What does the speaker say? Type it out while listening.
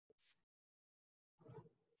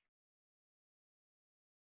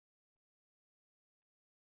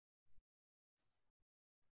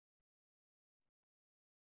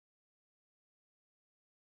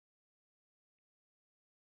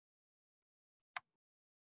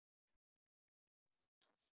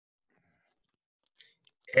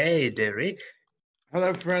Hey, Derek.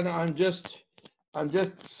 Hello, Fred. I'm just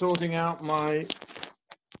sorting out my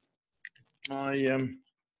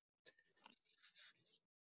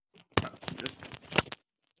just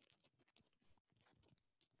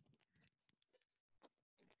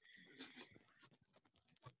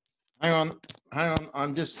hang on.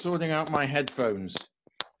 I'm just sorting out my headphones.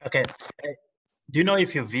 Okay. Do you know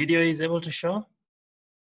if your video is able to show?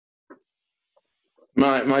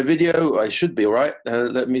 My video, I should be all right.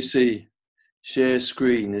 Let me see. Share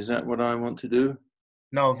screen. Is that what I want to do?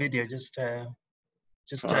 No, video. Just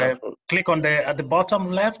click on at the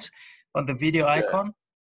bottom left on the video icon.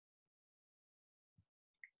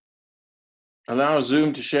 Allow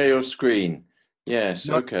Zoom to share your screen. Yes.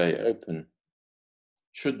 Not, okay. Open.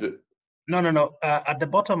 Should be. No. At the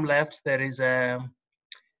bottom left, there is a.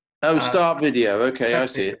 Start video. Okay, I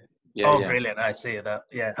see it. Yeah. Oh, yeah. Brilliant! I see that.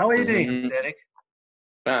 Yeah. How are you doing, Derek?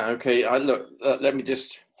 Okay. Look. Let me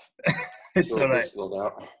just. It's all right.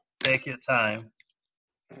 Out. Take your time.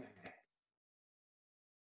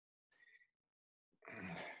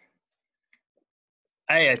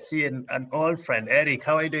 Hey, I see an old friend, Eric.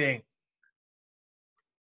 How are you doing?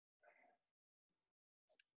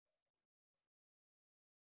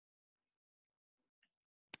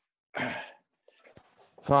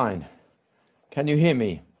 Fine. Can you hear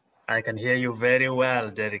me? I can hear you very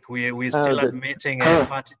well, Derek. We're still admitting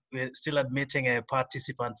we're still admitting a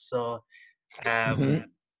participant. So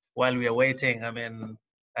while we are waiting, I mean,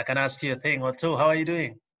 I can ask you a thing or two. How are you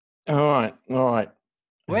doing? All right.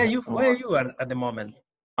 Where are you at the moment?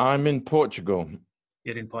 I'm in Portugal.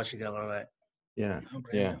 You're in Portugal, all right. Yeah.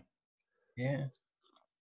 Yeah.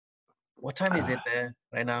 What time is it there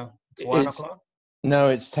right now? It's 1 o'clock? No,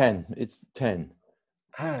 it's 10. It's 10.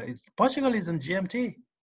 Portugal is in GMT.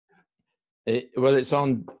 Well, it's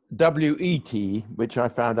on WET, which I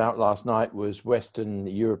found out last night was Western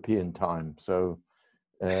European time. So,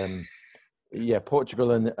 yeah,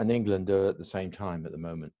 Portugal and England are at the same time at the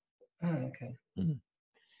moment. Oh, okay.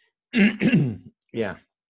 Yeah.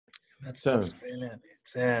 That's brilliant.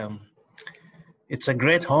 It's a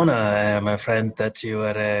great honor, my friend, that you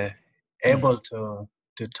are able to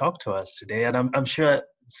talk to us today, and I'm sure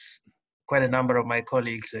quite a number of my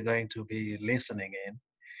colleagues are going to be listening in.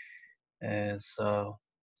 So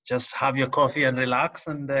just have your coffee and relax,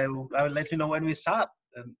 and I will let you know when we start.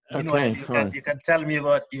 And meanwhile, you can tell me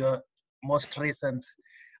about your most recent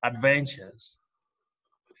adventures.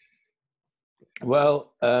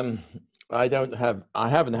 Well, I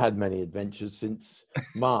haven't had many adventures since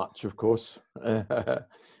March, of course.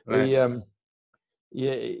 Right.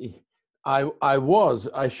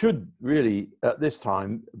 I should really at this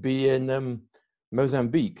time be in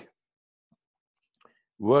Mozambique,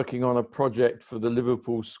 working on a project for the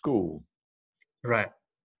Liverpool school. Right.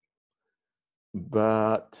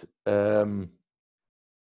 But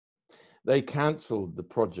they cancelled the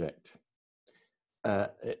project,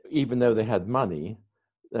 even though they had money.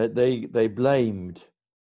 They blamed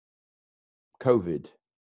COVID.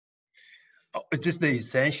 Oh, is this the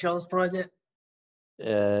Essentials project?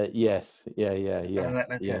 Yes. Yeah.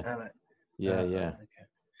 Okay.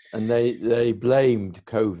 And they blamed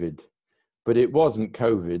COVID, but it wasn't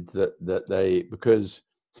COVID because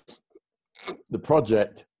the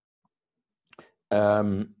project,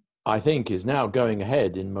 I think, is now going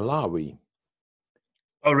ahead in Malawi.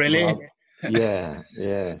 Oh, really? Yeah.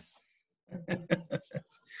 Yes.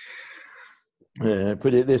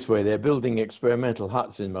 Put it this way, they're building experimental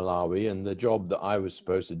huts in Malawi, and the job that I was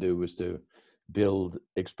supposed to do was to build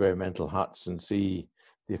experimental huts and see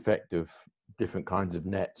the effect of different kinds of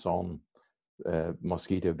nets on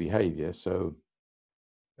mosquito behavior. So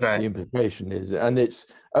the implication is, and it's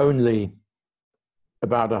only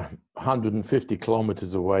about 150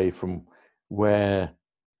 kilometers away from where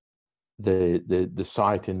the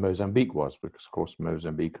site in Mozambique was, because of course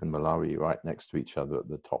Mozambique and Malawi are right next to each other at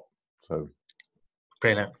the top. So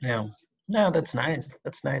brilliant. Yeah. No, that's nice.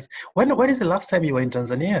 That's nice. When is the last time you were in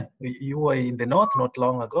Tanzania? You were in the north not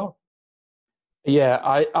long ago. Yeah,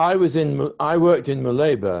 I worked in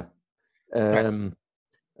Muleba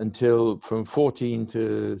until from 14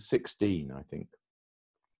 to 16, I think.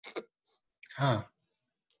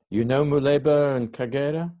 You know Muleba and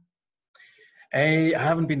Kagera? I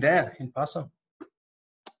haven't been there in person.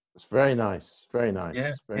 It's very nice. Very nice.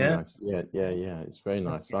 Yeah. Very nice. Yeah. It's very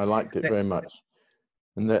nice. I liked it very much.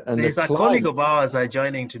 And there's a colleague of ours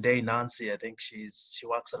joining today, Nancy. I think she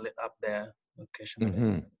works a little up there occasionally.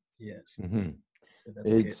 Mm-hmm. Yes. Mm-hmm. So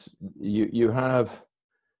that's it's good. You have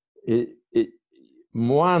it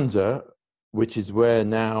Mwanza, which is where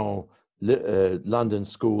now London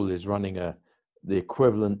School is running a the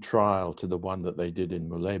equivalent trial to the one that they did in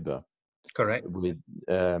Muleba. Correct.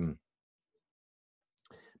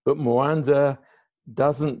 But Moanda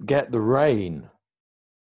doesn't get the rain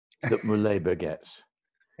that Muleba gets.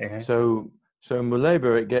 Yeah. So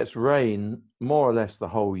Muleba, it gets rain more or less the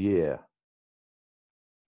whole year.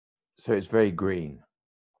 So it's very green.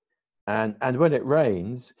 And when it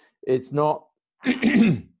rains, it's not,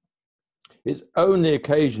 it's only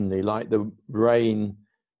occasionally like the rain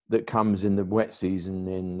that comes in the wet season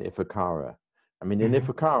in Ifakara. I mean, in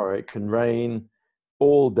Ifakara, it can rain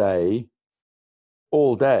all day,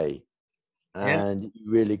 and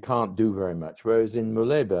you really can't do very much. Whereas in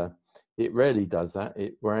Muleba, it rarely does that.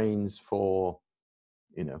 It rains for,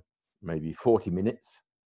 maybe 40 minutes,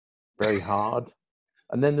 very hard.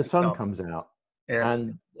 And then the sun comes out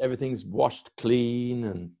and everything's washed clean,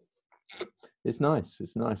 and it's nice.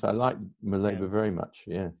 It's nice. I like Muleba very much.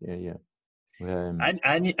 Yeah.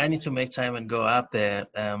 I need to make time and go up there.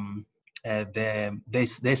 They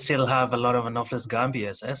still have a lot of Anopheles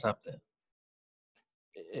gambias up there.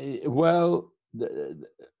 Well,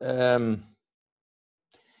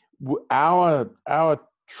 our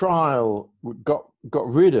trial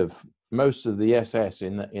got rid of most of the SS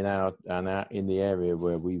in the area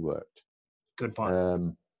where we worked. Good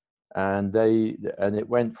point. And it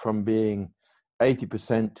went from being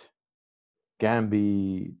 80%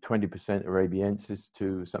 Gambi, 20% Arabiensis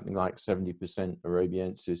to something like 70%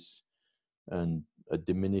 Arabiensis and a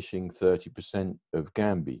diminishing 30% of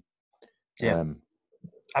Gambi. Yeah.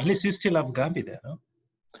 At least you still have Gambi there, no?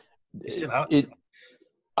 You still have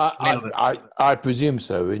I presume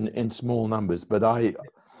so in small numbers, but I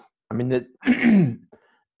mean that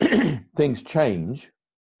things change.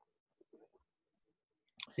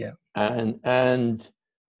 Yeah. And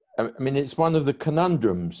I mean, it's one of the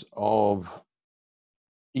conundrums of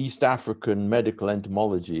East African medical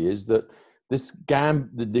entomology is that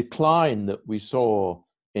the decline that we saw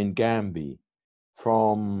in Gambi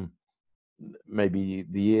from maybe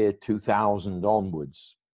the year 2000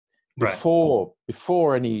 onwards,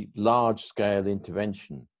 before any large scale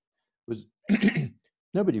intervention, was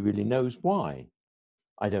nobody really knows why.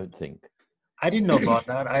 I don't think. I didn't know about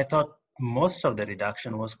that. I thought most of the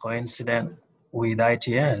reduction was coincident with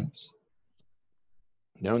ITNs.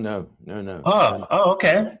 No. Oh,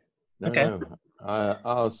 okay. No.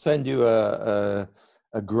 I'll send you a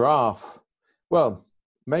graph. Well,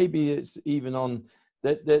 maybe it's even on.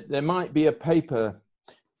 There might be a paper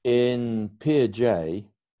in Peer J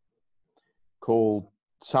called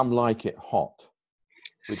 "Some Like It Hot."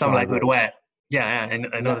 Some like it wet. Yeah,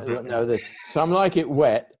 I know. No, there's some like it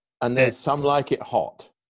wet, and there's some like it hot.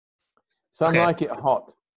 Some like it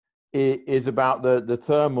hot is about the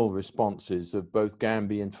thermal responses of both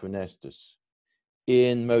Gambi and Funestus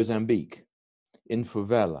in Mozambique, in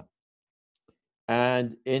Favela.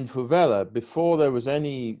 And in Favela, before there was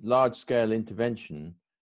any large-scale intervention,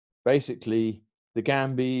 basically the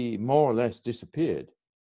Gambi more or less disappeared.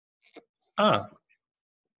 And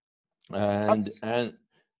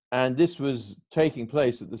this was taking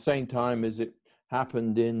place at the same time as it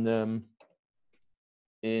happened in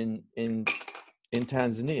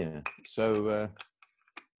Tanzania. So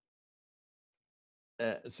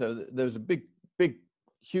there was a big,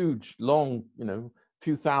 huge, long,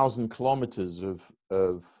 few thousand kilometers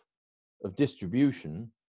of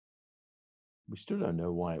distribution. We still don't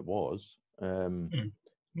know why it was.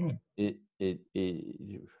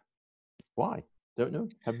 Why? Don't know.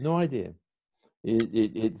 Have no idea.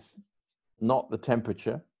 It's not the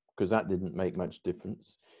temperature, because that didn't make much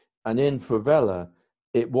difference. And in Favela,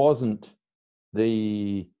 it wasn't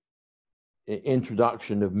the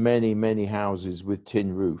introduction of many houses with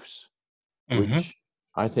tin roofs, which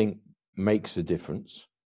I think makes a difference.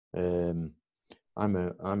 I'm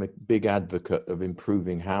a big advocate of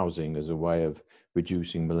improving housing as a way of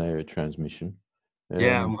reducing malaria transmission.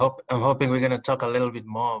 Yeah, I'm hoping we're going to talk a little bit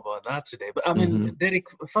more about that today. But I mean, Derek,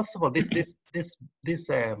 first of all, this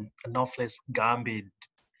Anopheles gambi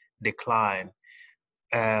decline.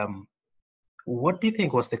 What do you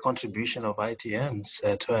think was the contribution of ITNs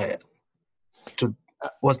to it?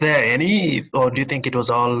 Was there any, or do you think it was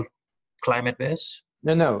all climate based?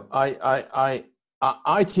 No.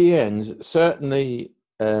 ITNs certainly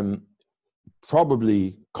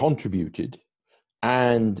probably contributed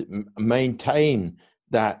and maintain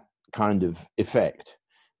that kind of effect.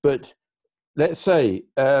 But let's say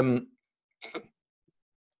the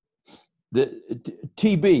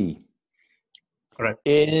TB, correct,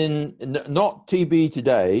 in not TB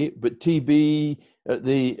today, but TB at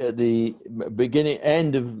the beginning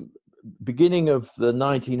of the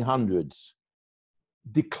 1900s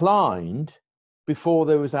declined before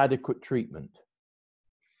there was adequate treatment.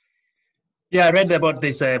 Yeah, I read about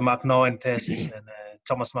this McNaughton thesis, and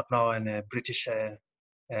Thomas McNaughton, a British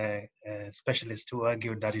specialist, who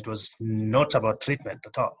argued that it was not about treatment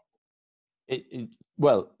at all.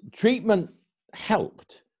 Well, treatment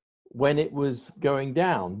helped when it was going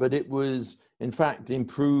down, but it was in fact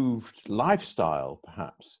improved lifestyle,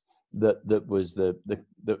 perhaps, that was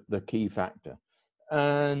the key factor.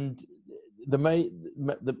 And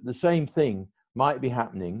the same thing might be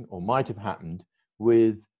happening, or might have happened,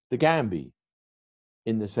 with the Gambi,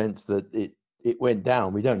 in the sense that it went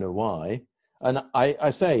down. We don't know why. And I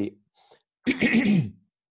say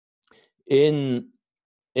in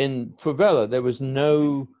favela there was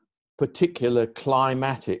no particular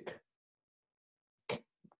climatic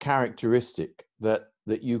characteristic that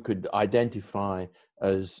you could identify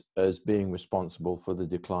as being responsible for the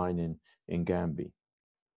decline in Gambi.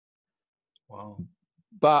 Wow.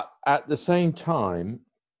 But at the same time,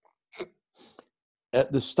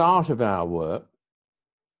 at the start of our work,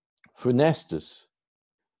 Funestus,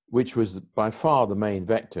 which was by far the main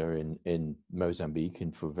vector in Mozambique,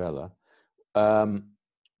 in favela,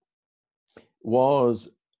 was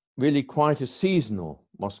really quite a seasonal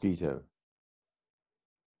mosquito.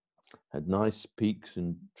 Had nice peaks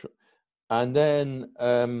and then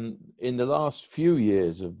in the last few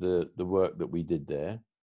years of the work that we did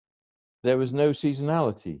there was no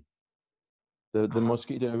seasonality. The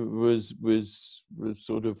mosquito was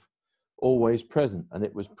sort of always present, and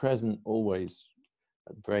it was present always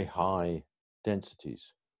at very high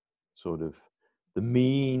densities. Sort of the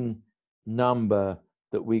mean number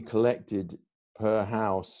that we collected per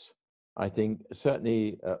house, I think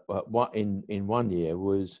certainly in 1 year,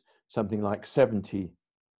 was something like 70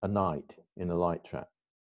 a night in a light trap.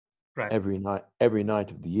 Right. Every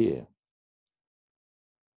night of the year.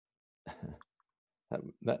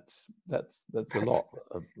 That's a lot.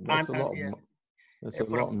 That's a lot. Yeah. That's a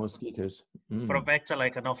lot of mosquitoes. For a vector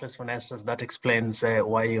like Anopheles funestus, that explains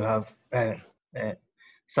why you have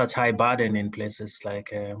such high burden in places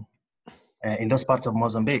like in those parts of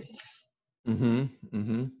Mozambique. Mm-hmm.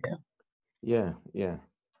 Mm-hmm. Yeah. Yeah.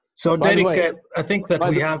 So, Derek, I think that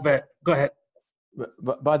we have. Go ahead.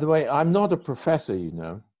 But by the way, I'm not a professor, you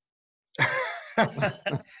know.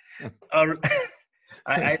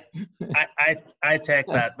 I take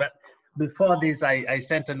that. But before this, I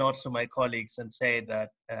sent a note to my colleagues and said that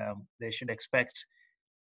they should expect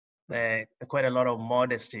quite a lot of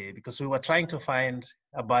modesty, because we were trying to find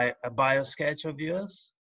a bio sketch of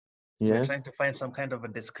yours. Yes. We're trying to find some kind of a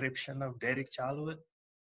description of Derek Charlwood.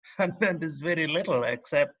 And then there's very little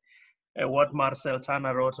except what Marcel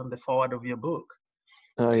Turner wrote on the forward of your book.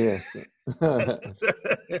 Oh, yes.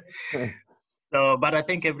 So, but I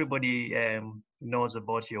think everybody knows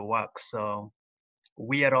about your work. So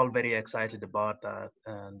we are all very excited about that.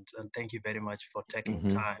 And thank you very much for taking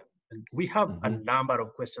time. And we have a number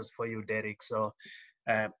of questions for you, Derek. So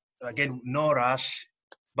again, no rush,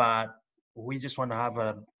 but we just want to have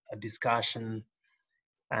a discussion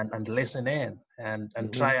and listen in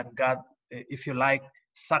and try and get, if you like,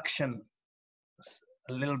 suction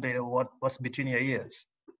a little bit of what's between your ears.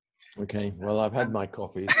 Okay, well, I've had my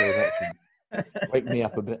coffee, so that should wake me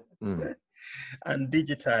up a bit. And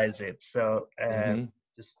digitize it. So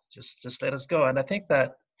just let us go. And I think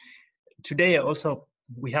that today also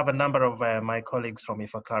we have a number of my colleagues from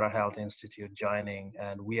Ifakara Health Institute joining,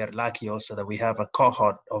 and we are lucky also that we have a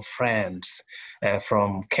cohort of friends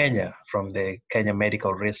from Kenya, from the Kenya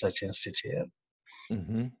Medical Research Institute.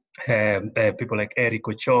 People like Eric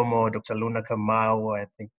Ochomo, Dr. Luna Kamau, I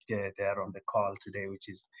think they are on the call today, which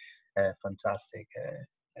is a fantastic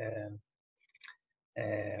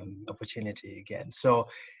opportunity again. So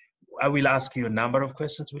I will ask you a number of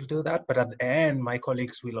questions. We'll do that, but at the end, my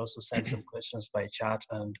colleagues will also send some questions by chat.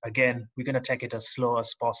 And again, we're going to take it as slow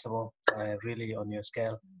as possible, really on your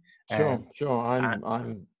scale. Sure.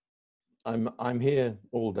 I'm here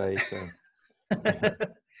all day, so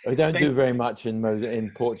I don't do very much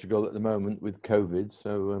in Portugal at the moment with COVID.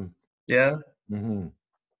 So yeah.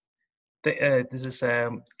 This is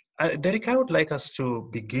Derek, I would like us to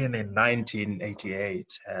begin in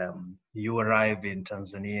 1988. You arrived in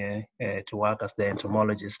Tanzania to work as the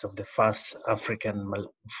entomologist of the first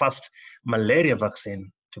malaria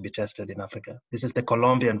vaccine to be tested in Africa. This is the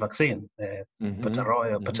Colombian vaccine,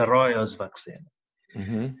 Patarroyo's vaccine.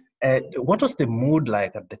 What was the mood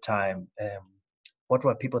like at the time? What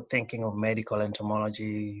were people thinking of medical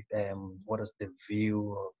entomology? What was the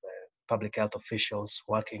view of public health officials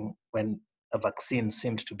working when a vaccine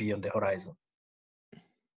seemed to be on the horizon?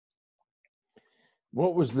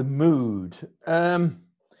 What was the mood?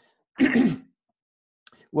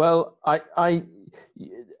 Well, I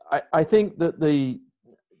think that the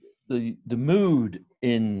the mood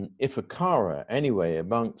in Ifakara anyway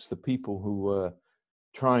amongst the people who were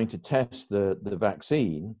trying to test the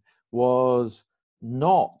vaccine was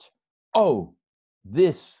not, oh,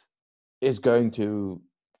 this is going to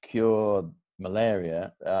cure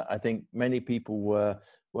malaria. I think many people were,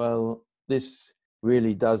 well, this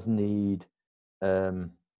really does need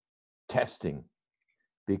testing,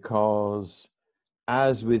 because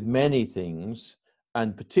as with many things,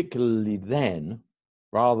 and particularly then,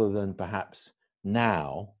 rather than perhaps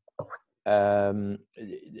now,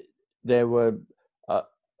 there were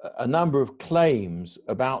a number of claims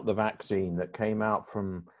about the vaccine that came out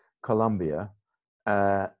from Colombia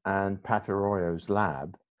and Patarroyo's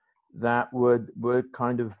lab that were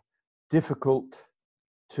kind of difficult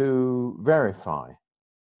to verify.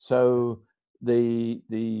 So the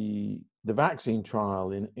vaccine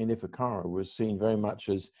trial in Ifakara was seen very much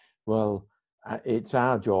as, well, it's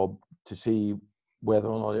our job to see whether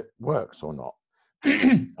or not it works or not.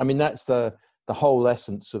 I mean, that's the whole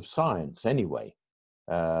essence of science anyway,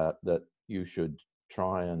 that you should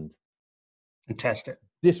try and test it,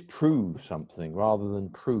 disprove something rather than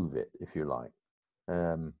prove it, if you like.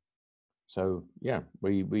 So yeah,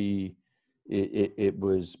 it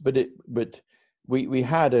was, but we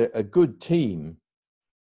had a good team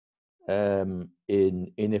in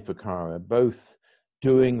Ifakara, both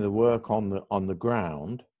doing the work on the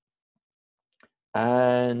ground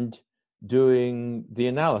and doing the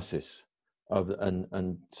analysis of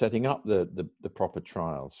and setting up the proper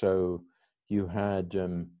trial. So you had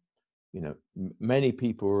many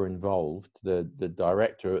people were involved. The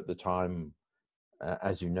director at the time,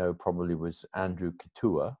 as you know, probably was Andrew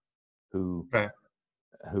Kitua, who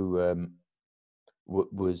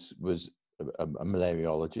was a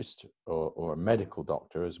malariologist or a medical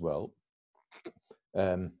doctor as well.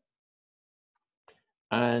 And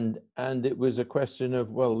it was a question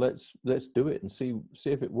of, well, let's do it and see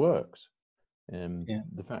if it works.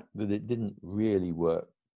 The fact that it didn't really work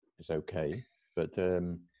is okay, but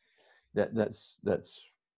that's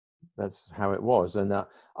how it was. And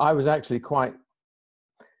I was actually quite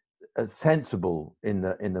sensible in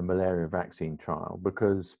the malaria vaccine trial,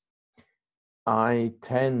 because I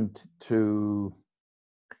tend to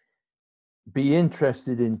be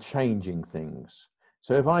interested in changing things.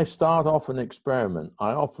 So if I start off an experiment,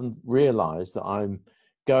 I often realize that I'm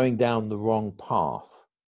going down the wrong path.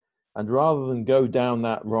 And rather than go down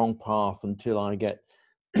that wrong path until I get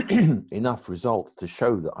enough results to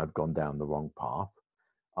show that I've gone down the wrong path,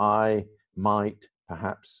 I might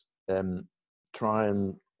perhaps try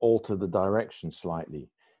and alter the direction slightly,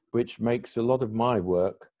 which makes a lot of my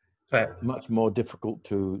work much more difficult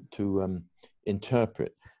to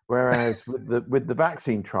interpret. Whereas with the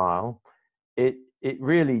vaccine trial, it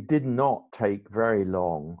really did not take very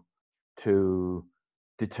long to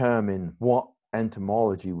determine what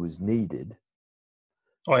entomology was needed.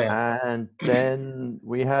 Oh yeah. And then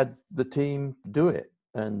we had the team do it,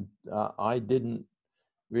 and I didn't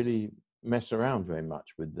really mess around very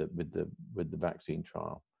much with the vaccine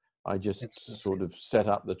trial. I just sort of set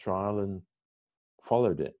up the trial and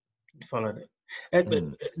followed it. But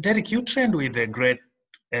Derek, you trained with the great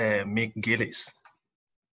Mick Gillis.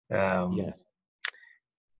 Yes.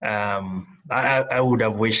 I would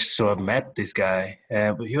have wished to have met this guy.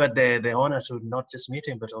 You had the honor to not just meet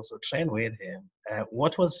him, but also train with him.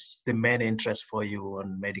 What was the main interest for you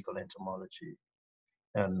on medical entomology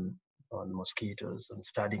and on mosquitoes and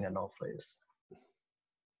studying anopheles?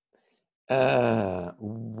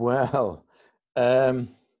 Well,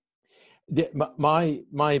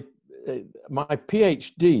 my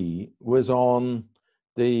PhD was on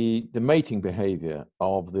the mating behavior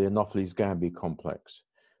of the Anopheles gambiae complex.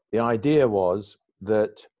 The idea was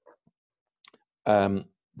that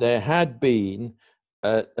there had been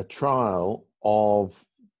a trial of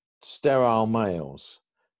sterile males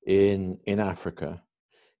in Africa,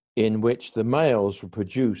 in which the males were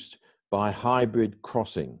produced by hybrid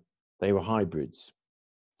crossing. They were hybrids,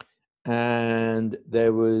 and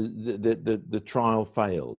there was the trial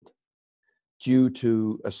failed due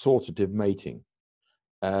to assortative mating,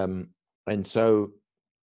 and so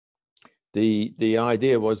the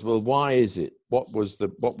idea was, well, why is it? What's the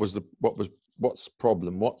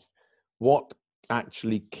problem? What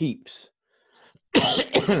actually keeps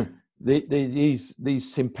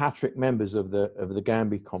these sympatric members of the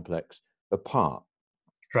gambiae complex apart?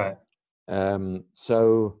 Right.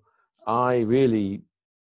 So I really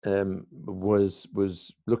was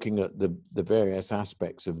looking at the various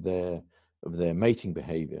aspects of their mating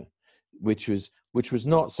behavior, which was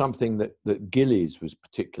not something that Gillies was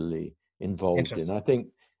particularly involved in. I think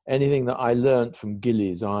anything that I learned from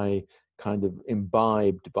Gillies, I kind of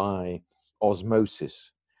imbibed by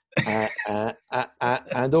osmosis.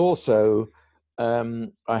 And also,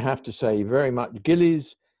 I have to say, very much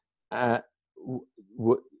Gillies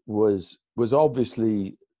was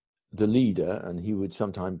obviously the leader, and he would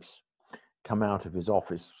sometimes come out of his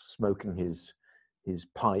office smoking his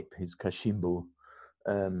pipe, his kashimbo,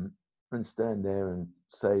 and stand there and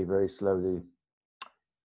say very slowly,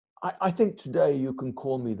 I think today you can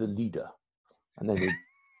call me the leader. And then he'd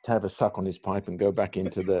have a suck on his pipe and go back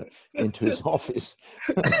into his office.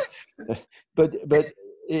 but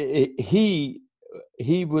he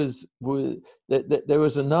was there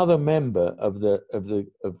was another member of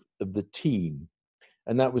the team,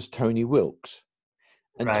 and that was Tony Wilkes.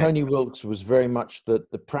 And Right. Tony Wilkes was very much the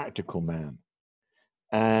practical man,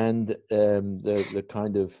 and the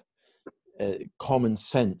kind of common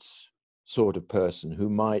sense sort of person who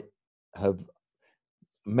might have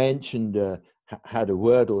mentioned had a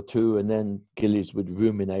word or two, and then Gillies would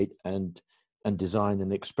ruminate and design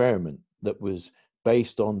an experiment that was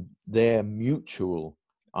based on their mutual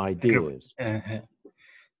ideas.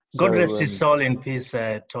 God rest his soul in peace,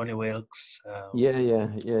 Tony Wilkes. Yeah.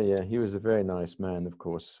 He was a very nice man, of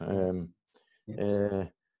course, yes.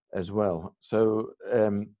 As well. So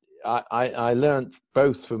I learned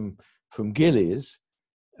both from Gillies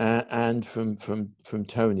and from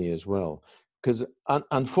Tony as well. Because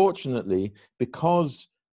unfortunately, because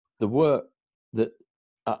the work that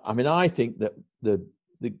I think that the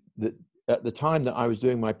at the time that I was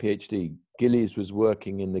doing my PhD, Gillies was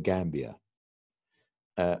working in the Gambia,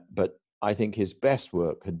 but I think his best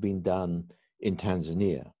work had been done in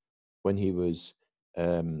Tanzania when he was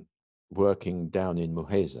working down in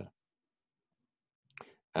Muheza.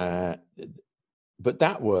 But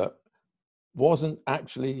that work wasn't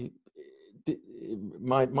actually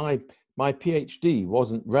my PhD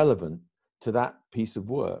wasn't relevant to that piece of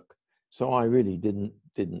work, so I really didn't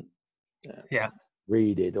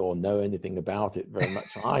read it or know anything about it very much.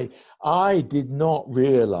 I did not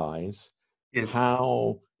realize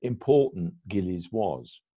how important Gillies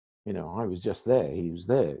was. I was just there. He was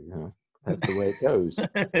there. That's the way it goes.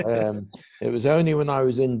 It was only when I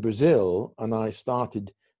was in Brazil and I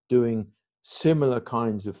started doing similar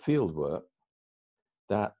kinds of field work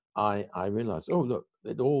that I realized, oh, look,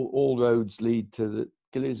 all roads lead to the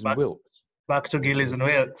Gillies and Wilkes. Back to Gillies and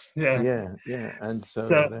Wilkes, yeah. And so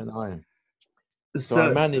then I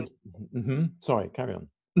managed. Sorry, carry on.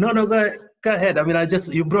 No, go ahead.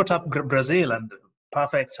 You brought up Brazil, and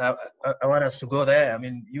perfect. I want us to go there.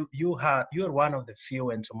 You're one of the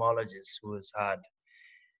few entomologists who has had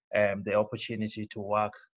the opportunity to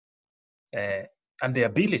work and the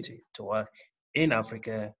ability to work in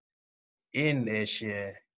Africa, in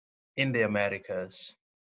Asia, in the Americas,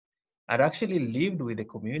 and actually lived with the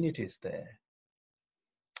communities there.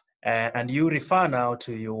 And you refer now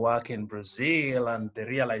to your work in Brazil and the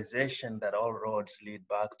realization that all roads lead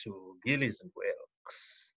back to Gillies and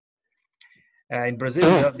Wilkes. In Brazil,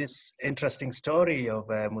 you have this interesting story of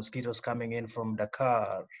mosquitoes coming in from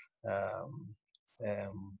Dakar,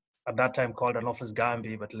 at that time called Anopheles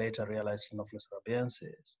gambiae, but later realized Anopheles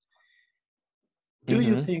rabiensis. Do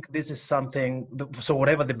you think this is something, so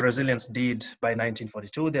whatever the Brazilians did by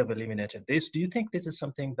 1942, they've eliminated this. Do you think this is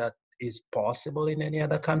something that is possible in any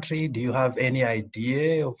other country? Do you have any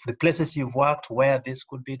idea of the places you've worked where this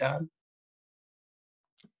could be done?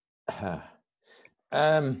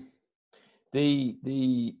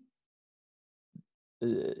 The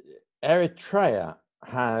Eritrea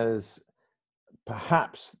has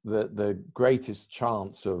perhaps the greatest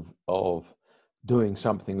chance of doing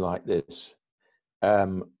something like this.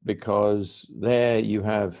 Because there you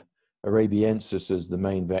have Arabiensis as the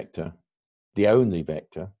main vector, the only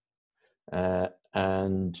vector,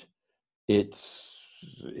 and it's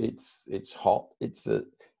hot.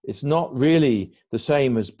 It's not really the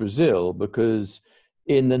same as Brazil, because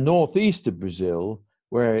in the northeast of Brazil,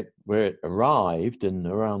 where it arrived, and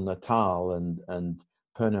around Natal and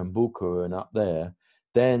Pernambuco and up there,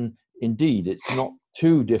 then indeed it's not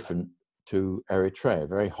too different to Eritrea,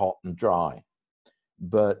 very hot and dry.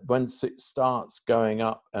 But once it starts going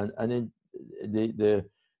up, and in the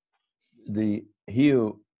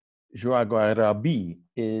Rio Jaguarabi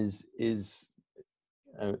is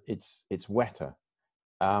it's wetter,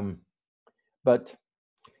 but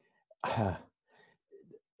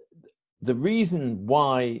the reason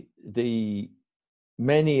why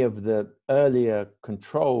many of the earlier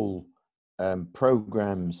control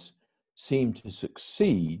programs seem to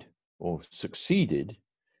succeed or succeeded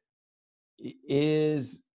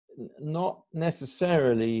is not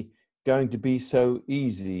necessarily going to be so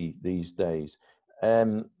easy these days,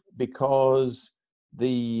 because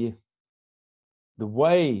the the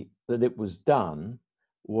way that it was done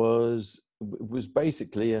was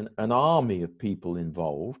basically an army of people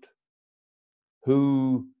involved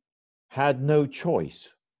who had no choice.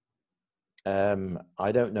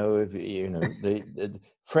 I don't know if you know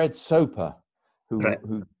Fred Soper, Right.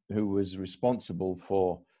 who was responsible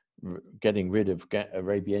for getting rid of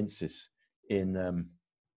Arabiensis in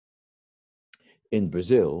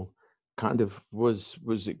Brazil, kind of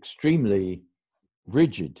was extremely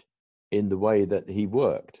rigid in the way that he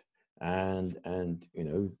worked, and you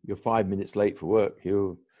know, you're 5 minutes late for work,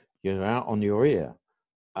 you're out on your ear.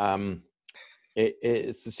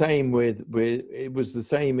 It's the same with it was the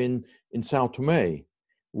same in Sao Tome,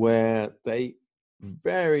 where they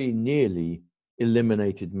very nearly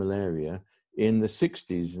eliminated malaria in the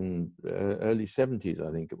 60s and early 70s,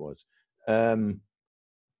 I think it was,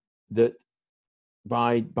 that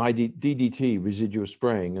by the DDT residual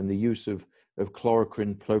spraying and the use of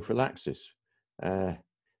chloroquine prophylaxis. You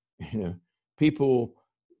know, people,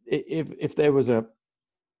 if there was a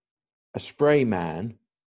spray man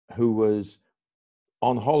who was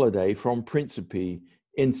on holiday from Principe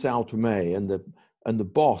in Sao Tome, and the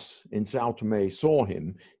boss in Sao Tome saw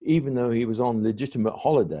him, even though he was on legitimate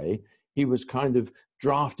holiday, he was kind of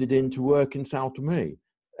drafted into work in Sao Tome.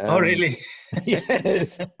 Oh, really?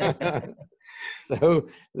 Yes. So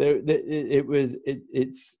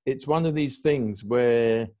it's one of these things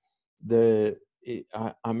where I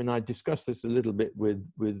mean, I discussed this a little bit with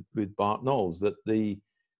Bart Knowles, that the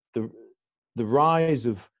rise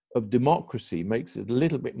of democracy makes it a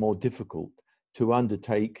little bit more difficult to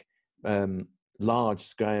undertake large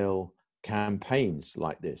scale campaigns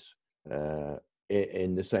like this,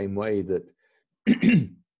 in the same way that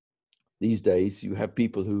these days you have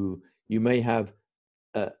people who you may have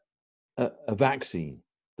a vaccine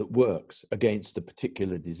that works against a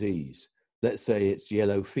particular disease. Let's say it's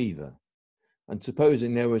yellow fever. And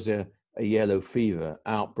supposing there was a yellow fever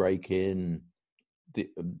outbreak in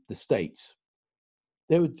the States,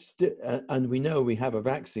 there would and we know we have a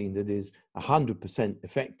vaccine that is 100%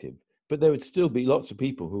 effective, but there would still be lots of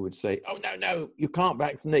people who would say, oh, no, you can't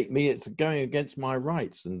vaccinate me, it's going against my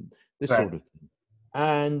rights, and this sort of thing.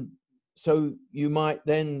 And so you might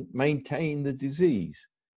then maintain the disease.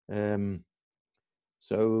 But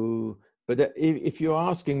if you're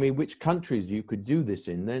asking me which countries you could do this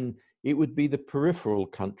in, then it would be the peripheral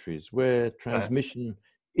countries where transmission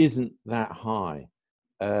isn't that high.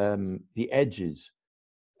 The edges.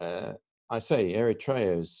 I say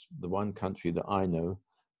Eritrea is the one country that I know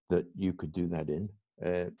that you could do that in.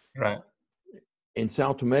 Right. In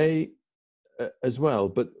Sao Tome as well.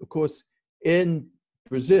 But of course, in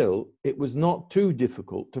Brazil, it was not too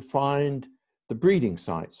difficult to find the breeding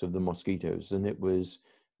sites of the mosquitoes. And it was,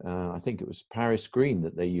 I think it was Paris green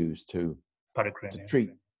that they used to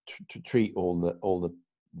treat all the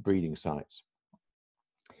breeding sites.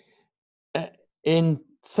 In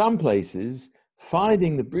some places,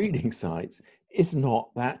 finding the breeding sites is not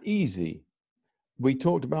that easy. We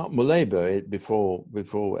talked about Muleba before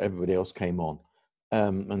everybody else came on.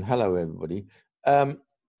 And hello, everybody.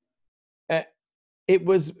 It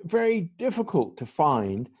was very difficult to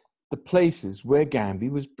find the places where Gambi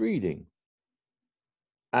was breeding.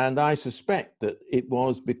 And I suspect that it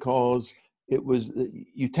was because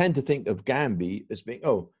you tend to think of Gambi as being,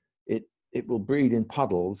 it will breed in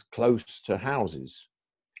puddles close to houses.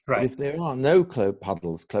 Right. But if there are no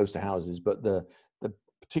puddles close to houses, but the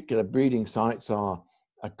particular breeding sites are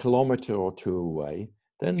a kilometer or two away,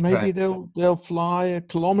 then maybe they'll fly a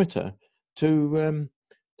kilometer to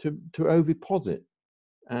oviposit.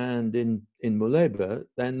 And in Muleba,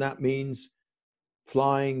 then that means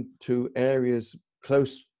flying to areas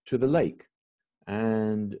close to the lake,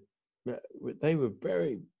 and they were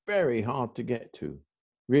very, very hard to get to,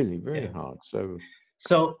 really very hard. So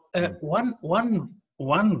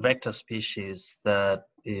one vector species that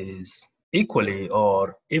is equally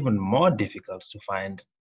or even more difficult to find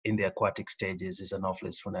in the aquatic stages is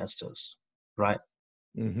Anopheles funestus, right?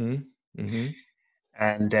 Mm-hmm. Mm-hmm.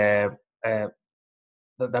 And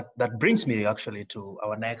that brings me actually to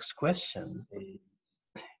our next question.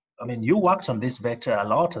 I mean, you worked on this vector a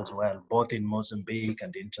lot as well, both in Mozambique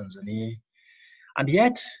and in Tanzania. And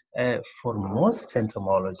yet, for most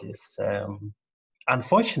entomologists,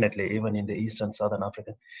 unfortunately, even in the East and Southern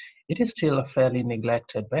Africa, it is still a fairly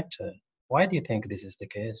neglected vector. Why do you think this is the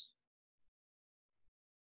case?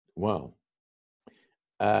 Well,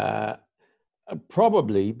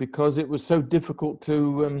 probably because it was so difficult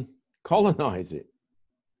to colonize it.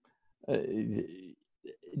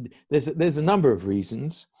 There's a number of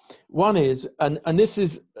reasons. One is, and this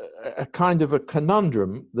is a kind of a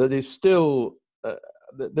conundrum that is still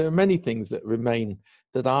there are many things that remain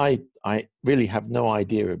that I really have no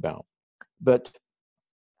idea about. But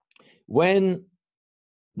when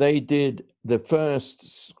they did the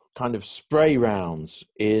first kind of spray rounds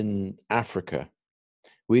in Africa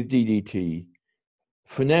with DDT,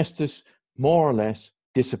 Funestus more or less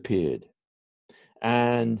disappeared.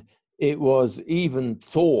 And it was even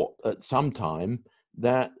thought at some time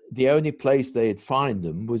that the only place they'd find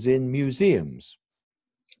them was in museums.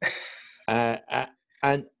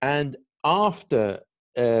 And after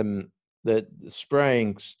the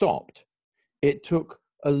spraying stopped, it took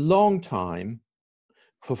a long time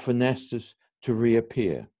for Funestus to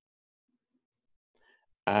reappear.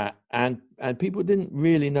 And people didn't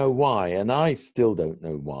really know why, and I still don't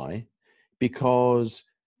know why, because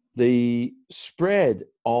the spread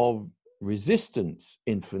of resistance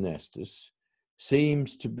in Funestus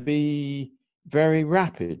seems to be very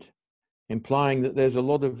rapid, implying that there's a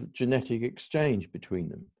lot of genetic exchange between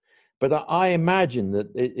them. But I imagine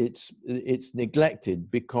that it's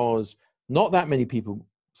neglected because not that many people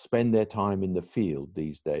spend their time in the field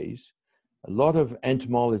these days. A lot of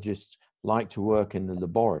entomologists like to work in the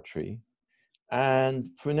laboratory, and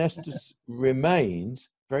Funestus remains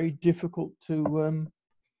very difficult to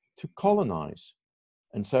colonize.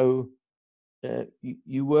 And so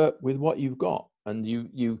you work with what you've got, and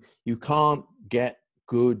you can't get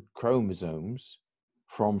good chromosomes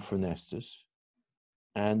from Funestus,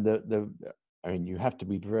 and I mean, you have to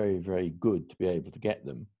be very, very good to be able to get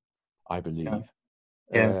them, I believe.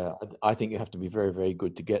 Yeah. I think you have to be very, very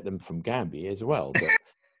good to get them from Gambia as well. But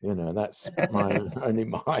you know, that's only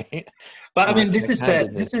my. But I mean,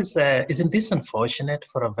 candidness. Isn't this unfortunate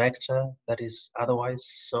for a vector that is otherwise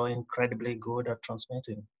so incredibly good at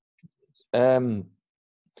transmitting?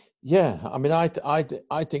 Yeah, I mean, I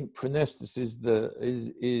think Funestus is the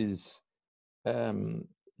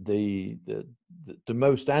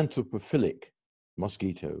most anthropophilic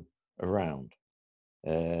mosquito around.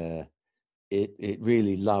 It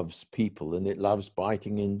really loves people, and it loves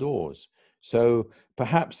biting indoors. So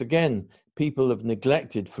perhaps again, people have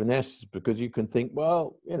neglected Funestus because you can think,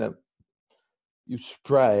 well, you know, you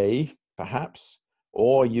spray perhaps,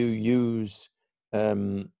 or you use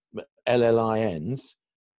LLINs,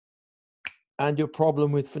 and your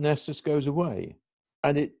problem with Funestus goes away.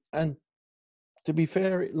 And to be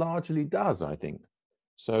fair, it largely does, I think.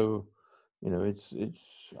 So, you know,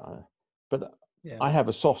 but yeah. I have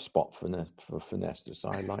a soft spot for Funestus.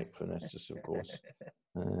 I like Funestus, of course.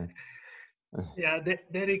 Yeah,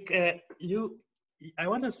 Derek, I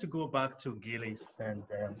want us to go back to Gillies, and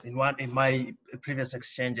in my previous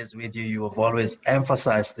exchanges with you, you have always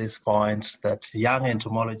emphasized these points that young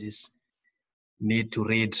entomologists need to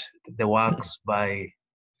read the works by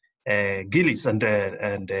Gillies and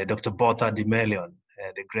Dr. Botha de Melion,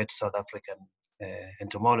 the great South African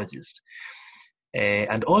entomologist,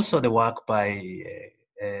 and also the work by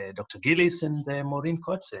Dr. Gillies and Maureen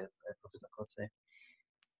Kotze, Professor Kotze,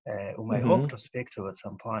 whom I hope to speak to at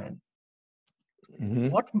some point.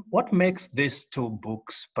 What makes these two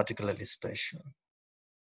books particularly special?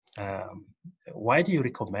 Why do you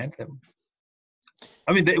recommend them?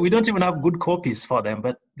 I mean, we don't even have good copies for them,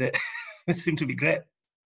 but they seem to be great.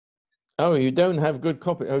 Oh, you don't have good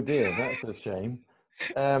copy? Oh dear, that's a shame.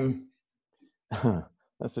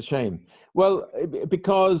 That's a shame. Well,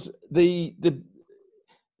 because there's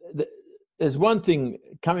one thing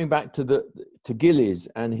coming back to Gillies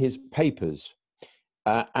and his papers,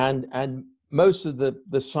 and most of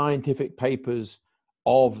the scientific papers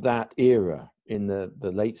of that era in the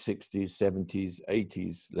late 60s, 70s,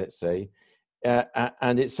 80s, let's say,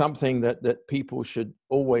 and it's something that people should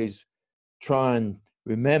always try and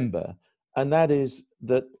remember, and that is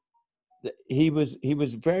that he was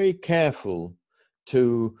very careful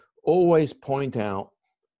to always point out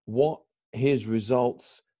what his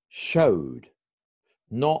results showed,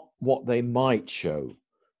 not what they might show,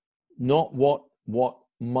 not what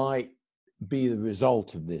might be the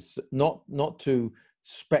result of this, not to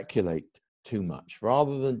speculate too much,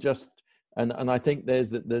 rather than just and I think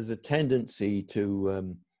there's a tendency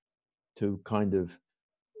to kind of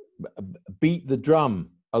beat the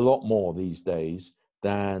drum a lot more these days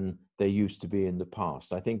than they used to be in the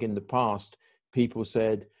past. I think in the past people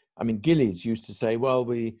said, I mean, Gillies used to say, well,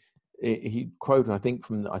 he quote, I think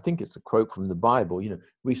it's a quote from the Bible, you know,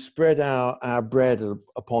 we spread our bread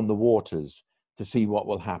upon the waters to see what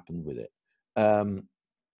will happen with it.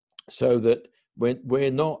 So that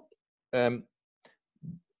we're not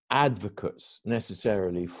advocates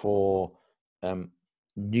necessarily for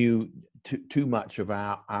too much of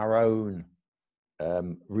our own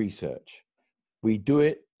research. We do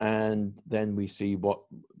it and then we see what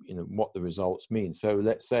the results mean. So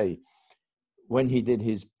let's say when he did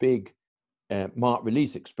his big mark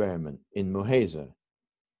release experiment in Muheza,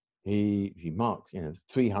 he marked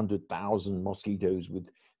 300,000 mosquitoes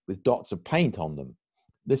with dots of paint on them,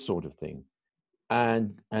 this sort of thing,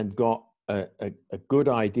 and got a good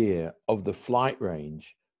idea of the flight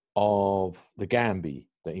range of the Gambi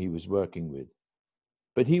that he was working with.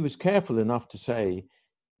 But he was careful enough to say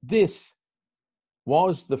this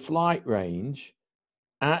was the flight range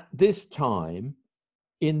at this time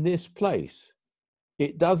in this place.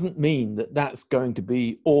 It doesn't mean that that's going to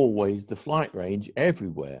be always the flight range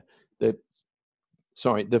everywhere.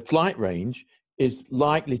 The flight range is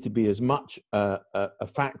likely to be as much a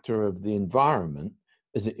factor of the environment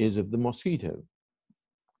as it is of the mosquito.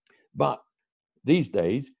 But these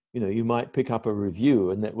days, you might pick up a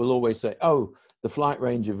review and it will always say, oh, the flight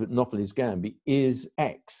range of Anopheles gambi is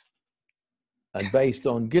X, and based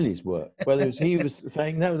on Gillies' work. Whereas he was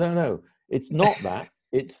saying, no, it's not that.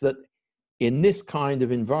 It's that in this kind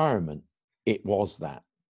of environment, it was that.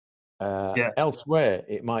 Elsewhere,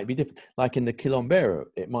 it might be different. Like in the Quilombero,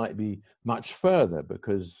 it might be much further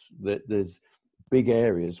because there's big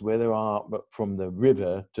areas where there are, from the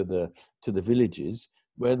river to the villages,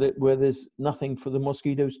 where there's nothing for the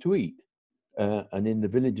mosquitoes to eat. And in the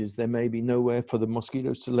villages, there may be nowhere for the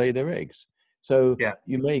mosquitoes to lay their eggs. So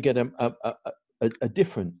you may get a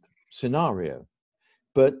different scenario.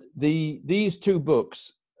 But these two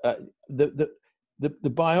books, the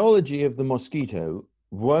biology of the mosquito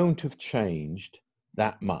won't have changed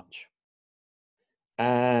that much.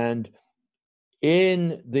 And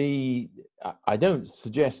I don't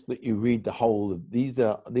suggest that you read the whole of these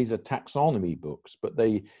are taxonomy books, but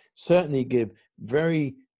they certainly give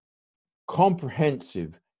very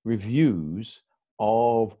comprehensive reviews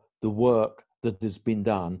of the work that has been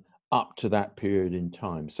done up to that period in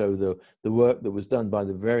time. So the work that was done by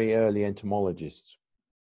the very early entomologists,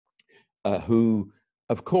 who,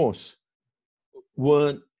 of course,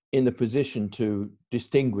 weren't in the position to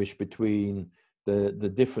distinguish between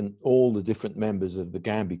all the different members of the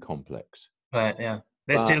Gambi complex. Right. Yeah.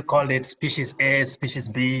 They still called it species A, species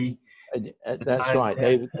B. That's right.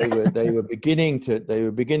 Yeah. They were beginning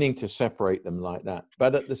to separate them like that.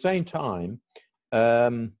 But at the same time,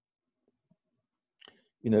 there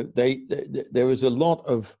was a lot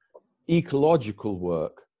of ecological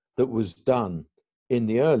work that was done in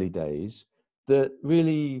the early days that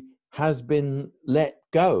really has been let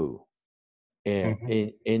go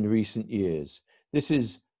in recent years. This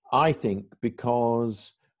is, I think,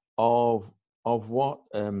 because of what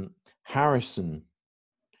Harrison,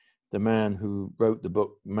 the man who wrote the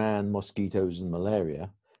book Man, Mosquitoes and Malaria,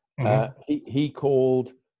 he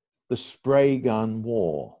called the spray gun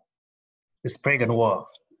war. The spray gun war.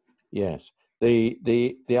 Yes.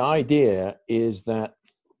 The idea is that,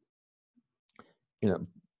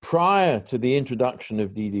 prior to the introduction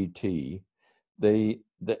of DDT,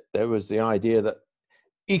 there was the idea that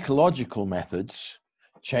ecological methods,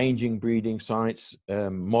 changing breeding sites,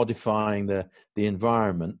 modifying the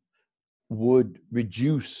environment, would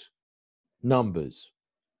reduce numbers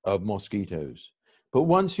of mosquitoes. But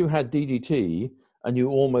once you had DDT and you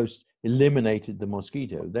almost eliminated the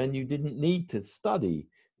mosquito, then you didn't need to study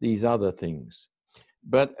these other things.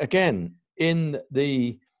 But again, in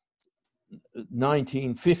the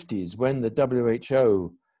 1950s, when the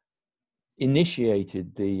WHO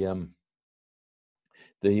initiated the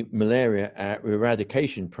malaria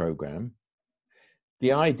eradication program,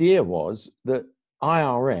 the idea was that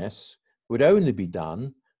IRS would only be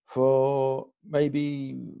done for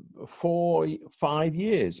maybe 4-5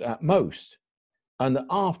 years at most. And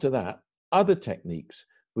after that, other techniques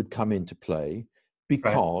would come into play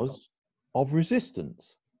because of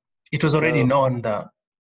resistance. It was already known that.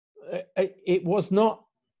 It was not,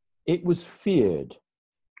 it was feared.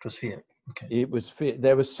 It was feared. Okay. It was feared.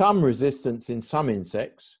 There was some resistance in some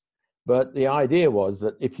insects, but the idea was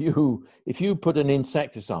that if you put an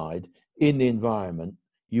insecticide in the environment,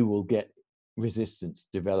 you will get resistance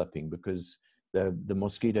developing because the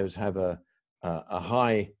mosquitoes have a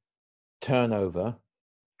high turnover.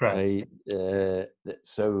 Right.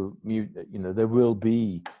 So there will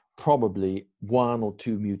be probably 1 or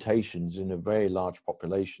 2 mutations in a very large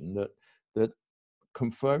population that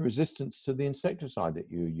confer resistance to the insecticide that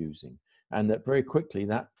you're using, and that very quickly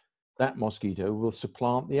that mosquito will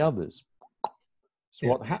supplant the others. So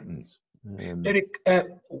what happens? Eric,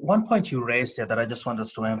 one point you raised here that I just want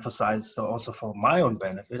us to emphasize, so also for my own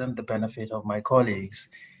benefit and the benefit of my colleagues,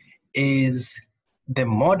 is the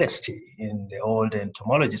modesty in the old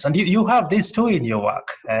entomologists. And you have this too in your work,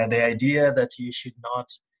 the idea that you should not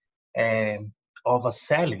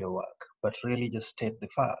oversell your work, but really just state the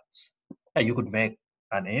facts. You could make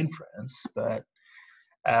an inference, but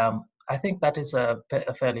I think that is a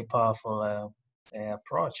fairly powerful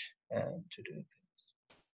approach to do things.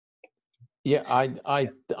 Yeah, I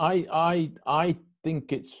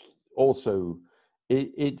think it's also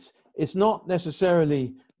it's not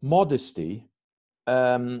necessarily modesty.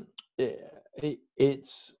 I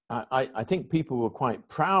think people were quite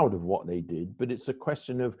proud of what they did, but it's a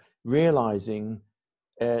question of realizing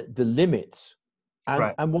the limits and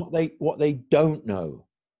Right. and what they don't know,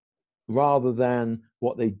 rather than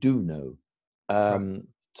what they do know. Right.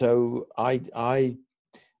 So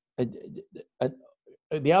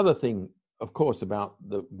the other thing, of course, about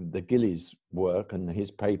the Gillies work and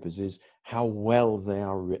his papers is how well they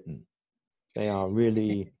are written. They are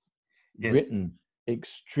really Yes. written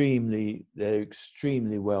they're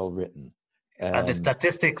extremely well written. And the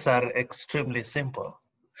statistics are extremely simple.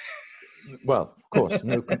 Well, of course,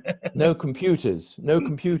 no computers,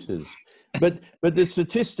 but the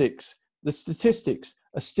statistics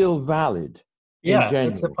are still valid in Yeah,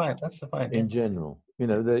 that's the general. point. That's the point. Yeah. In general, you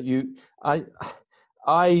know, that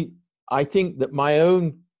I think that my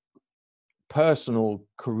own personal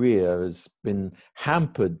career has been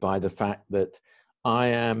hampered by the fact that I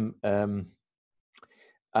am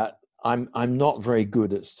I'm not very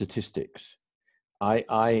good at statistics.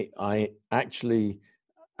 I actually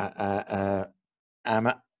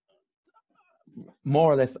am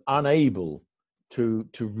more or less unable to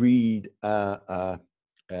read an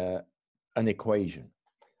equation.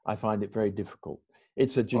 I find it very difficult.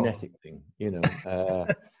 It's a Oh. genetic thing, you know.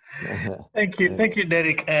 Thank you,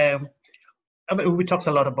 Derek. I mean, we talked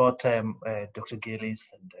a lot about Dr.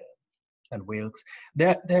 Gillies and Wilkes.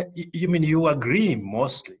 You mean you agree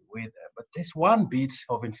mostly with, but there's one bit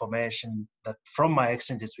of information that, from my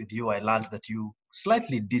exchanges with you, I learned that you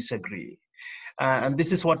slightly disagree, and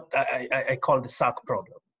this is what I call the SAC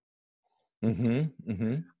problem.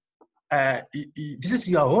 This is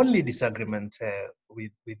your only disagreement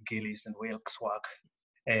with Gillies and Wilkes' work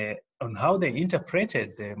on how they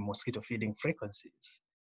interpreted the mosquito feeding frequencies.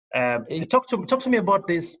 Talk to me about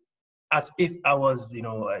this as if I was, you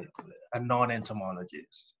know, a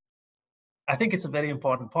non-entomologist. I think it's a very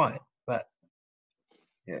important point, but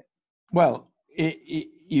yeah. Well,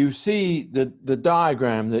 you see the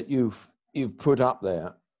diagram that you've put up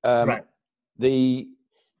there. Right. The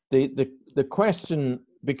question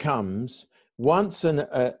becomes, once an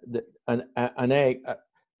egg,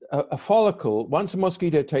 a follicle, once a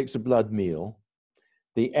mosquito takes a blood meal,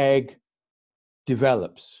 the egg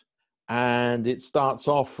develops, and it starts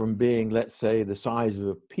off from being, let's say, the size of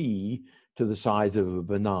a pea to the size of a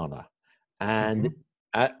banana, and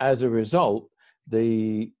as a result,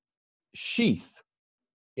 the sheath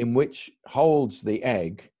in which holds the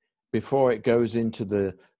egg before it goes into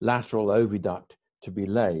the lateral oviduct to be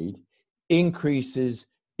laid increases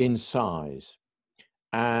in size.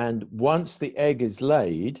 And once the egg is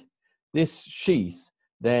laid, this sheath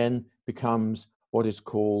then becomes what is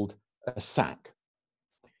called a sac.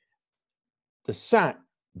 The sac,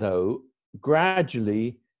 though,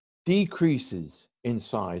 gradually decreases in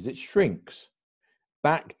size. It shrinks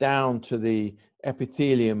back down to the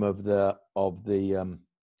epithelium of the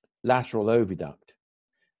lateral oviduct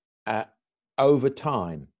over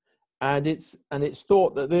time, and it's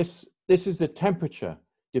thought that this is a temperature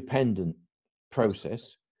dependent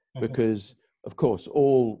process, because of course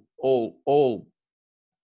all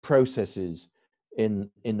processes in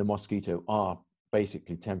the mosquito are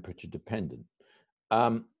basically temperature dependent,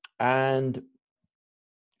 and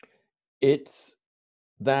it's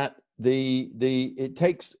that it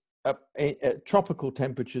takes at tropical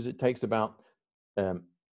temperatures, it takes about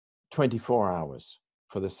 24 hours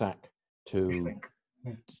for the sac to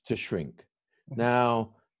shrink.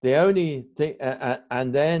 Now, the only thing,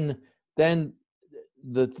 and then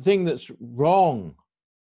the thing that's wrong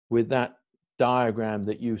with that diagram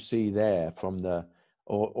that you see there from the,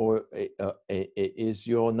 it is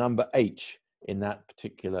your number H in that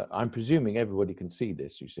particular. I'm presuming everybody can see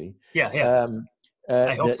this. You see. Yeah.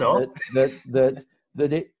 I hope so.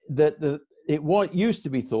 What used to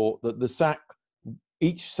be thought that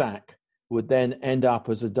each sac would then end up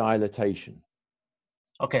as a dilatation.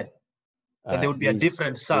 Okay. But there would be a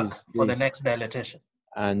different sac for the next dilatation.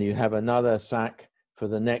 And you have another sac for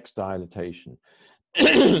the next dilatation.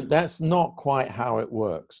 That's not quite how it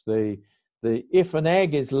works. If an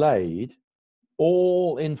egg is laid,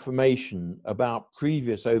 all information about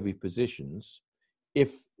previous ovipositions,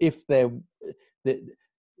 if they're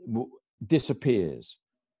disappears,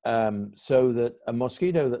 so that a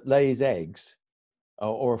mosquito that lays eggs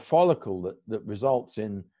or a follicle that results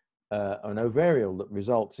in an ovariole that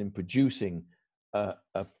results in producing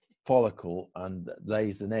a follicle and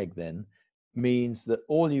lays an egg, then means that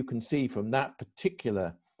all you can see from that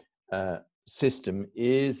particular system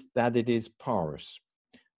is that it is porous,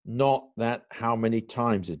 not that how many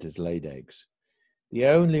times it has laid eggs. The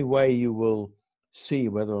only way you will see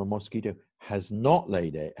whether a mosquito has not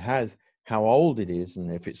laid egg, has how old it is,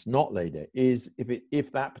 and if it's not laid egg, is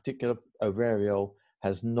if that particular ovariole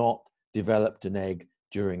has not developed an egg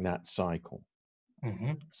during that cycle.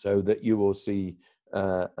 Mm-hmm. So that you will see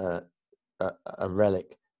a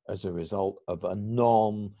relic as a result of a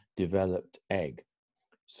non-developed egg.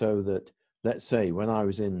 So that, let's say, when I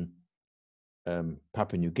was in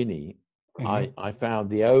Papua New Guinea, Mm-hmm. I found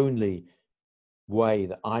the only way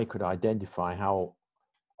that I could identify how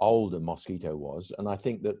old a mosquito was, and I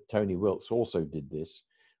think that Tony Wilkes also did this,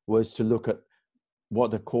 was to look at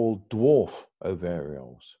what are called dwarf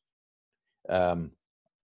ovarioles,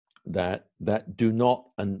 that do not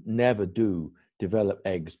and never do develop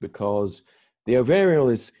eggs, because the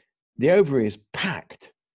ovary is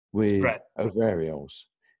packed with Right. ovarioles.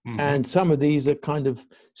 Mm-hmm. And some of these are kind of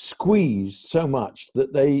squeezed so much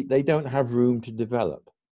that they don't have room to develop,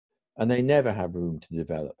 and they never have room to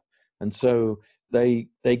develop. And so they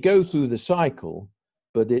go through the cycle,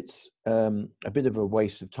 but it's a bit of a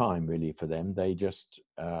waste of time really for them. They just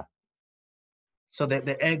so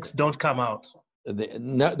the eggs don't come out.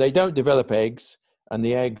 They don't develop eggs, and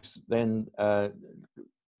the eggs then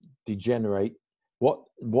degenerate. What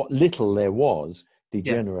little there was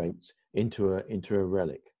degenerates into a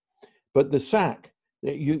relic. But the sac,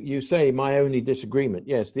 you say my only disagreement.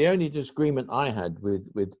 Yes, the only disagreement I had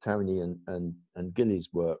with Tony and Gilly's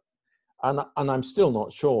work, and I'm still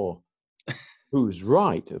not sure who's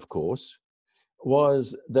right, of course,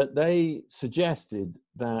 was that they suggested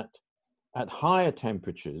that at higher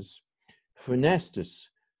temperatures, for Nestus,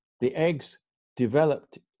 the eggs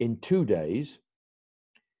developed in 2 days,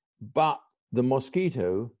 but the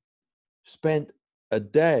mosquito spent a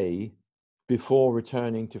day before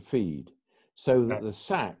returning to feed, so that the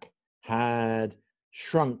sac had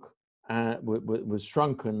shrunk, was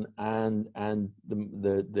shrunken, and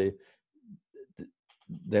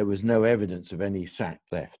there was no evidence of any sac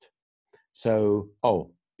left. So,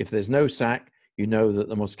 if there's no sac, you know that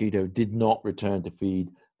the mosquito did not return to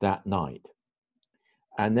feed that night.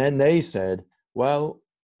 And then they said, well,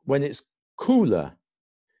 when it's cooler,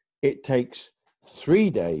 it takes 3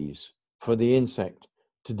 days for the insect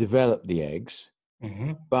to develop the eggs,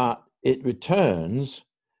 Mm-hmm. but it returns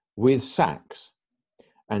with sacs.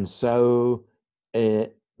 And so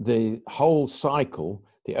the whole cycle,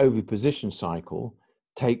 the oviposition cycle,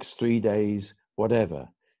 takes 3 days, whatever.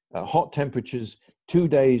 Hot temperatures, 2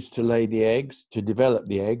 days to lay the eggs, to develop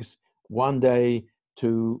the eggs, 1 day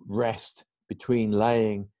to rest between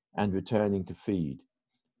laying and returning to feed.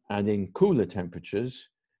 And in cooler temperatures,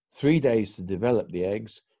 3 days to develop the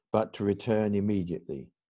eggs, but to return immediately.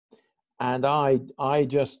 And I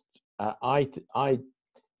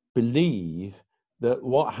believe that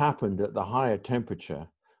what happened at the higher temperature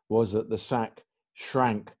was that the sac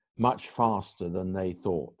shrank much faster than they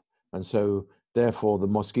thought. And so therefore the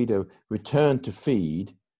mosquito returned to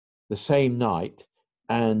feed the same night.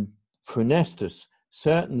 And Funestus,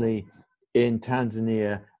 certainly in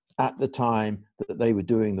Tanzania at the time that they were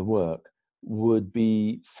doing the work, would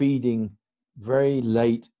be feeding very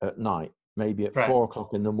late at night, maybe at 4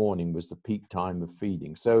 o'clock in the morning was the peak time of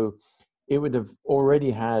feeding. So it would have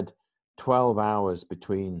already had 12 hours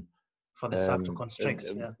between for the sac to constrict,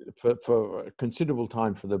 for a considerable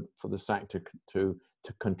time for the sac to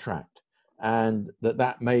contract, and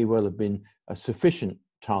that may well have been a sufficient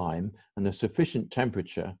time and a sufficient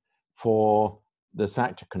temperature for the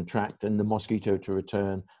sac to contract and the mosquito to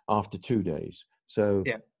return after 2 days. So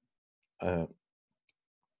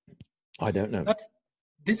I don't know.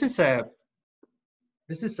 This is a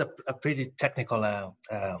pretty technical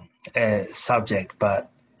subject,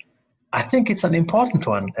 but I think it's an important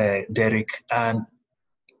one, Derek. And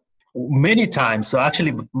many times, so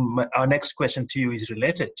actually, our next question to you is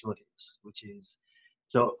related to this, which is,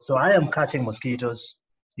 so I am catching mosquitoes,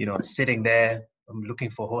 sitting there, I'm looking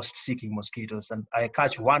for host-seeking mosquitoes, and I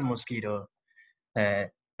catch one mosquito.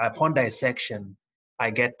 Upon dissection, I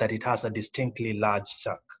get that it has a distinctly large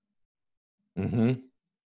sac. Mm-hmm.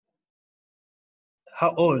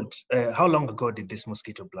 How long ago did this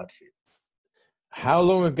mosquito blood feed? How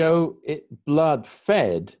long ago it blood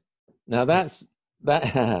fed? Now that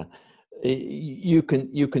you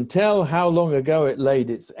can tell how long ago it laid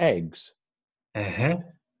its eggs. Uh-huh.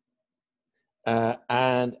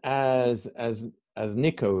 And as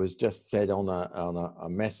Nico has just said on a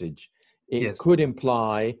message, it could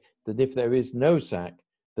imply that if there is no sac,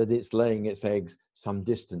 that it's laying its eggs some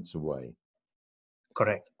distance away.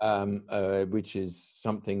 Correct. Which is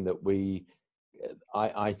something that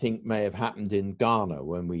I think may have happened in Ghana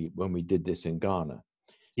when we did this in Ghana.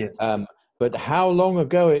 Yes. But how long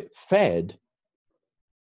ago it fed?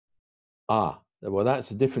 Well,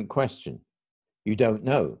 that's a different question. You don't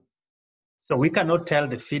know. So we cannot tell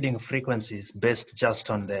the feeding frequencies based just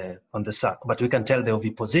on the sac, but we can tell the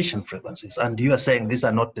oviposition frequencies. And you are saying these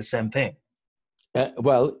are not the same thing.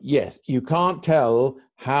 Well, yes, you can't tell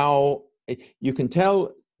how. You can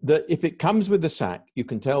tell that if it comes with the sac, you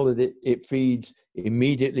can tell that it feeds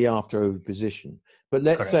immediately after oviposition. But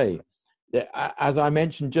let's say, as I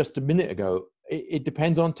mentioned just a minute ago, it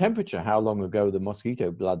depends on temperature, how long ago the mosquito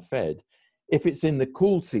blood fed. If it's in the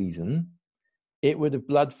cool season, it would have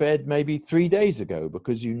blood fed maybe 3 days ago,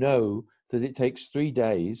 because you know that it takes 3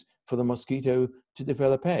 days for the mosquito to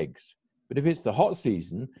develop eggs. But if it's the hot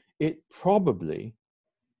season, it probably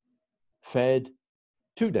fed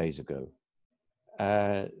 2 days ago.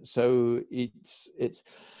 So in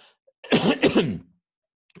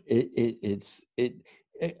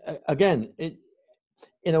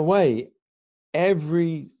a way,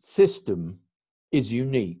 every system is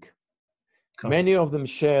unique. Many of them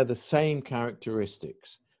share the same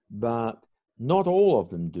characteristics, but not all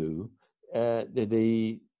of them do. A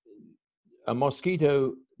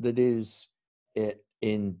mosquito that is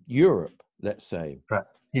in Europe, let's say, right.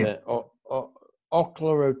 Yeah.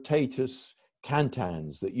 Ochlorotatus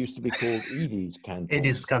cantans, that used to be called Aedes cantans.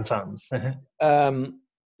 Aedes cantans.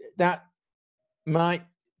 That might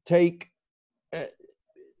take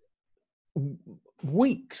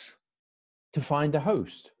weeks to find a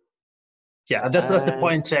host. Yeah, that's the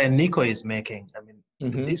point Nico is making. I mean,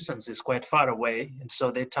 the distance is quite far away, and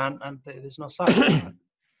so they turn and there's no sac.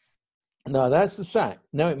 No, that's the sac.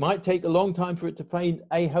 No, it might take a long time for it to find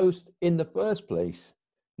a host in the first place.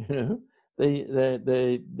 You know,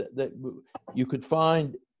 you could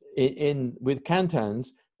find with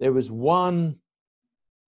cantans, there was one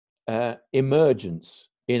emergence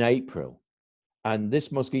in April, and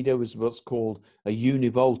this mosquito was what's called a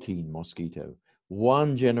univoltine mosquito,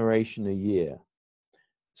 one generation a year.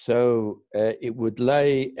 So it would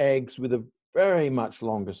lay eggs with a very much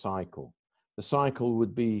longer cycle. The cycle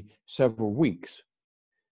would be several weeks.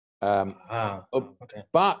 Okay.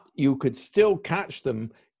 But you could still catch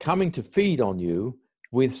them coming to feed on you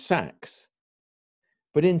with sacs.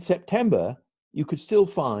 But in September, you could still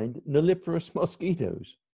find nulliparous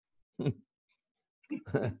mosquitoes.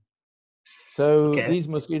 So these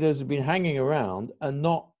mosquitoes have been hanging around and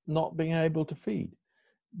not being able to feed.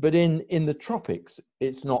 But in the tropics,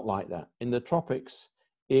 it's not like that. In the tropics,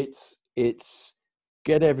 it's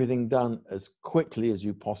get everything done as quickly as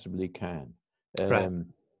you possibly can. Right.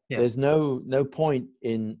 Yeah. There's no point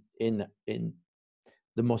in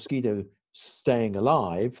the mosquito staying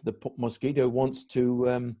alive. The mosquito wants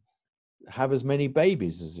to have as many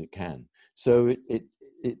babies as it can, so it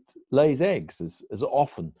lays eggs as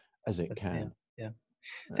often as it can. Yeah.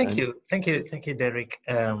 Thank you, Derek.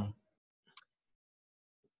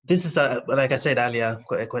 This is like I said earlier,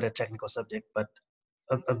 quite a technical subject, but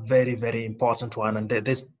a very, very important one. And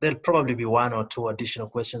there'll probably be one or two additional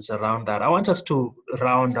questions around that. I want us to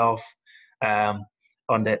round off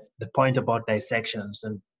on the point about dissections.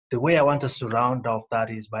 And the way I want us to round off that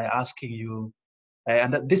is by asking you,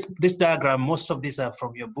 and this diagram, most of these are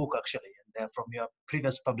from your book, actually, and they're from your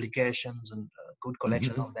previous publications, and a good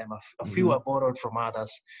collection of them. A few are borrowed from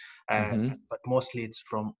others, but mostly it's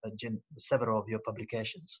from several of your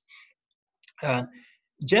publications.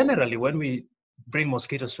 Generally, when we bring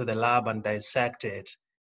mosquitoes to the lab and dissect it,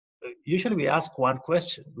 usually we ask one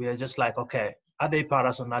question. We are just like, okay, are they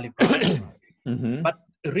paras or nulliparas? But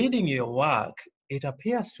reading your work, it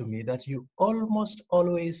appears to me that you almost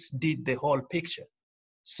always did the whole picture.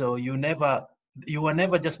 So you were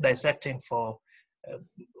never just dissecting for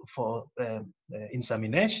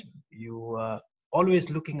insemination. You were always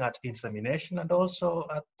looking at insemination and also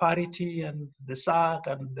at parity and the sac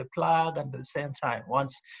and the plug at the same time.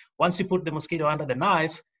 Once you put the mosquito under the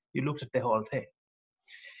knife, you looked at the whole thing.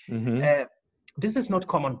 This is not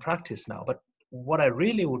common practice now, but what I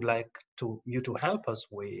really would like you to help us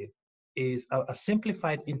with is a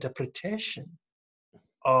simplified interpretation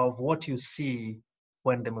of what you see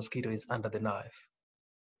when the mosquito is under the knife.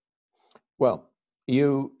 Well,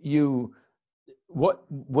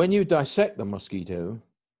 when you dissect the mosquito,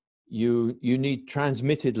 you need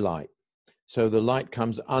transmitted light. So the light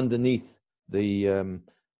comes underneath the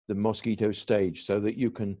mosquito stage, so that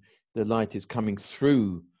the light is coming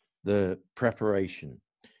through the preparation.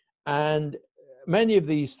 And many of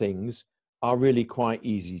these things are really quite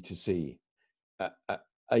easy to see.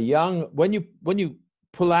 When you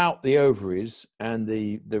pull out the ovaries and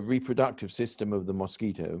the reproductive system of the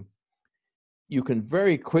mosquito, you can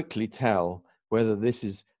very quickly tell whether this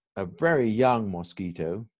is a very young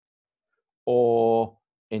mosquito or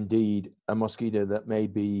indeed a mosquito that may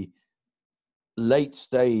be late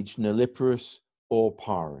stage nulliparous or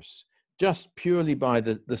parous, just purely by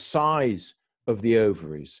the size of the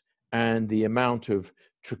ovaries and the amount of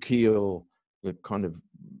tracheal, the kind of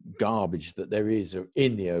garbage that there is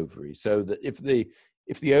in the ovary. So that if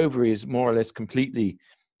the ovary is more or less completely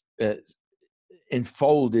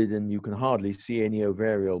enfolded and you can hardly see any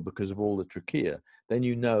ovariole because of all the trachea, then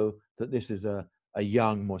you know that this is a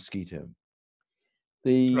young mosquito.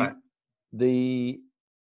 Right.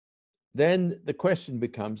 Then the question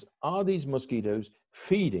becomes, are these mosquitoes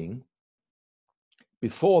feeding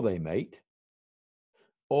before they mate,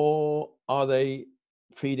 or are they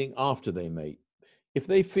feeding after they mate? If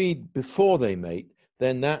they feed before they mate,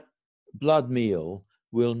 then that blood meal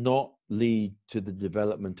will not lead to the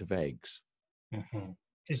development of eggs. Mm-hmm.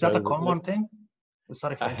 Is that So a common thing?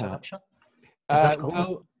 Sorry for interruption. Is that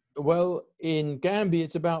common? Well, in Gambia,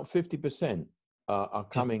 it's about 50% are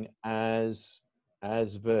coming as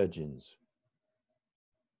virgins.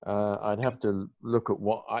 I'd have to look at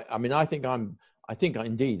what I mean. I think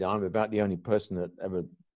indeed I'm about the only person that ever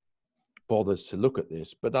bothers to look at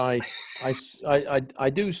this. But I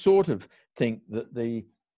do sort of think that the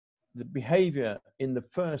behavior in the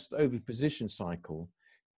first oviposition cycle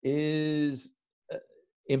is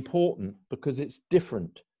important because it's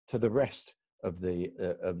different to the rest of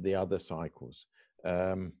the other cycles.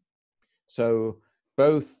 So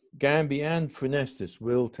both Gambi and Funestus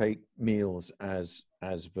will take meals as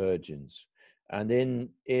virgins. And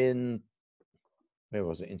in where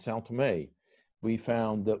was it? In Sao Tome, we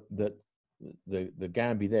found that the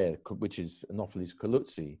Gambi there, which is Anopheles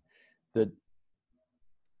coluzi, that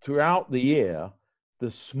throughout the year, the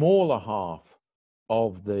smaller half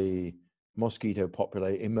of the mosquito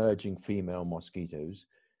population, emerging female mosquitoes,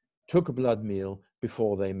 took a blood meal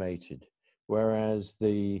before they mated, whereas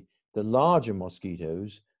the larger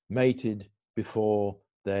mosquitoes mated before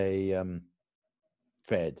they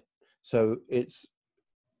fed. So it's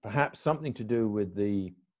perhaps something to do with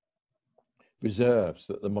the reserves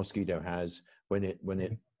that the mosquito has when it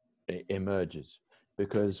emerges,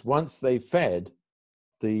 because once they fed,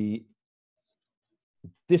 the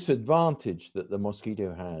disadvantage that the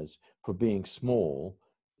mosquito has for being small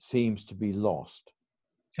seems to be lost.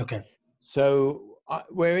 Okay. So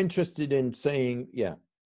we're interested in saying,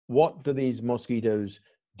 what do these mosquitoes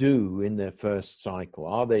do in their first cycle?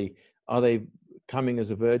 Are they coming as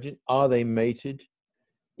a virgin? Are they mated?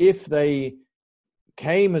 If they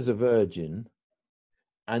came as a virgin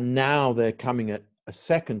and now they're coming at a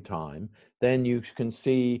second time, then you can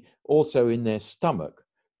see also in their stomach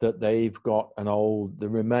that they've got the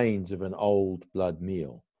remains of an old blood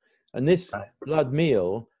meal. And this blood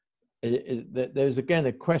meal, there's again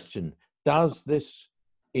a question: does this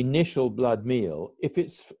initial blood meal, if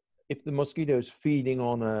the mosquito is feeding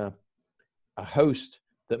on a host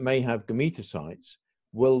that may have gametocytes,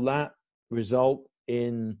 will that result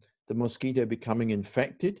in the mosquito becoming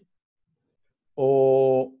infected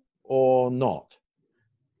or not?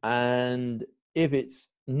 And if it's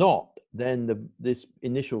not, then this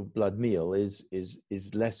initial blood meal is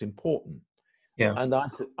less important. Yeah. And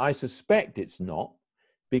I suspect it's not,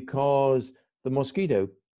 because the mosquito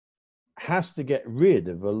has to get rid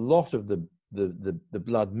of a lot of the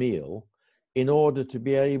blood meal in order to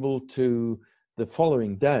be able to, the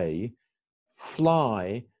following day,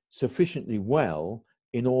 fly sufficiently well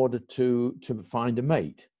in order to find a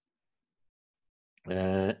mate,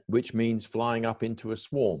 which means flying up into a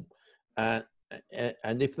swarm. And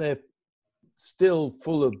if they're still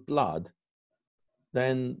full of blood,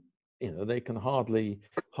 then they can hardly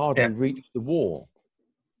reach the wall.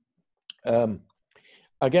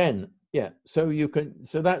 Again, so you can,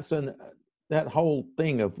 so that's that whole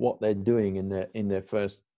thing of what they're doing in their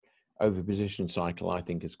first oviposition cycle, I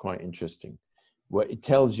think, is quite interesting, where it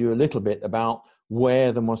tells you a little bit about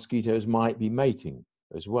where the mosquitoes might be mating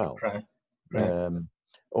as well. Right.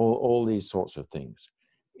 All these sorts of things.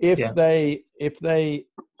 If they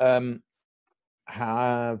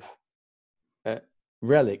have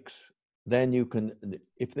relics, then you can,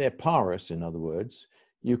 if they're parous, in other words,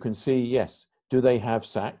 you can see, yes, do they have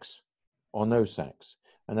sacs or no sacs?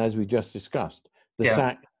 And as we just discussed,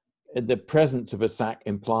 the presence of a sac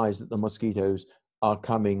implies that the mosquitoes are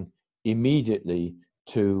coming immediately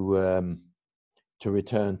to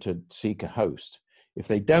return to seek a host. If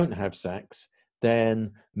they don't have sacs,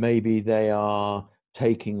 then maybe they are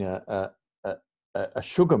taking a a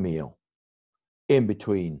sugar meal in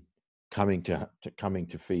between coming to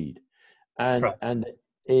feed, and Right. and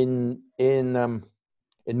in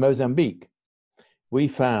Mozambique, we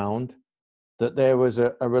found that there was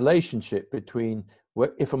a relationship between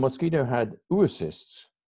if a mosquito had oocysts,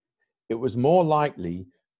 it was more likely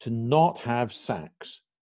to not have sacs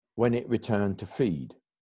when it returned to feed,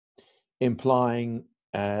 implying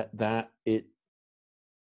that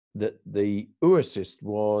the oocyst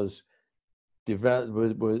was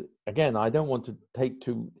developed. Again, I don't want to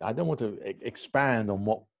expand on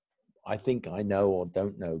what I think I know or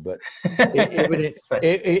don't know, but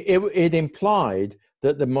it implied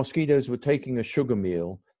that the mosquitoes were taking a sugar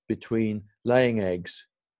meal between laying eggs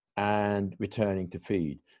and returning to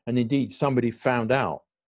feed. And indeed, somebody found out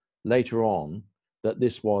later on that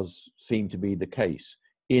this seemed to be the case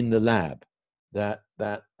in the lab, that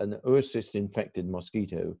an oocyst infected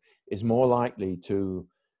mosquito is more likely to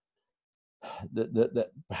that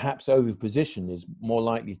perhaps oviposition is more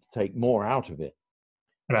likely to take more out of it,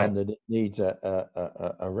 Right. and that it needs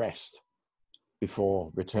a rest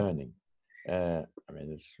before returning. I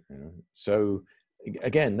mean, so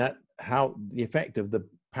again, that how the effect of the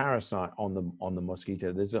parasite on the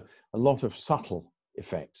mosquito. There's a lot of subtle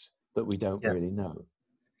effects that we don't really know.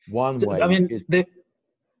 One way, I mean,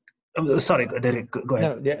 sorry, Derek, go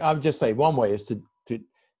ahead. No, I would just say one way is to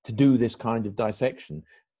do this kind of dissection,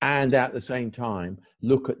 and at the same time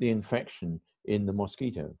look at the infection in the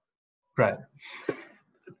mosquito. Right.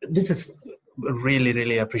 This is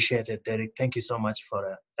really appreciated, Derek. Thank you so much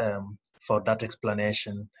for that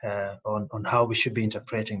explanation on how we should be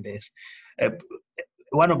interpreting this.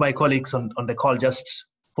 One of my colleagues on the call just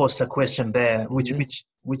posted a question there, which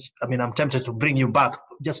I mean, I'm tempted to bring you back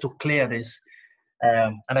just to clear this.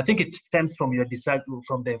 And I think it stems from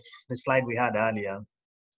from the slide we had earlier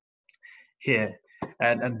here.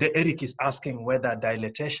 And Eric is asking whether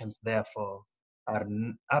dilatations, therefore, are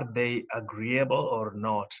they agreeable or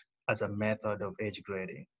not as a method of age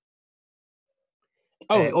grading?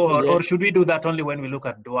 Or should we do that only when we look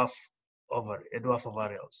at dwarf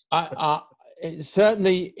ovarials?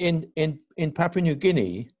 Certainly in Papua New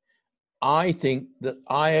Guinea, I think that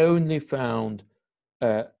I only found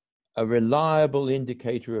a reliable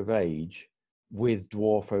indicator of age with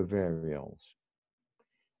dwarf ovarials.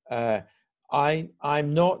 I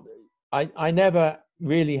never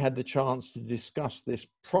really had the chance to discuss this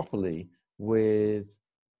properly with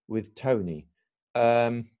Tony.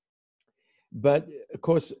 But of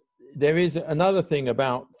course, there is another thing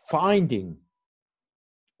about finding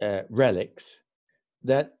relics,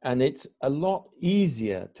 and it's a lot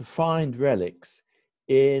easier to find relics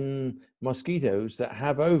in mosquitoes that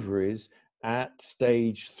have ovaries at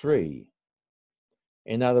stage 3.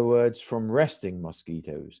 In other words, from resting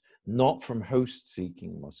mosquitoes, not from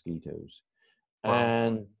host-seeking mosquitoes.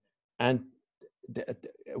 Wow. And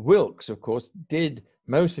Wilkes, of course, did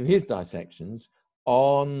most of his dissections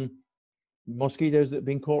on mosquitoes that had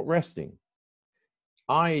been caught resting.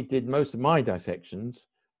 I did most of my dissections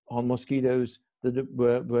on mosquitoes that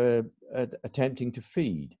were attempting to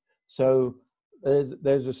feed. So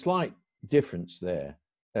there's a slight difference there.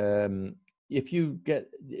 If you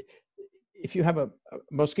have a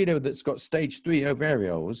mosquito that's got stage 3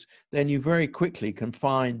 ovarials, then you very quickly can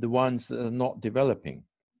find the ones that are not developing.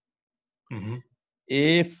 Mm-hmm.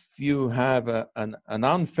 If you have an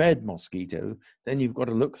unfed mosquito, then you've got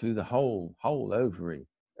to look through the whole ovary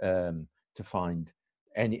to find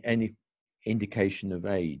any indication of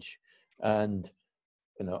age. And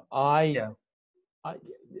the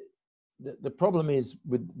problem is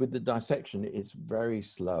with the dissection, it's very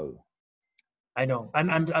slow. I know,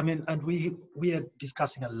 and I mean, and we are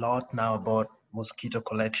discussing a lot now about mosquito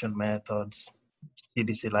collection methods,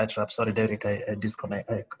 CDC light traps. Sorry, Derek, I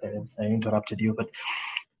interrupted you, but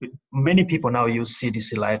many people now use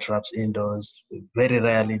CDC light traps indoors. Very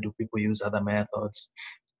rarely do people use other methods,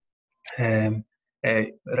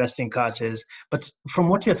 resting catches. But from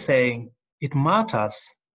what you're saying, it matters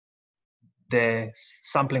the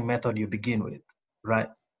sampling method you begin with, right?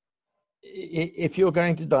 If you're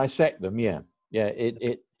going to dissect them, yeah,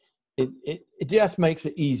 it just makes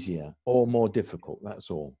it easier or more difficult. That's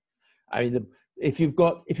all. I mean, if you've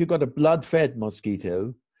got a blood-fed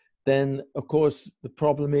mosquito, then of course the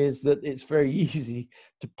problem is that it's very easy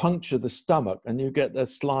to puncture the stomach, and you get a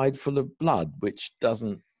slide full of blood, which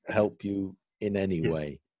doesn't help you in any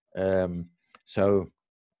way. So,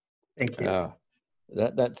 thank you.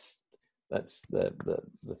 That's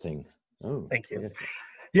the thing. Oh, thank you. Yes.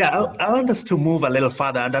 Yeah, I want us to move a little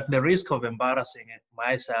further, and at the risk of embarrassing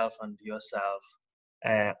myself and yourself,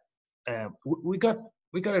 we got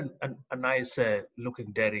a nice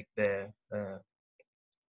looking Derek there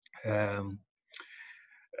Um,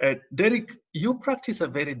 Derek, you practice a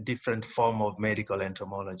very different form of medical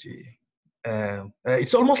entomology.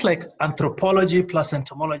 It's almost like anthropology plus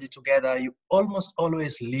entomology together. You almost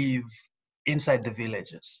always live inside the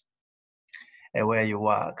villages where you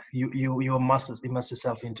work. You immerse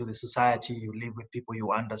yourself into the society. You live with people.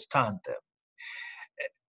 You understand them.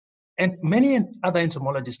 And many other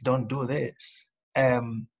entomologists don't do this.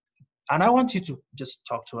 And I want you to just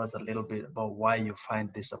talk to us a little bit about why you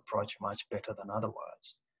find this approach much better than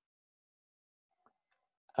otherwise.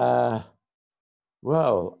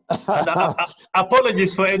 Well, And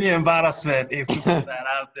apologies for any embarrassment if we put that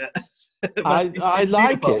out there. But I it's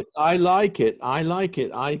like beautiful. it. I like it. I like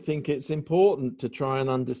it. I think it's important to try and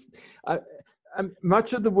understand.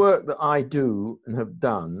 Much of the work that I do and have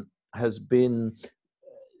done has been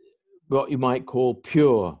what you might call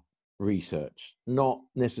pure research, not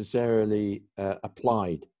necessarily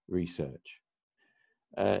applied research.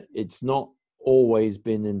 It's not always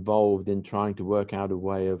been involved in trying to work out a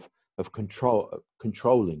way of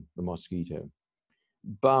controlling the mosquito.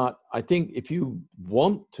 But I think if you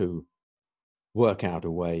want to work out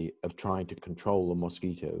a way of trying to control the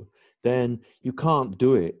mosquito, then you can't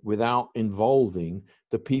do it without involving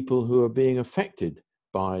the people who are being affected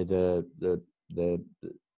by the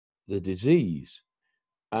disease.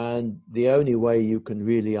 And the only way you can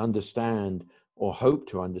really understand or hope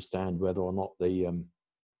to understand whether or not the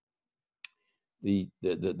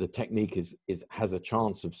technique has a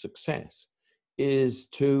chance of success is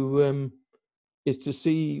to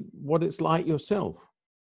see what it's like yourself.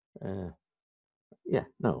 Yeah,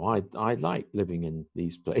 no, I like living in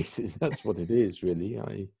these places. That's what it is, really.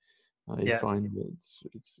 I find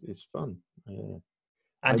it's fun.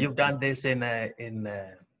 And you've done this in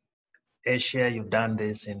Asia, you've done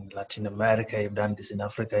this in Latin America, you've done this in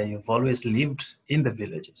Africa. You've always lived in the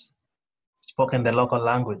villages, spoken the local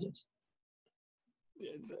languages.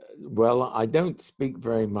 Well, I don't speak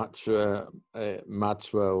very much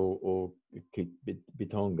Matswa or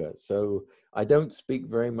Bitonga, so I don't speak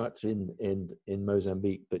very much in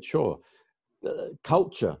Mozambique. But sure,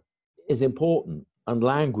 culture is important, and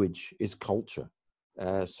language is culture.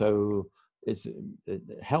 So it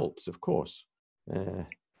helps, of course.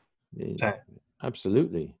 Okay.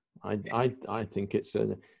 Absolutely. I think it's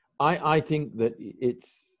I think that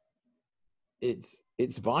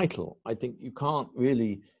it's vital. I think you can't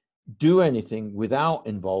really do anything without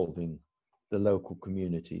involving the local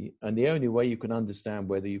community, and the only way you can understand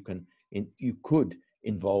whether you could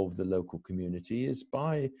involve the local community is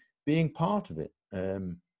by being part of it,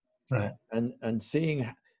 right. and seeing,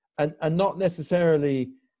 and not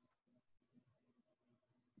necessarily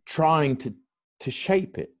trying to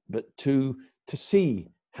shape it, but to see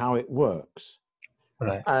how it works.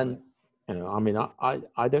 Right. And I mean,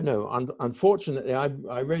 I don't know. Unfortunately,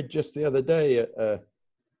 I read just the other day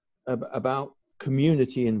about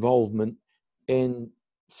community involvement in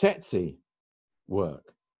tsetse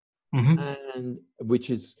work, and which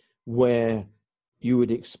is where you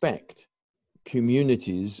would expect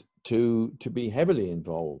communities to be heavily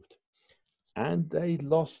involved, and they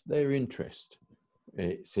lost their interest.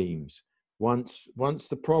 It seems once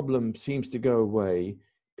the problem seems to go away,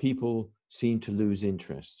 people seem to lose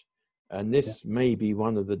interest. And this may be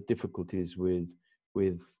one of the difficulties with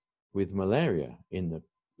malaria in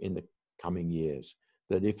the coming years,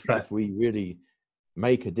 that if we really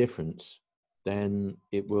make a difference, then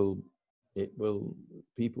people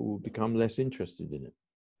will become less interested in it.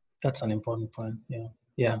 That's an important point.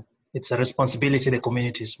 Yeah. It's a responsibility the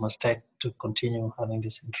communities must take to continue having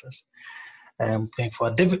this interest. Going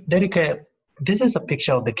forward, Derek, this is a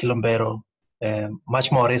picture of the Kilombero,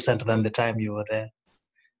 much more recent than the time you were there.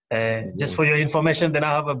 Just for your information, then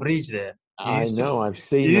I have a bridge there. I know, I've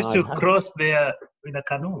seen. You used to cross there in a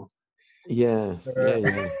canoe. Yes,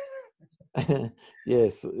 yeah.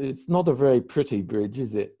 Yes, it's not a very pretty bridge,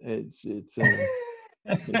 is it? It's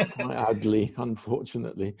quite ugly,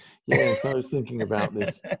 unfortunately. Yes, I was thinking about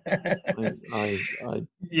this.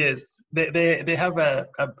 Yes, they have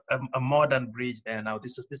a modern bridge there now.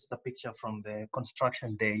 This is a picture from the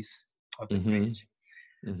construction days of the bridge.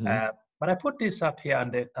 But I put this up here,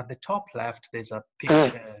 and at the top left, there's a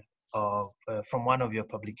picture of from one of your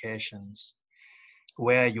publications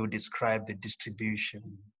where you describe the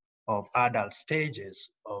distribution of adult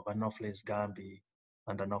stages of Anopheles gambiae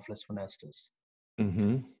and Anopheles funestus.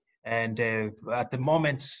 And at the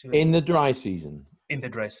moment, in the dry season. In the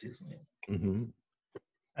dry season,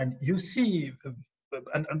 and you see,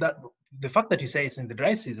 and that the fact that you say it's in the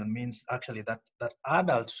dry season means actually that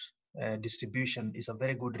adult distribution is a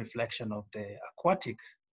very good reflection of the aquatic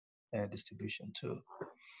distribution too.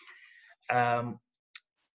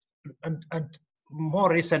 and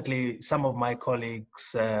more recently, some of my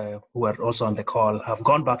colleagues who are also on the call have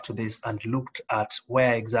gone back to this and looked at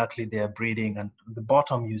where exactly they are breeding. And at the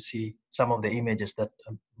bottom, you see some of the images that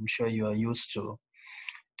I'm sure you are used to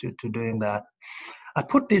doing that. I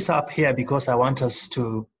put this up here because I want us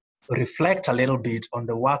to reflect a little bit on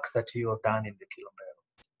the work that you have done in the Kilo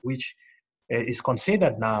Belt, which is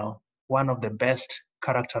considered now one of the best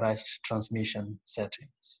characterized transmission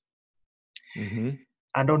settings. Mm-hmm.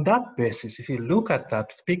 And on that basis, if you look at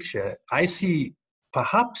that picture, I see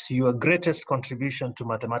perhaps your greatest contribution to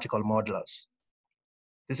mathematical modelers.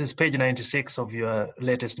 This is page 96 of your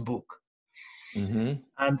latest book. Mm-hmm.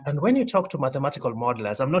 And when you talk to mathematical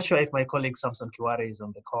modelers, I'm not sure if my colleague Samson Kiware is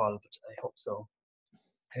on the call, but I hope so.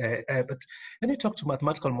 But when you talk to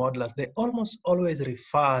mathematical modelers, they almost always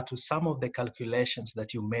refer to some of the calculations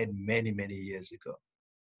that you made many, many years ago.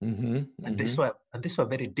 Mm-hmm. And Mm-hmm. these were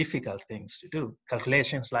very difficult things to do.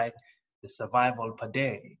 Calculations like the survival per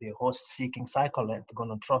day, the host-seeking cycle length,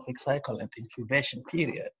 gonotrophic cycle length, incubation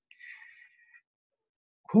period.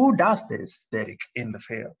 Who does this, Derek, in the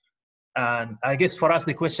field? And I guess for us,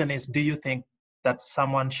 the question is, do you think that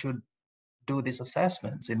someone should do these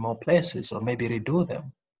assessments in more places or maybe redo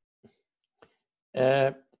them?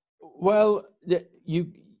 Well,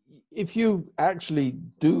 if you actually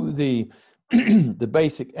do the the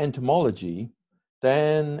basic entomology,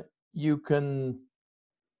 then you can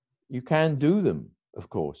do them, of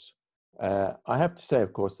course. I have to say,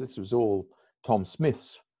 of course, this was all Tom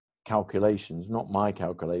Smith's calculations, not my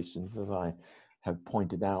calculations, as I have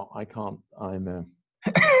pointed out. I'm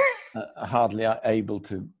hardly able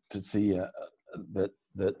to see that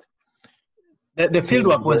the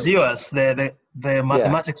fieldwork was yours. The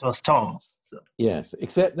mathematics was Tom's. So. Yes,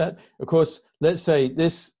 except that, of course, let's say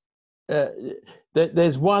this.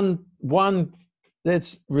 There's one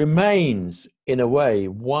that remains in a way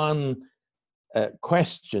one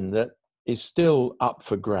question that is still up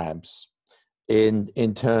for grabs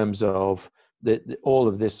in terms of all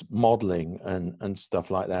of this modeling and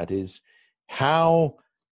stuff like that, is how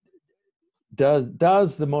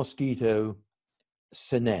does the mosquito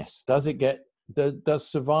senesce? Does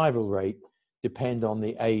survival rate depend on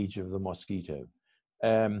the age of the mosquito?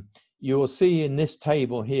 You will see in this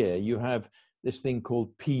table here, you have this thing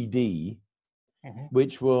called PD, mm-hmm.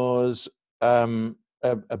 which was a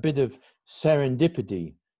bit of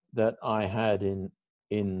serendipity that I had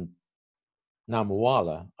in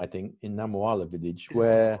Namawala, I think, in Namawala village,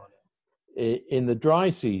 where in the dry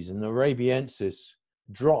season, Arabiensis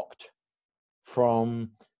dropped from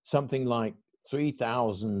something like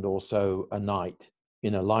 3,000 or so a night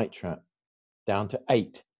in a light trap down to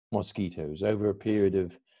 8 mosquitoes over a period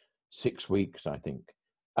of 6 weeks, I think.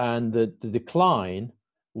 And the decline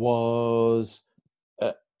was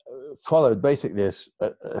followed basically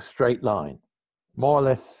a straight line. More or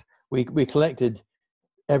less, we collected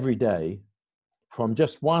every day from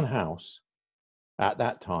just one house at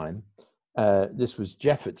that time. This was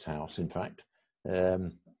Jeffert's house, in fact.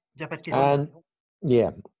 And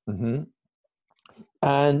yeah, mm-hmm.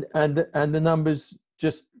 and the numbers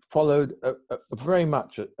just followed very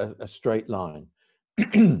much a straight line,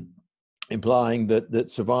 implying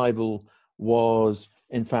that survival was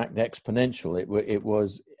in fact exponential. It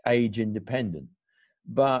was age independent,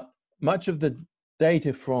 but much of the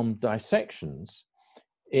data from dissections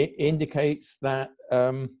indicates that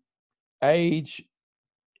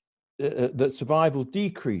that survival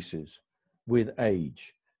decreases with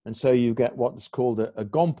age, and so you get what's called a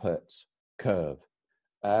Gompertz curve.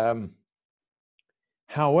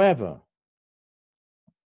 However,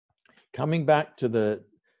 coming back to the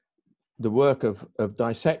work of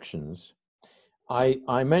dissections,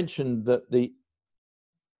 I mentioned that the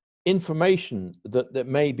information that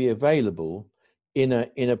may be available in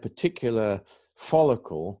a particular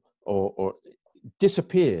follicle or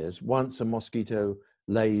disappears once a mosquito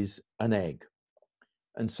lays an egg.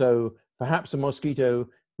 And so perhaps a mosquito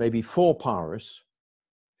may be 4 parus,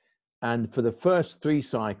 and for the first 3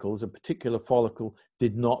 cycles, a particular follicle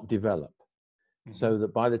did not develop. Mm-hmm. So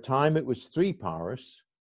that by the time it was 3 parus,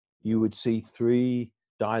 you would see 3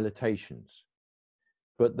 dilatations.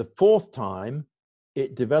 But the 4th time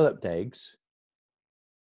it developed eggs,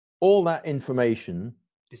 all that information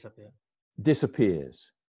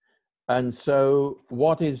disappears. And so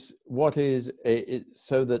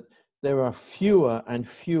so that there are fewer and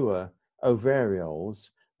fewer ovarioles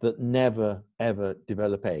that never ever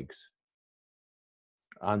develop eggs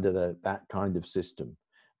under that kind of system.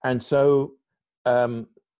 And so the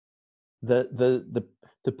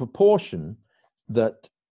proportion that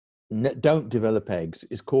don't develop eggs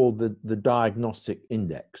is called the diagnostic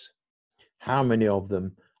index. How many of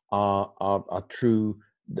them are true.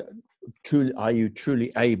 Truly, are you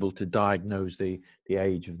truly able to diagnose the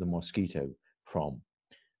age of the mosquito from?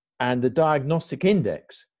 And the diagnostic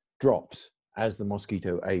index drops as the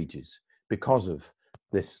mosquito ages because of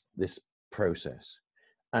this process.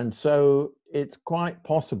 And so it's quite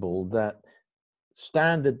possible that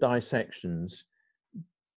standard dissections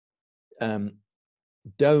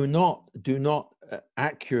do not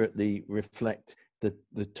accurately reflect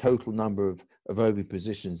the total number of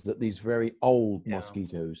ovipositions that these very old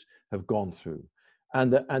mosquitoes have gone through.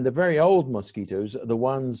 And the very old mosquitoes are the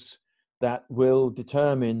ones that will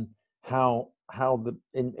determine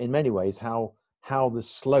in many ways how the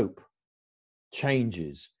slope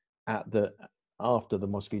changes after the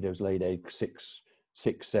mosquitoes laid eggs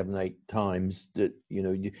 6, 7, 8 times. That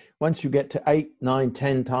once you get to 8, 9,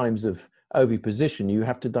 10 times of oviposition, you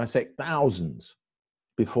have to dissect thousands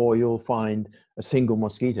before you'll find a single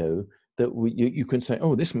mosquito that you can say,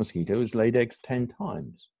 oh, this mosquito has laid eggs 10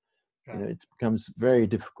 times. Right. It becomes very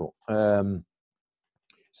difficult.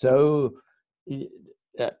 So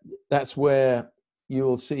that's where you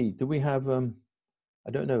will see. Do we have?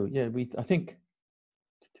 I don't know. Yeah, I think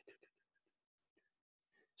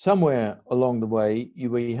somewhere along the way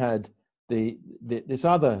we had this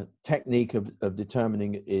other technique of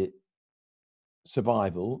determining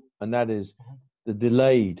survival, and that is the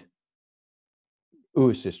delayed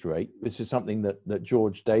oocyst rate. This is something that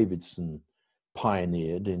George Davidson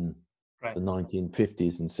pioneered in the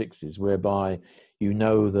 1950s and 60s, whereby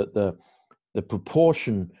that the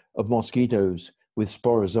proportion of mosquitoes with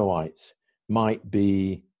sporozoites might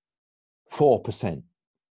be 4%,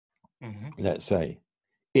 let's say,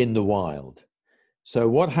 in the wild. So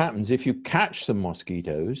what happens if you catch some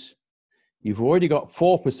mosquitoes? You've already got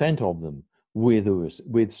 4% of them with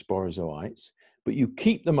sporozoites, but you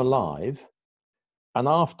keep them alive, and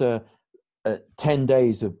after 10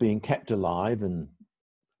 days of being kept alive and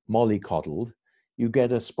mollycoddled, you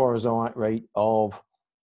get a sporozoite rate of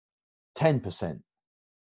 10%,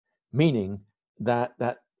 meaning that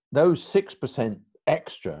those 6%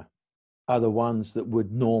 extra are the ones that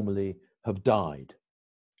would normally have died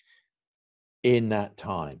in that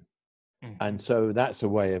time. And so that's a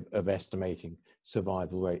way of estimating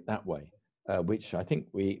survival rate that way, which I think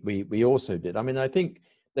we also did. I mean, I think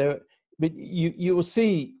but you will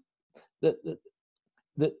see that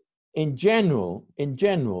in general,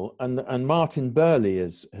 and Martin Burley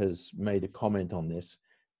has made a comment on this,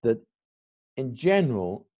 that in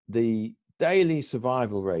general, the daily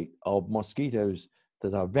survival rate of mosquitoes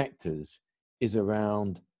that are vectors is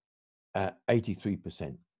around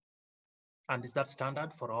 83%. And is that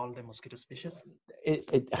standard for all the mosquito species?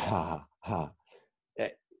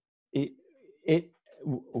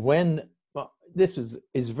 This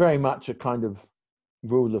is very much a kind of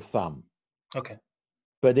rule of thumb. Okay.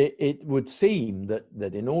 But it would seem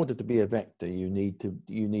that in order to be a vector, you need to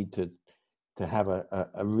have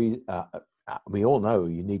we all know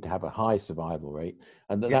you need to have a high survival rate,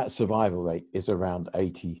 and that survival rate is around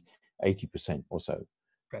 80% or so.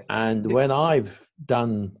 Right. And when I've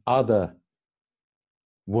done other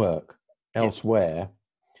work elsewhere,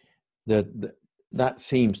 that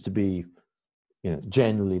seems to be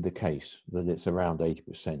generally the case, that it's around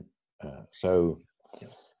 80%.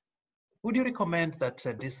 Would you recommend that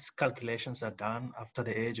these calculations are done after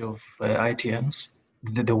the age of ITMs?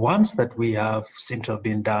 The ones that we have seem to have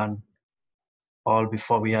been done all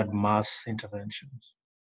before we had mass interventions.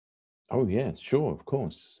 Oh yeah, sure, of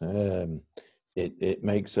course. It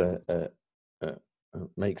makes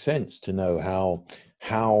makes sense to know how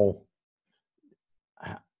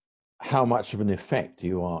much of an effect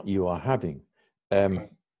you are having. But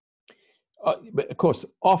of course,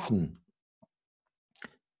 often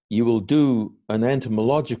you will do an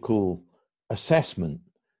entomological assessment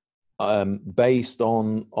based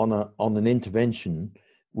on an intervention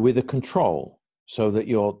with a control, so that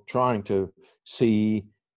you're trying to see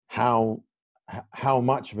how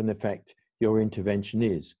much of an effect your intervention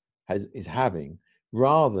is having,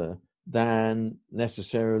 rather than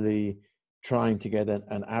necessarily trying to get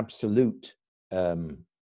an absolute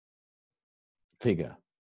figure.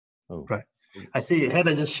 Oh. Right. I see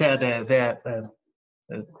Heather just shared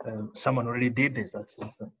someone already did this. That's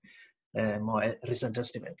more recent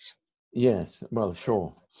estimates. Yes, well,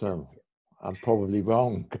 sure. So I'm probably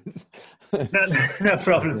wrong. No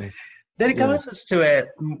problem. Then it comes us to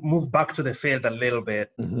move back to the field a little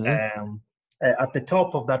bit. At the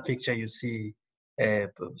top of that picture, you see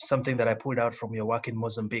something that I pulled out from your work in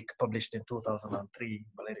Mozambique, published in 2003,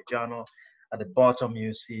 Malaria Journal. At the bottom,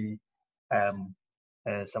 you see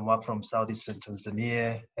some work from Southeastern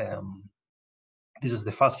Tanzania, this is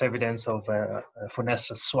the first evidence of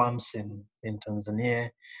Funesta swamps in Tanzania,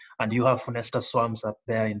 and you have Funesta swamps up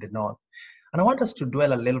there in the north. And I want us to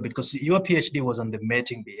dwell a little bit, because your PhD was on the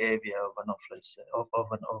mating behavior of Anopheles, of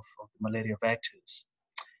malaria vectors.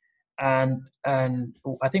 And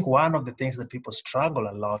I think one of the things that people struggle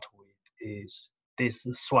a lot with is these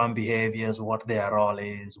swarm behaviors, what their role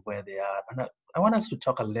is, where they are. And I want us to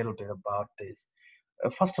talk a little bit about this.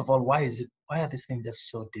 First of all, why are these things just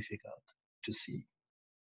so difficult to see?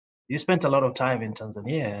 You spent a lot of time in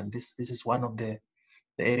Tanzania, and this is one of the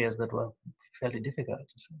areas that were fairly difficult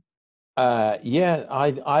to see. Yeah,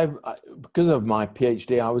 I because of my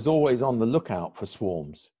PhD, I was always on the lookout for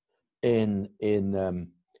swarms in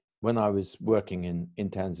when I was working in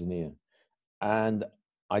Tanzania, and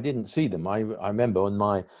I didn't see them. I remember on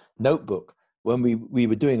my notebook when we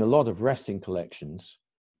were doing a lot of resting collections,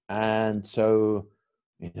 and so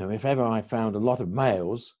if ever I found a lot of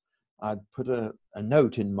males, I'd put a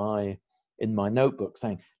note in my notebook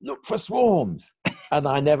saying, "Look for swarms," and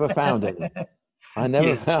I never found any. I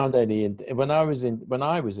never found any. When I was in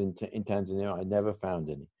Tanzania, I never found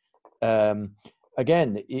any.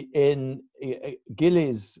 Again, in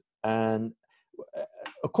Gillies, and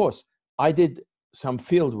of course, I did some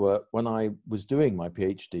field work when I was doing my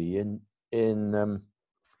PhD in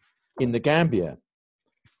the Gambia,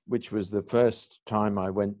 which was the first time I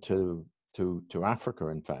went to Africa,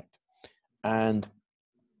 in fact. And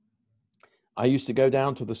I used to go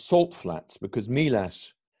down to the salt flats because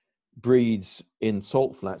Milas breeds in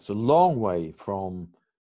salt flats a long way from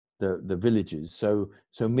the villages. So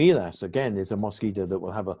Milas, again, is a mosquito that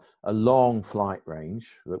will have a long flight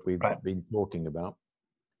range that we've been talking about.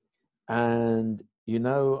 And,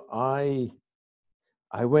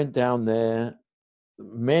 I went down there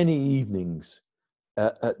many evenings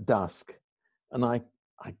at dusk, and I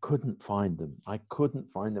couldn't find them.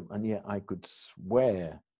 And yet I could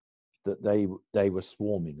swear that they were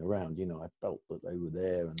swarming around. I felt that they were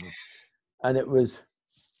there, and it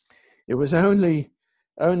was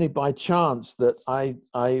only by chance that I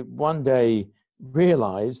one day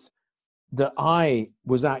realized that I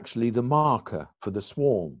was actually the marker for the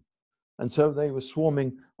swarm, and so they were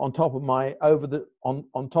swarming on top of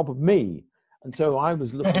on top of me, and so I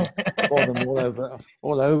was looking for them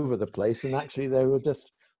all over the place, and actually they were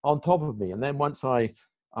just on top of me. And then once I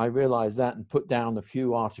realized that and put down a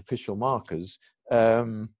few artificial markers,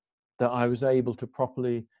 that I was able to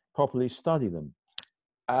properly study them.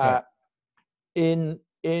 In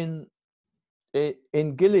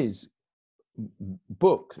Gillies'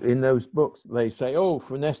 book, in those books, they say, "Oh,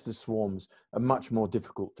 Funesta swarms are much more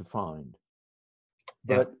difficult to find."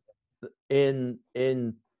 But in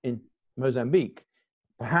Mozambique,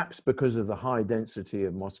 perhaps because of the high density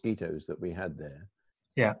of mosquitoes that we had there,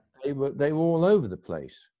 they were all over the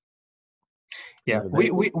place. Yeah,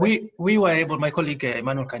 we were able. My colleague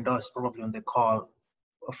Emmanuel Kaindo is probably on the call.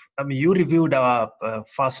 I mean, you reviewed our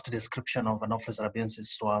first description of Anopheles arabiensis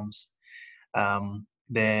swarms. And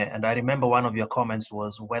I remember one of your comments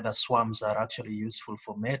was whether swarms are actually useful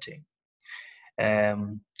for mating.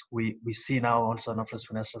 We see now also Anopheles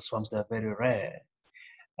funesta swarms, they're very rare.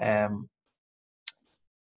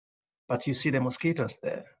 But you see the mosquitoes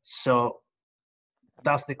there. So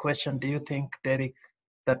that's the question. Do you think, Derek,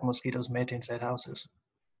 that mosquitoes mate inside houses?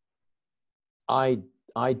 I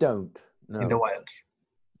don't know. In the wild?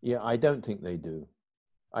 Yeah, I don't think they do.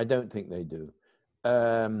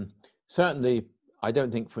 Certainly, I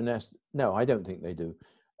don't think Funesta. No, I don't think they do.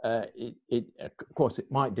 Of course,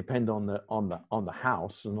 it might depend on the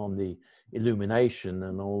house and on the illumination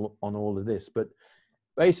and on all of this. But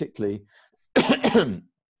basically,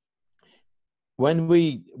 one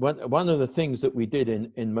of the things that we did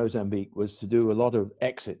in Mozambique was to do a lot of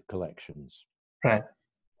exit collections. Right.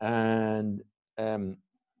 And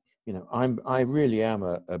I really am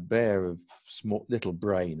a bear of small little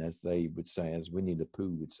brain, as they would say, as Winnie the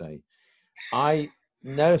Pooh would say. I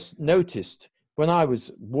noticed when I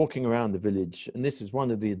was walking around the village, and this is one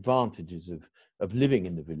of the advantages of living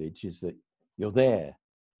in the village, is that you're there.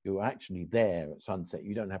 You're actually there at sunset.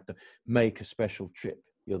 You don't have to make a special trip.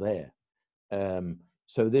 You're there.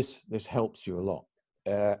 So this helps you a lot.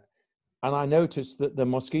 And I noticed that the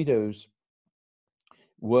mosquitoes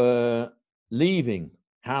were leaving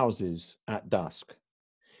houses at dusk,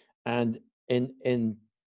 and in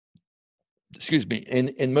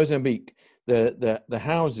Mozambique, the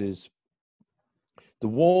houses, the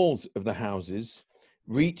walls of the houses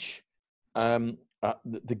reach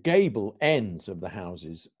the gable ends of the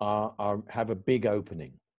houses have a big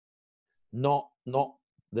opening, not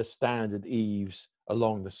the standard eaves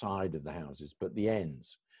along the side of the houses, but the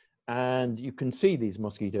ends. And you can see these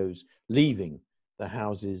mosquitoes leaving the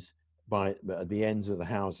houses at the ends of the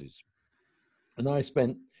houses. And I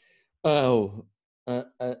spent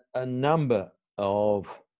a number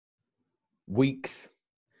of weeks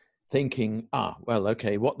thinking, well,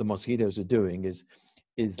 okay, what the mosquitoes are doing is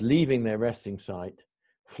leaving their resting site,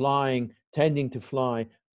 tending to fly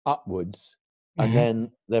upwards, and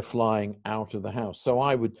then they're flying out of the house. So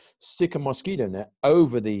I would stick a mosquito net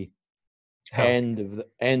over the end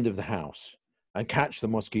of the house and catch the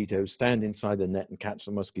mosquitoes, stand inside the net and catch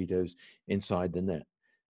the mosquitoes inside the net.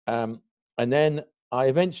 And then I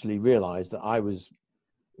eventually realized that I was,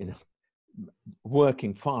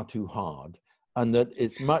 working far too hard, and that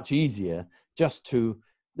it's much easier just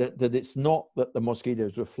that it's not that the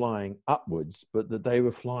mosquitoes were flying upwards, but that they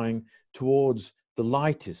were flying towards the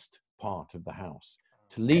lightest part of the house.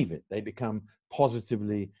 To leave it, they become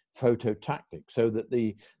positively phototactic, so that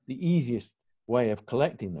the easiest way of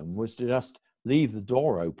collecting them was to just leave the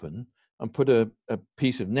door open and put a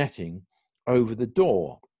piece of netting over the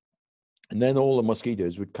door. And then all the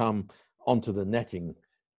mosquitoes would come onto the netting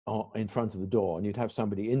in front of the door, and you'd have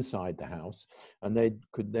somebody inside the house, and they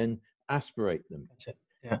could then aspirate them. That's it.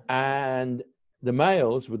 Yeah. And the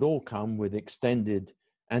males would all come with extended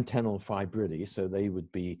antennal fibrillae, so they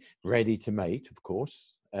would be ready to mate, of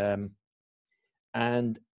course.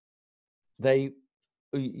 And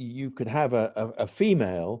you could have a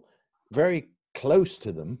female very close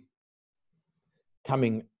to them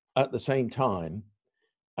coming at the same time.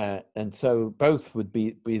 And so both would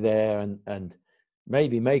be there and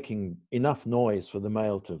maybe making enough noise for the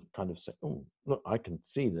male to kind of say, oh, look, I can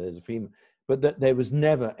see there's a female. But that there was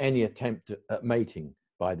never any attempt at mating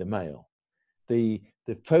by the male. The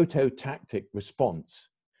phototactic response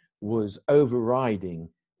was overriding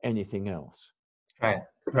anything else. Right.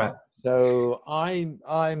 So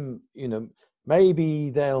I'm maybe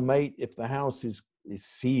they'll mate if the house is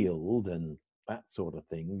sealed and that sort of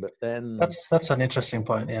thing. But then that's an interesting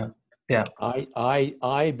point. Yeah.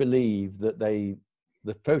 I believe that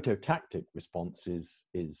the phototactic response is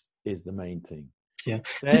the main thing. Yeah,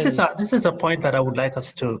 this is a point that I would like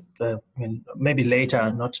us to maybe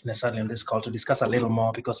later, not necessarily on this call, to discuss a little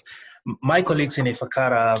more, because my colleagues in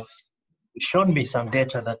Ifakara have shown me some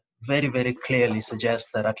data that very, very clearly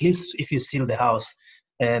suggests that at least if you seal the house,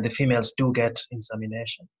 the females do get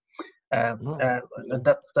insemination.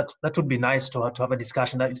 That would be nice to have a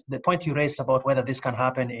discussion. The point you raised about whether this can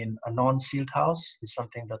happen in a non-sealed house is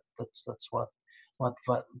something that's worth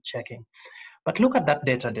checking. But look at that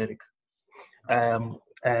data, Derek.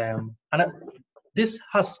 This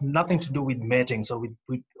has nothing to do with mating. So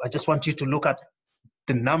I just want you to look at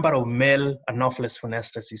the number of male Anopheles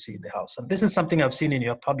funesters you see in the house. And this is something I've seen in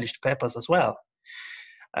your published papers as well.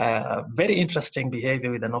 Very interesting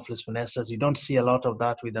behavior with Anopheles funesters. You don't see a lot of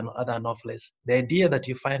that with other Anopheles. The idea that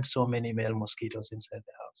you find so many male mosquitoes inside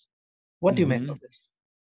the house. What do you make of this?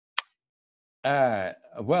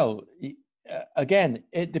 Well, again,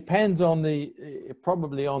 it depends on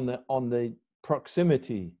probably on the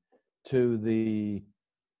proximity to the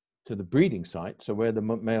breeding site, so where the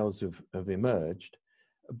males have emerged.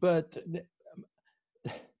 But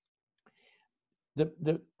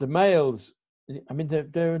the males, I mean,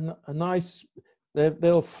 they're a nice.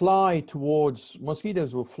 They'll fly towards,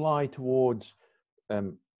 mosquitoes will fly towards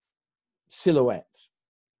silhouettes,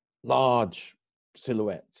 large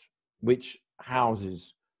silhouettes, which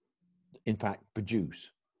houses in fact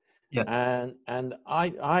produce. Yeah. And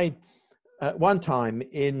I at one time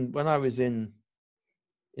when I was in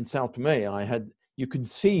Sao Tome, you can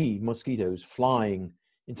see mosquitoes flying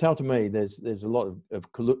in Sao Tome. There's a lot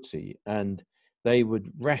of Calutzi, and they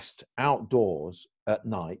would rest outdoors at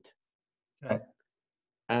night. Right.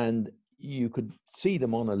 And you could see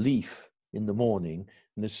them on a leaf in the morning,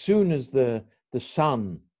 and as soon as the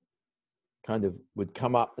sun kind of would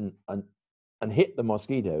come up and hit the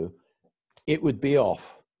mosquito, it would be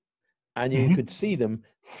off, and you could see them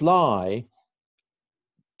fly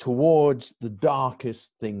towards the darkest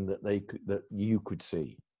thing that you could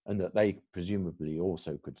see, and that they presumably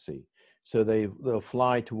also could see. So they'll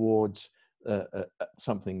fly towards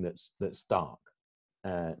something that's dark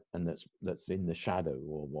and that's in the shadow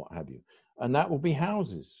or what have you, and that will be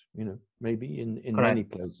houses, maybe in many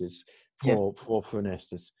places for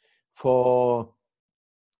Funestus.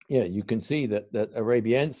 You can see that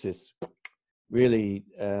Arabiensis really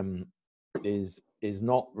is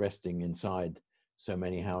not resting inside so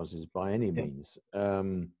many houses by any means.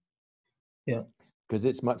 Because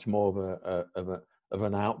it's much more of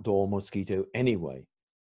an outdoor mosquito anyway.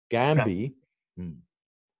 Gambi,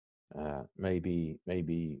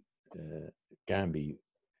 maybe Gambi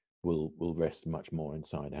will rest much more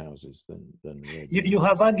inside houses than You Arabian.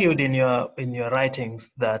 have argued in your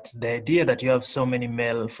writings that the idea that you have so many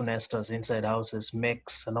male funesters inside houses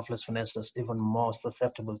makes Anopheles funesters even more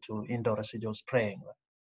susceptible to indoor residual spraying.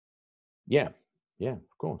 Yeah, yeah,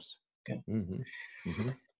 of course. Okay. Mm-hmm. Mm-hmm.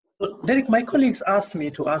 So, Derek, my colleagues asked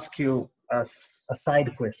me to ask you a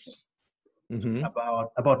side question Mm-hmm.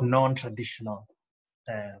 about non-traditional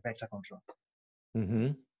vector control. Mm-hmm.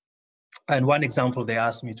 And one example they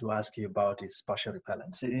asked me to ask you about is spatial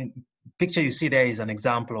repellents. In picture you see there is an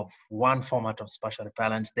example of one format of spatial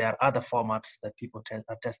repellents. There are other formats that people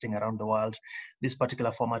are testing around the world. This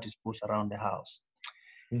particular format is put around the house.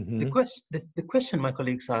 Mm-hmm. The question my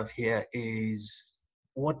colleagues have here is,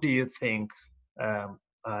 what do you think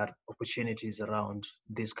are opportunities around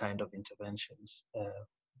this kind of interventions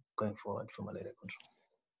going forward for malaria control?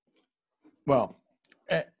 Well,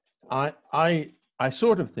 I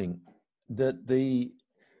sort of think that the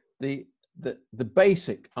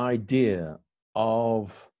basic idea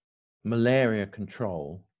of malaria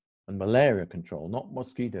control, and malaria control, not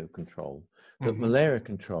mosquito control, but malaria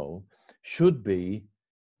control should be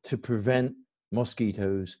to prevent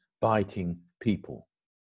mosquitoes biting people.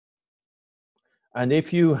 And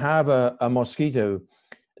if you have a mosquito,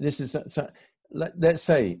 let's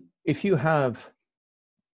say if you have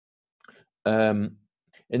in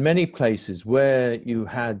many places where you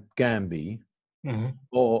had Gambi,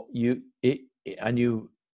 or you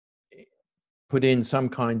put in some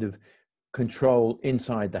kind of control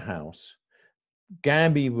inside the house,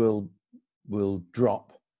 Gambi will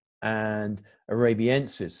drop and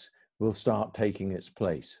Arabiensis will start taking its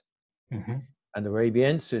place. And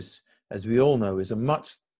Arabiensis, as we all know, is a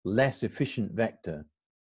much less efficient vector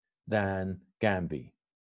than Gambi.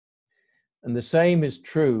 And the same is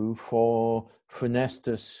true for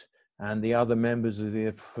Funestus and the other members of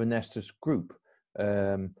the Funestus group.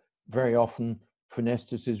 Very often,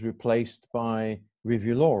 Funestus is replaced by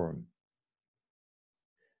Rivulorum.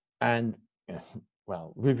 And,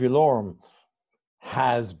 well, Rivulorum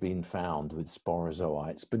has been found with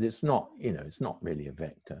sporozoites, but it's not, it's not really a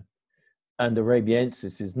vector. And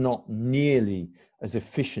Arabiensis is not nearly as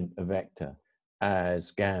efficient a vector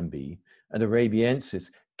as Gambi. And Arabiensis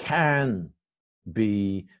can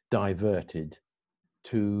be diverted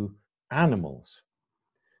to animals.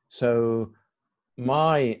 So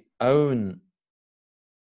my own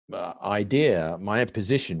idea, my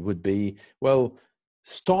position would be, well,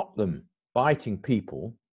 stop them biting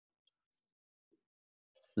people,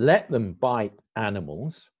 let them bite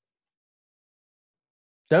animals,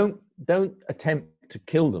 don't attempt to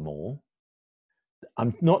kill them all.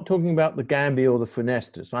 I'm not talking about the Gambi or the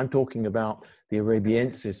Funestus. I'm talking about the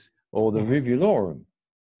Arabiensis or the Rivulorum,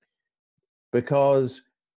 because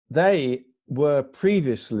they were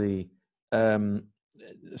previously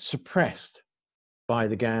suppressed by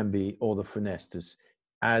the Gambi or the Funestus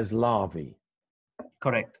as larvae.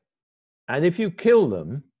 Correct. And if you kill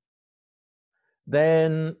them,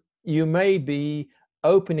 then you may be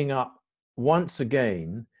opening up once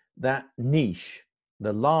again that niche,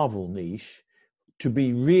 the larval niche, to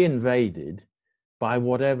be reinvaded by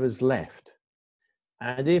whatever's left.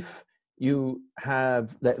 And if you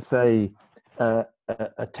have, let's say, a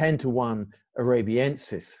 10-to-1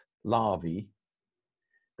 Arabiensis larvae,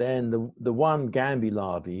 then the one Gambi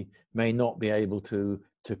larvae may not be able to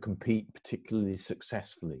compete particularly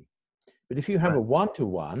successfully. But if you have a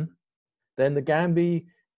 1-to-1, then the Gambi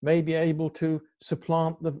may be able to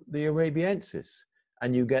supplant the Arabiensis,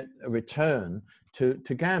 and you get a return to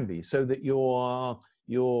Gambi, so that your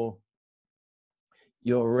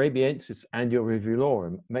Arabiensis and your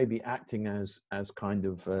Rivulorum may be acting as kind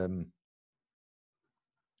of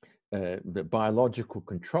the biological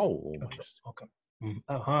control almost. Okay.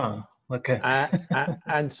 Okay.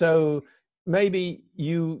 And so maybe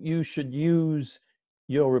you should use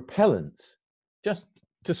your repellents just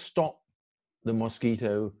to stop the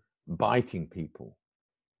mosquito biting people,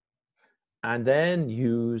 and then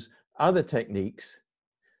use other techniques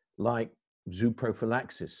like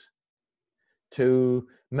zooprophylaxis to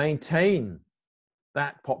maintain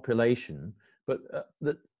that population, but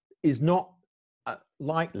that is not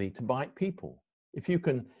likely to bite people. If you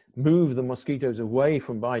can move the mosquitoes away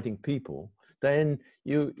from biting people, then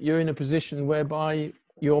you're in a position whereby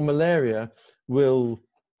your malaria will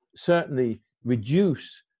certainly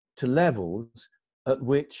reduce to levels at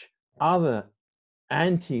which other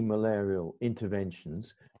anti-malarial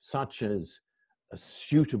interventions, such as a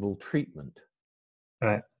suitable treatment.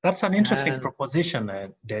 Right. That's an interesting proposition,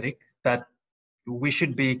 Derek, that we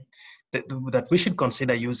should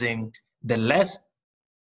consider using the less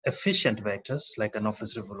efficient vectors like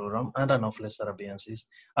Anopheles revolutum and Anopheles arabiensis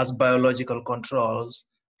as biological controls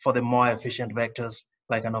for the more efficient vectors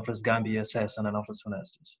like Anopheles gambiensis and Anopheles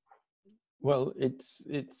funestis? Well, it's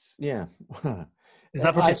yeah. Is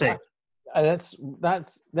that what you're saying? That's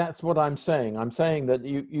what I'm saying. I'm saying that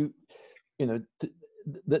you know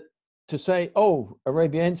that to say, oh,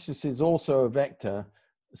 arabiensis is also a vector,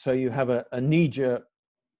 so you have a knee-jerk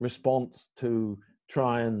response to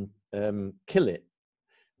try and kill it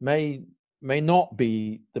may not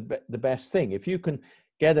be the best thing. If you can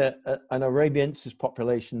get an arabiensis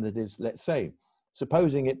population that is, let's say,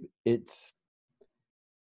 supposing it's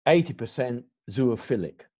 80%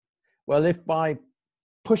 zoophilic. Well, if by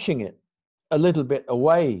pushing it a little bit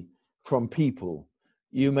away from people,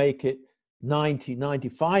 you make it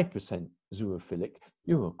 95% zoophilic,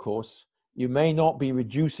 of course, you may not be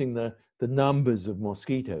reducing the numbers of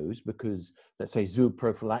mosquitoes because, let's say,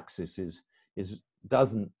 zooprophylaxis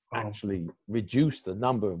doesn't actually reduce the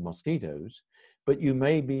number of mosquitoes, but you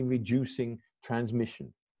may be reducing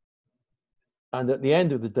transmission. And at the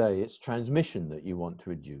end of the day, it's transmission that you want to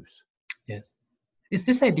reduce. Yes. Is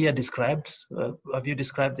this idea described? Have you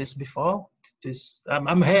described this before?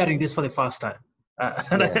 I'm hearing this for the first time.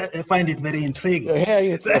 And yeah. I find it very intriguing. You're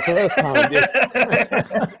hearing it for the first time, yes.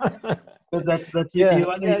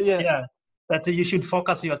 That you should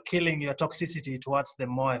focus your killing, your toxicity towards the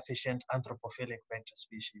more efficient anthropophilic vector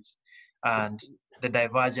species and the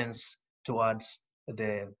divergence towards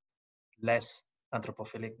the less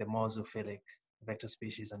anthropophilic, the more zoophilic vector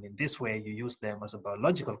species. And in this way, you use them as a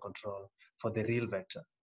biological control for the real vector.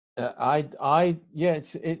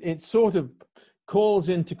 It sort of calls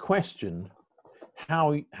into question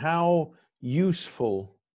how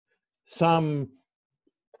useful some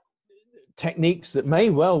techniques that may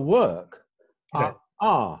well work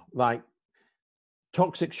are like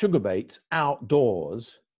toxic sugar baits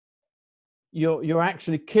outdoors. You're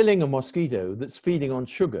actually killing a mosquito that's feeding on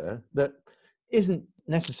sugar that isn't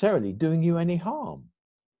necessarily doing you any harm.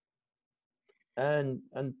 And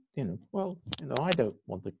I don't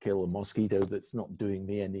want to kill a mosquito that's not doing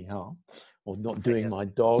me any harm, or not doing my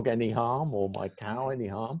dog any harm, or my cow any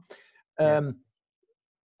harm. The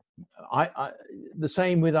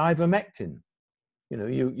same with ivermectin.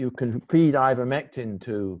 You can feed ivermectin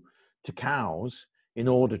to cows in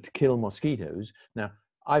order to kill mosquitoes. Now,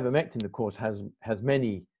 ivermectin, of course, has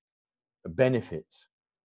many benefits,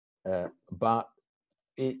 but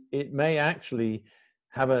it may actually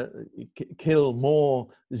kill more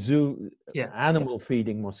animal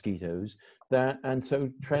feeding mosquitoes and so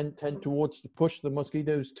tend towards to push the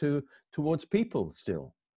mosquitoes towards people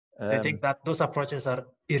still. I think that those approaches are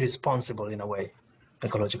irresponsible in a way,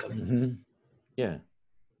 ecologically. Mm-hmm. Yeah.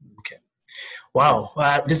 Okay. Wow.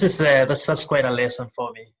 Yes. That's quite a lesson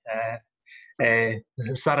for me.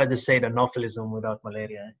 Sarah just said anophelism without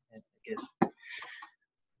malaria, I guess.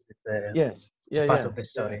 Yes. Part of the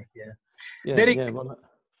story. Yeah. Derek,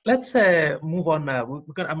 let's move on.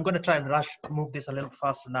 I'm going to try and move this a little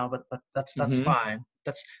faster now, but that's fine.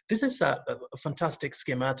 This is a fantastic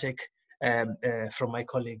schematic from my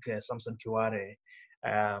colleague Samson Kiware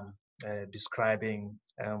describing.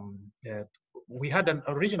 We had an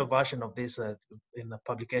original version of this in a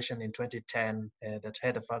publication in 2010 that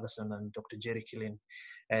Heather Ferguson and Dr. Jerry Killen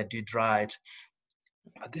did write.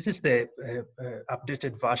 This is the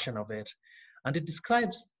updated version of it, and it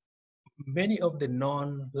describes many of the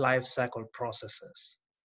non-life cycle processes.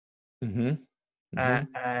 Mm-hmm.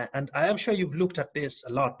 Mm-hmm. And I am sure you've looked at this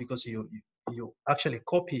a lot because you actually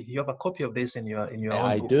you have a copy of this in your own book.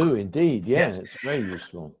 I do indeed. Yes, it's very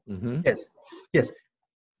useful. Mm-hmm. Yes.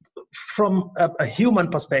 From a human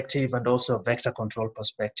perspective and also a vector control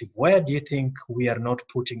perspective, where do you think we are not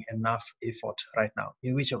putting enough effort right now?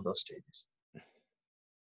 In which of those stages?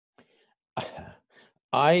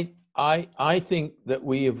 I think that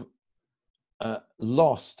we have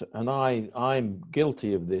lost, and I'm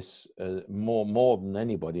guilty of this more than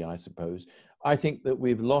anybody, I suppose. I think that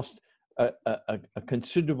we've lost a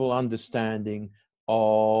considerable understanding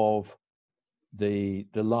of the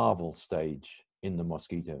larval stage in the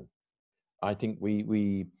mosquito. I think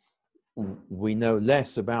we know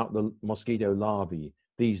less about the mosquito larvae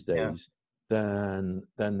these days than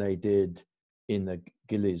they did in the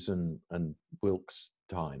Gillies and Wilkes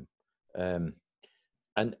time. And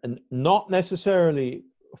not necessarily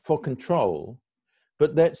for control,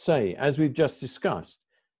 but let's say, as we've just discussed,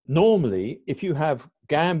 normally, if you have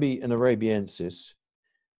Gambi and Arabiensis,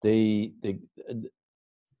 they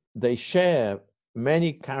share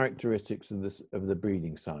many characteristics of the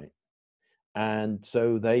breeding site, and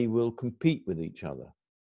so they will compete with each other.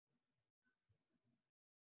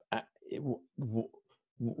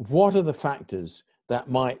 what are the factors that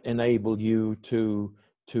might enable you to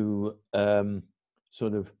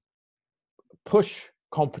sort of push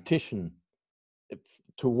competition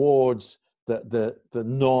towards the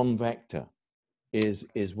non-vector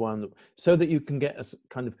is one, so that you can get a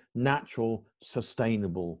kind of natural,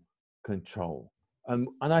 sustainable control. And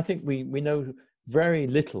I think we know very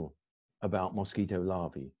little about mosquito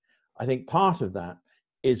larvae. I think part of that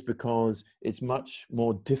is because it's much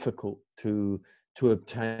more difficult to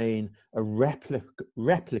obtain a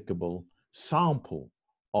replicable sample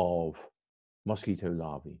of mosquito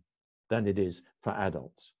larvae than it is for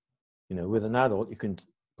adults. You know, with an adult, you can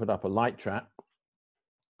put up a light trap,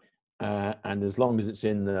 and as long as it's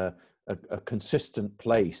in a consistent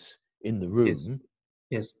place in the room,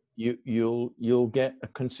 yes, you'll get a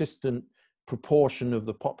consistent proportion of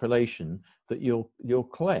the population that you'll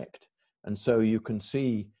collect, and so you can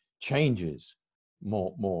see changes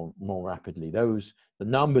more rapidly. The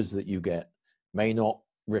numbers that you get may not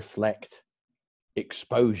reflect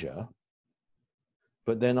exposure,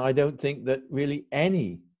 but then I don't think that really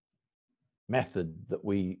any method that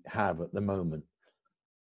we have at the moment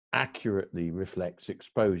accurately reflects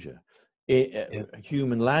exposure.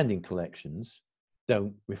 Human landing collections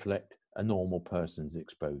don't reflect a normal person's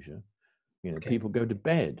exposure. You know, people go to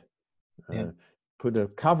bed, put a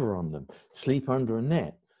cover on them, sleep under a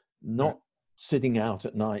net, not sitting out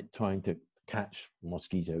at night trying to catch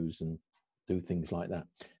mosquitoes and do things like that.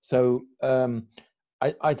 So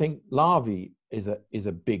I think larvae is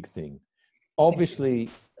a big thing. Obviously,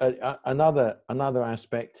 another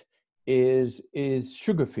aspect is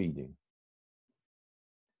sugar feeding.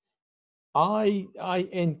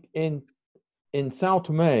 In Sao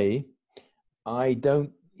Tome, I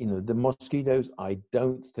don't, you know, the mosquitoes, I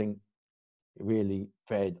don't think really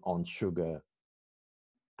fed on sugar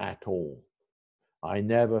at all. I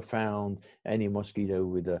never found any mosquito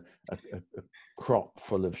with a crop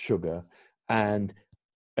full of sugar. And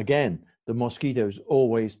again, the mosquitoes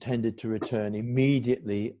always tended to return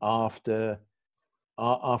immediately after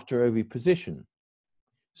oviposition.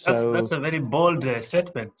 So that's a very bold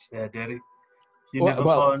statement, Derek. You never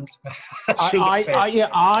found sugar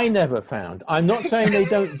I never found. I'm not saying they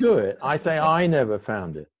don't do it. I say I never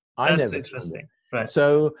found it. That's interesting. Right.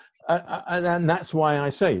 So, and that's why I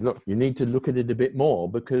say, look, you need to look at it a bit more,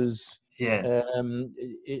 because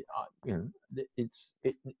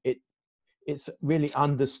it's really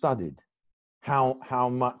understudied how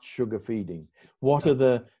much sugar feeding. What are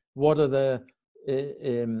the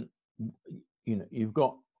you know, you've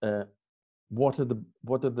got what are the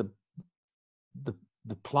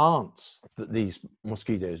plants that these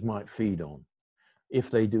mosquitoes might feed on,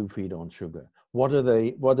 if they do feed on sugar? What are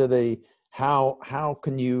they? How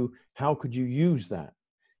could you use that?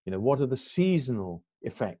 You know, what are the seasonal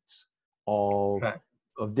effects of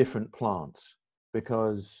different plants?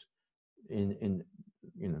 Because in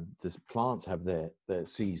you know, the plants have their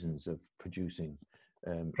seasons of producing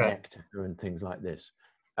nectar and things like this.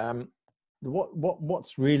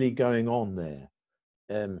 What's really going on there?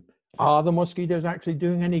 Are the mosquitoes actually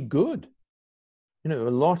doing any good? You know, a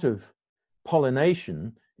lot of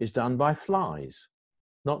pollination is done by flies,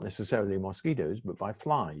 not necessarily mosquitoes, but by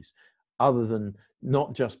flies, other than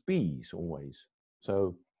not just bees always.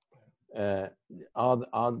 So are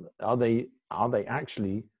they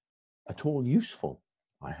actually at all useful?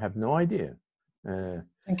 I have no idea.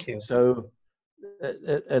 Thank you. So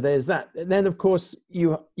there's that. And then of course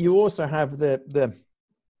you also have the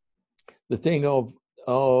thing of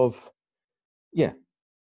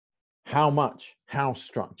how much house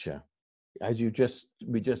structure, as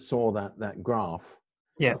we just saw that graph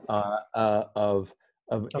of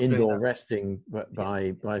indoor resting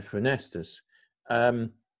by Funestus.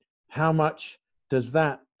 How much does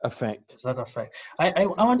that affect? I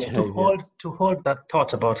wanted to hold that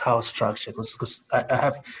thought about house structure, because I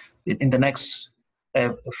have, in the next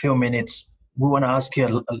few minutes, we want to ask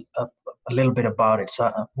you a little bit about it. So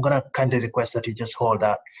I'm going to kindly request that you just hold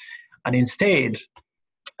that. And instead,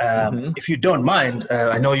 if you don't mind,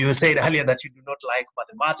 I know you said earlier that you do not like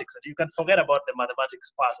mathematics, and you can forget about the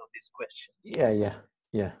mathematics part of this question.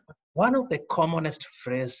 Yeah. One of the commonest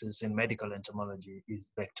phrases in medical entomology is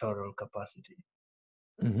vectorial capacity.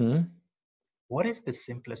 What is the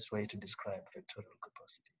simplest way to describe vectorial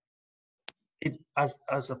capacity?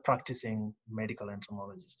 As a practicing medical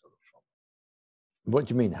entomologist. What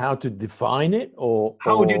do you mean? How to define it, or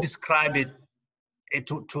how would you describe it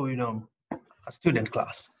to you know, a student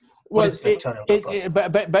class? What is vectorial capacity?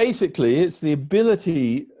 But basically, it's the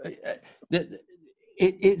ability.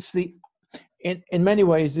 It's the in many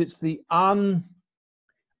ways it's the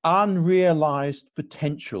unrealized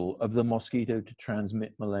potential of the mosquito to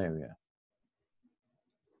transmit malaria.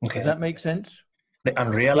 Okay. Does that make sense? The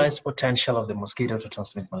unrealized potential of the mosquito to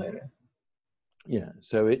transmit malaria. Yeah.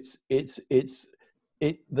 So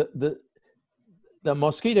the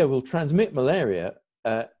mosquito will transmit malaria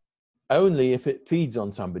only if it feeds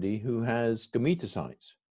on somebody who has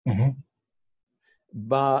gametocytes. Mm-hmm.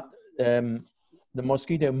 But the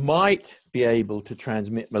mosquito might be able to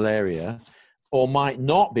transmit malaria or might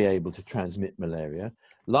not be able to transmit malaria,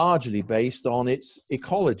 largely based on its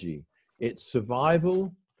ecology, its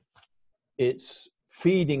survival, its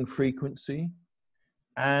feeding frequency,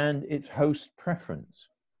 and its host preference,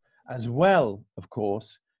 as well, of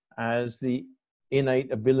course, as the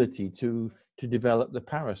innate ability to develop the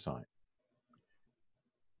parasite.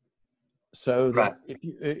 So that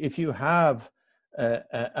if you have,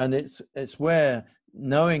 and it's where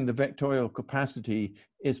knowing the vectorial capacity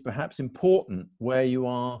is perhaps important, where you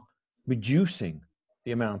are reducing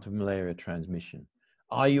the amount of malaria transmission.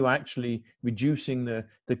 Are you actually reducing the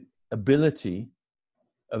ability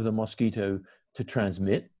of the mosquito to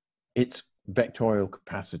transmit its vectorial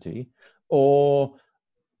capacity, or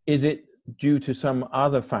is it due to some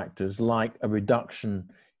other factors like a reduction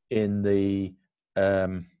in the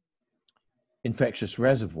infectious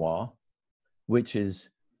reservoir, which is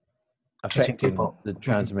affecting the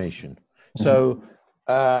transmission? Mm-hmm. So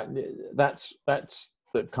that's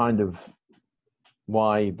the kind of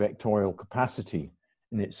why vectorial capacity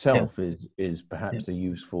in itself is perhaps a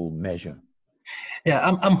useful measure. Yeah,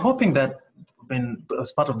 I'm hoping that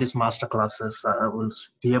as part of these master classes, I will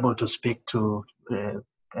be able to speak to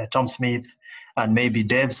Tom Smith and maybe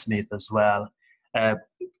Dave Smith as well.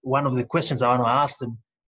 One of the questions I want to ask them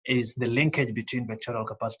is the linkage between vectorial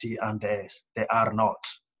capacity and the R naught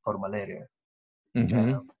for malaria.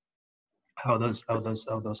 Mm-hmm. How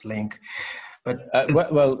those link? But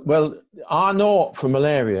well, R naught for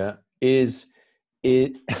malaria is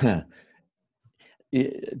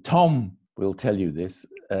Tom will tell you this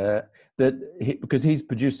because he's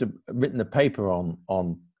written a paper on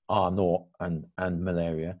R naught and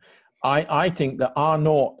malaria. I think that R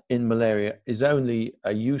naught in malaria is only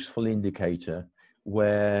a useful indicator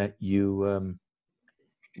where you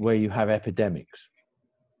have epidemics.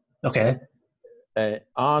 Okay.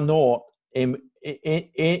 R naught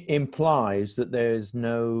it implies that there is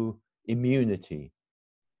no immunity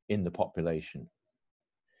in the population.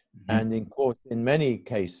 Mm-hmm. And in many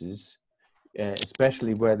cases,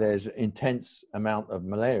 especially where there's intense amount of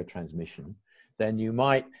malaria transmission, then you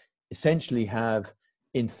might essentially have,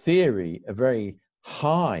 in theory, a very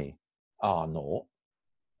high R naught,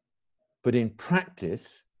 but in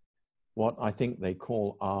practice, what I think they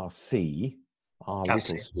call RC, R little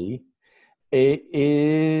c, it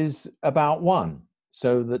is about 1.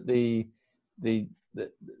 So that the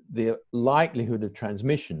likelihood of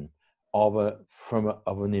transmission of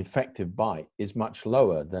an infective bite is much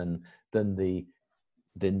lower than the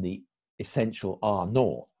essential R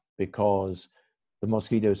naught, because the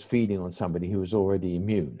mosquito is feeding on somebody who is already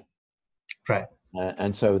immune, right?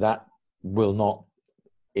 And so that will not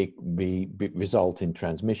result in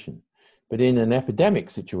transmission. But in an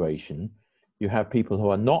epidemic situation, you have people who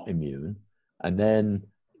are not immune, and then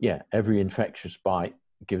every infectious bite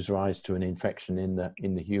gives rise to an infection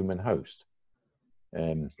in the human host.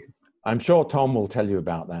 I'm sure Tom will tell you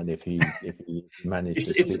about that if he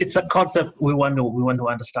manages. It's a concept we want to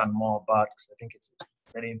understand more about, because I think it's a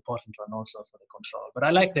very important one also for the control. But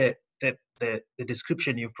I like the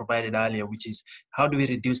description you provided earlier, which is how do we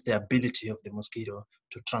reduce the ability of the mosquito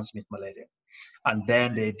to transmit malaria, and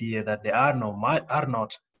then the idea that the R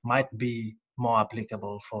naught might be more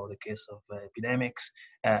applicable for the case of epidemics,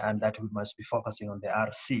 and that we must be focusing on the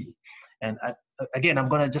RC. And again, I'm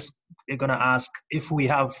gonna ask if we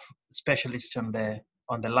have specialists on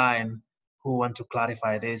the line who want to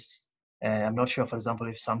clarify this. I'm not sure, for example,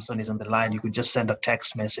 if Samson is on the line, you could just send a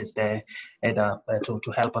text message there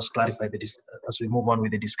to help us clarify as we move on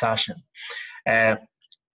with the discussion.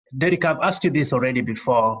 Derek, I've asked you this already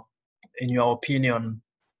before. In your opinion,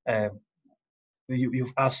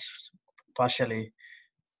 you've asked partially,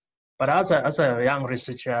 but as a young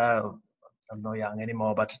researcher, I'm not young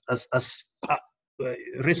anymore, but as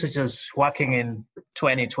researchers working in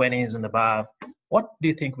 2020s and above, what do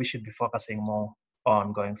you think we should be focusing more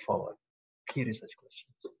on going forward? Key research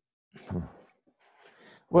questions.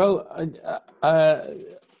 Well,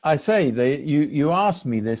 I say you asked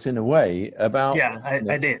me this in a way about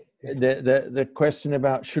I did. The question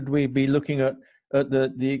about should we be looking at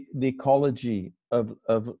the ecology of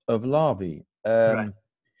larvae.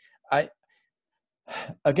 Right.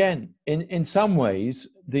 Again, in some ways,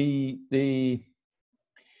 the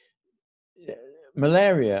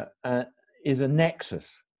malaria is a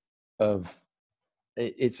nexus of,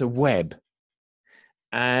 it's a web,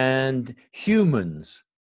 and humans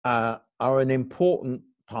are an important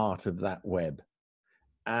part of that web.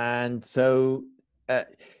 And so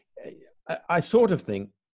I sort of think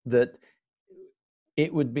that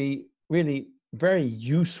it would be really very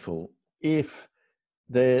useful if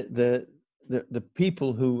the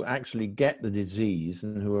people who actually get the disease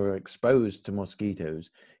and who are exposed to mosquitoes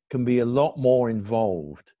can be a lot more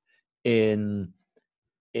involved in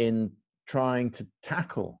trying to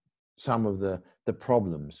tackle some of the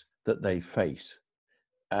problems that they face,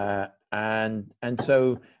 and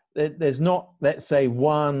so there's not, let's say,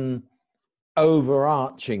 one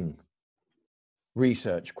overarching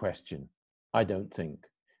research question, I don't think.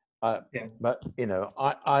 Yeah. But you know,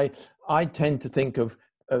 I tend to think of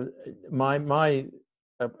my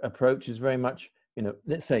approach is very much, you know,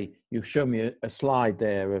 let's say you show me a slide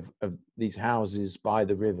there of these houses by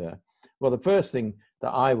the river. Well, the first thing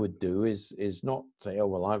that I would do is not say, oh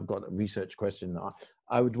well, I've got a research question.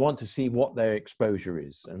 I would want to see what their exposure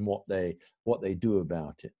is and what they do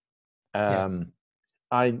about it. Yeah.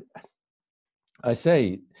 I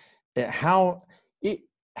say how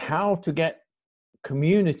to get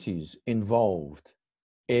communities involved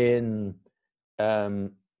in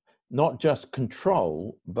not just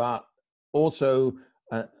control, but also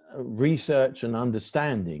research and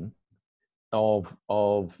understanding of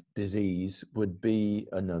disease would be,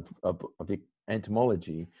 and of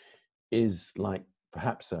entomology is like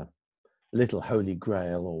perhaps a little holy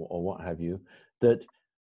grail or what have you, that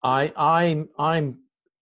I'm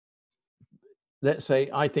let's say,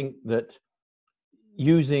 I think that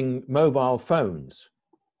using mobile phones,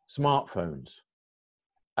 smartphones,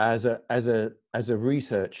 as a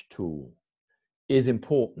research tool is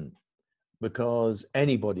important, because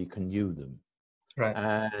anybody can use them.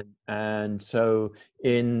 Right. And so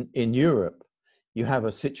in Europe, you have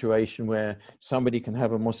a situation where somebody can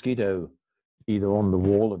have a mosquito either on the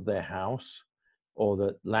wall of their house or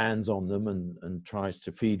that lands on them and tries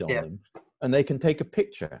to feed on them, and they can take a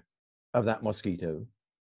picture of that mosquito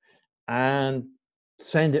and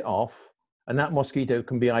send it off, and that mosquito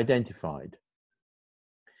can be identified.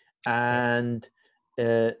 And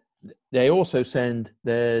they also send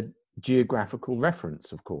their geographical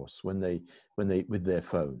reference, of course, when they with their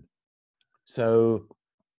phone. So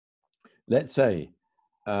let's say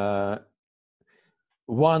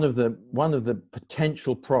one of the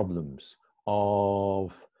potential problems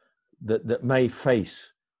of that may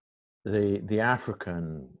face the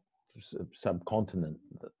African subcontinent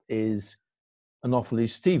is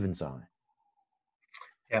Anopheles stevens eye.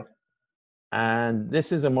 Yeah. And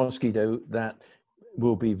this is a mosquito that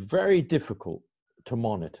will be very difficult to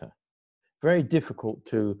monitor, very difficult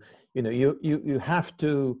to, you know, you have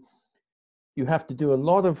to do a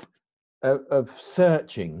lot of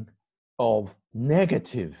searching of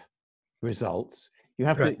negative results. You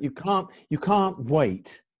have Right. to, you can't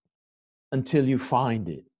wait until you find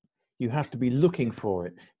it. You have to be looking for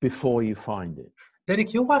it before you find it.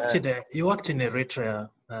 Derek, you worked in Eritrea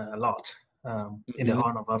a lot, in the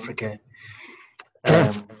Horn of Africa.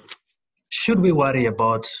 Should we worry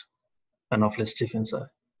about Anopheles stevens eye?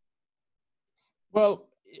 Well,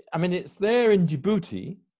 I mean, it's there in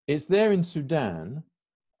Djibouti, it's there in Sudan.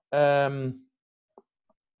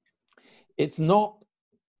 It's not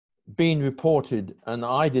been reported, and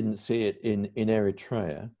I didn't see it in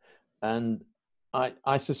Eritrea. And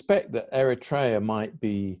I suspect that Eritrea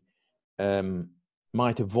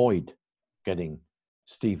might avoid getting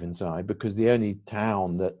stevens eye, because the only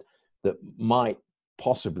town that might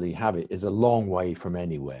possibly have it is a long way from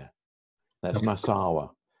anywhere. That's Massawa.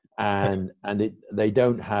 And they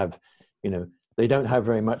don't have, you know, they don't have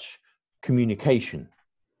very much communication.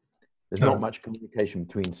 There's not much communication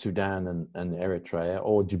between Sudan and Eritrea,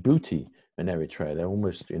 or Djibouti and Eritrea. They're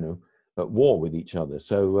almost, you know, at war with each other.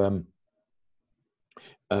 So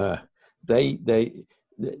they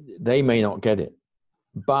may not get it,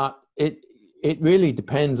 but it really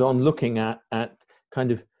depends on looking at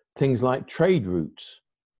kind of things like trade routes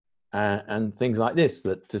and things like this,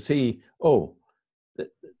 that to see, oh,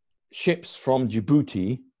 ships from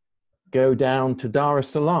Djibouti go down to Dar es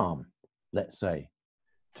Salaam, let's say,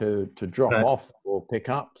 to drop off or pick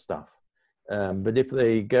up stuff. But if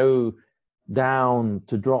they go down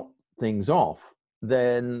to drop things off,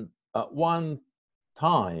 then at one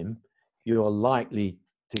time you're likely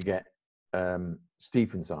to get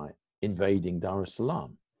stevens eye invading Dar es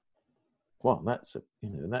Salaam. Well, that's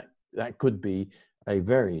that could be a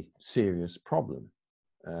very serious problem,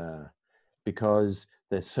 because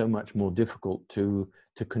they're so much more difficult to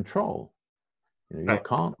control. You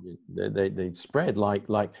can't. They spread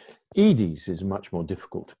like Aedes is much more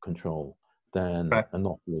difficult to control than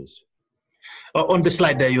Anopheles. On the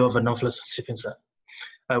slide there, you have Anopheles stephensi.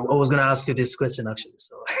 I was going to ask you this question actually,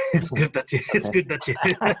 so it's good that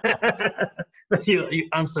you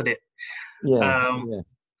answered it. Yeah,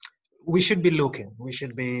 We should be looking. We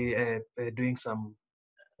should be doing some.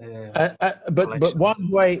 But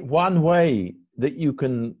one way that you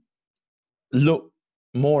can look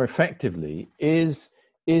more effectively is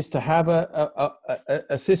to have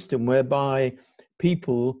a system whereby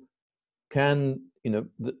people can,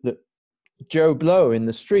 the Joe Blow in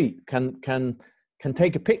the street can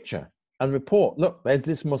take a picture and report, look, there's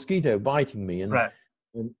this mosquito biting me,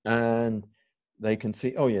 and they can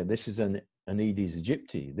see, oh yeah, this is an Aedes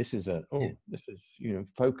aegypti. This is this is,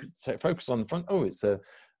 focus on the front. Oh, it's an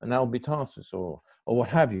albitarsus or what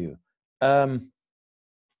have you. And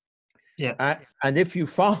if you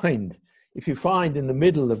find in the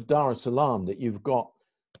middle of Dar es Salaam that you've got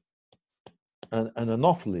an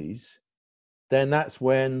Anopheles, then that's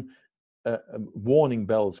when warning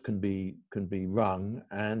bells can be rung,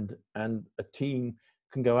 and a team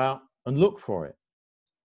can go out and look for it.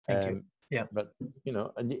 Thank you. Yeah, but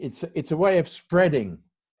and it's a way of spreading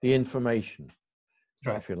the information,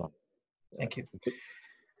 if you like. Thank you.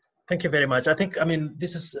 Thank you very much. I mean,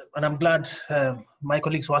 this is, and I'm glad my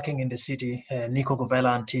colleagues working in the city, Nico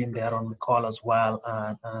Govella and team, they are on the call as well,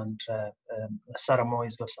 and Sarah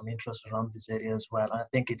Moy's got some interest around this area as well. I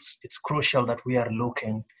think it's crucial that we are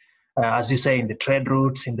looking, as you say, in the trade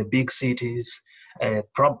routes, in the big cities,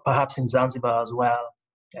 perhaps in Zanzibar as well,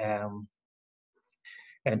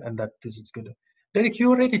 and that this is good. Derek,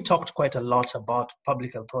 you already talked quite a lot about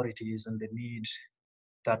public authorities and the need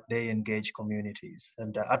that they engage communities.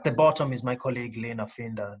 And at the bottom is my colleague Lena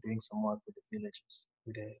Finder doing some work with the villages,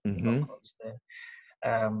 with the locals there.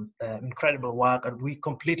 Incredible work, and we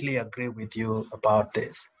completely agree with you about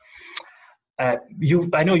this. I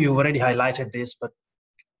know you already highlighted this, but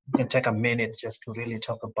you can take a minute just to really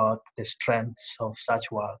talk about the strengths of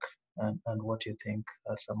such work and what you think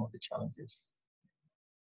are some of the challenges.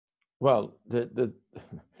 Well, the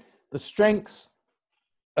strengths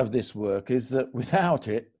of this work is that without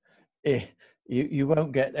it, you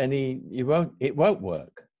won't get any. It won't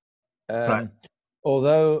work.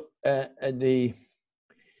 Although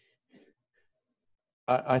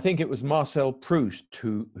I think it was Marcel Proust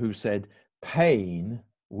who said, "Pain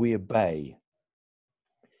we obey,"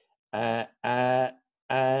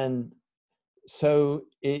 and so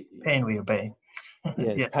pain we obey.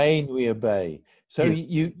 Pain we obey. So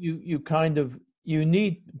you kind of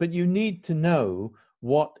need to know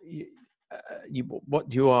what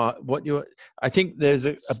you are. I think there's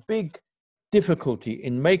a big difficulty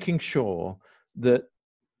in making sure that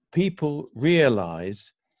people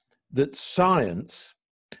realize that science,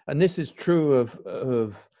 and this is true of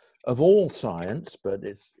all science, but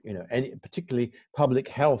it's particularly public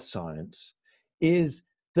health science, is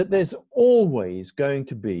that there's always going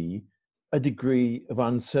to be a degree of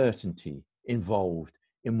uncertainty involved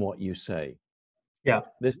in what you say. Yeah,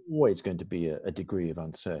 there's always going to be a degree of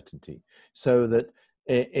uncertainty, so that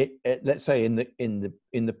let's say in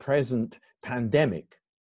the present pandemic,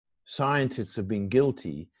 scientists have been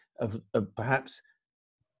guilty of perhaps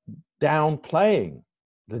downplaying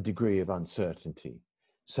the degree of uncertainty,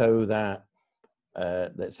 so that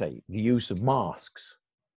let's say the use of masks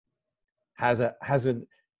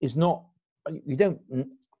is not, you don't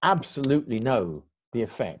absolutely know the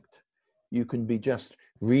effect. You can be just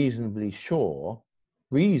reasonably sure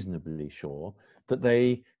that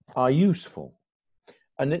they are useful.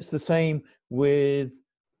 And it's the same with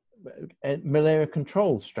malaria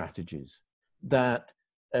control strategies, that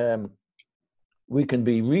we can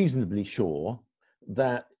be reasonably sure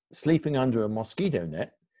that sleeping under a mosquito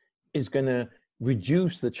net is going to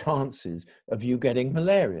reduce the chances of you getting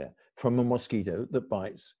malaria from a mosquito that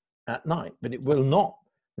bites at night, but it will not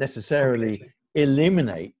necessarily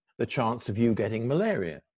eliminate the chance of you getting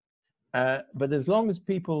malaria. But as long as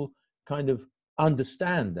people kind of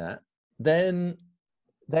understand that, then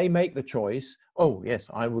they make the choice, oh yes,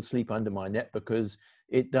 I will sleep under my net because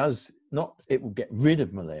it will get rid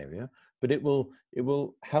of malaria, but it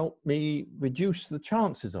will help me reduce the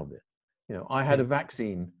chances of it. I had a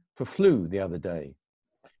vaccine for flu the other day.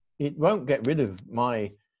 It won't get rid of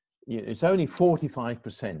it's only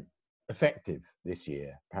 45% effective this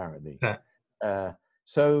year, apparently.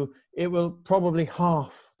 So it will probably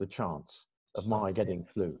half the chance of my getting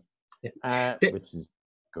flu, which is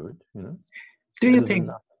good, Do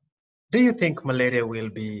you think malaria will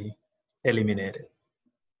be eliminated?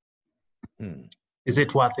 Is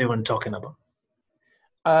it worth even talking about?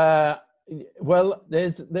 Well,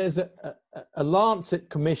 there's a Lancet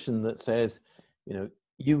commission that says, you know,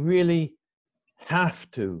 you really have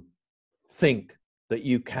to think that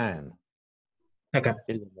you can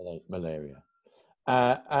eliminate malaria,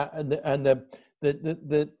 and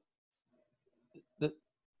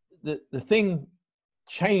the thing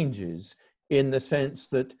changes in the sense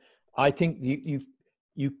that I think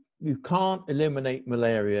you can't eliminate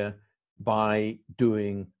malaria by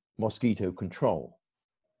doing mosquito control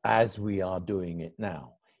as we are doing it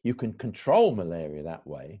now. You can control malaria that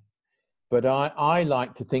way, but I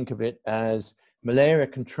like to think of it as malaria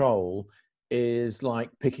control is like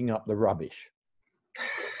picking up the rubbish.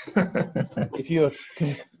 If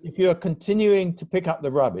you're continuing to pick up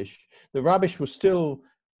the rubbish will still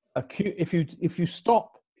if you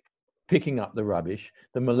stop picking up the rubbish,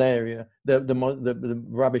 the malaria, the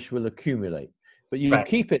rubbish will accumulate. But you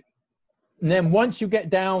keep it, and then once you get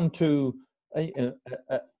down to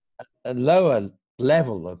a lower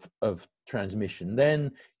level of transmission,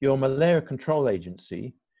 then your malaria control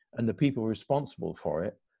agency and the people responsible for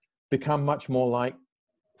it become much more like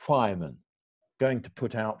firemen going to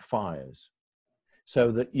put out fires,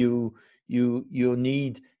 so that you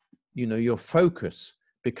need, you know, your focus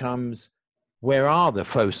becomes, where are the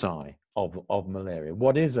foci of malaria?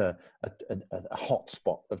 What is a hot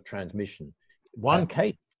spot of transmission? One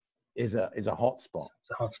case is a hot spot.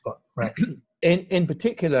 It's a hot spot, right? In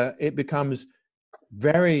particular, it becomes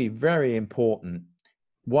very, very important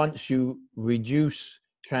once you reduce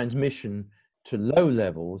transmission to low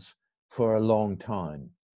levels for a long time.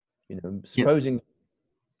 You know, supposing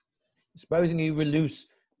you reduce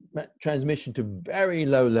transmission to very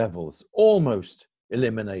low levels, almost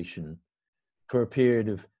elimination, for a period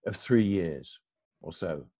of 3 years or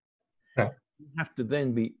so. You have to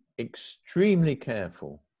then be extremely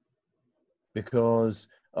careful because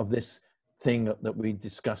of this thing that we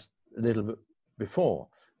discussed a little bit before.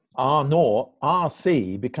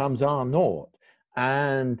 RC becomes R0,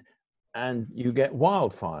 and you get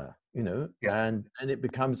wildfire, you know, and it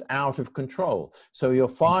becomes out of control. So your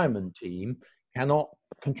fireman team cannot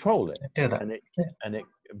control it, and it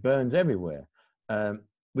burns everywhere,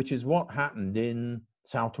 which is what happened in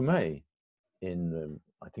Sao Tome in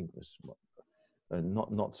I think it was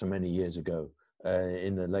not so many years ago,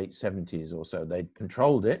 in the late 70s or so. They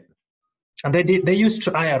controlled it, and they used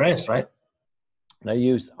IRS, right? They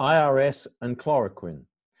used IRS and chloroquine,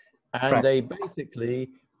 and they basically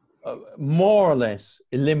more or less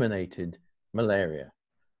eliminated malaria.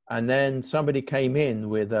 And then somebody came in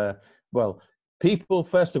with people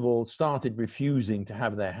first of all started refusing to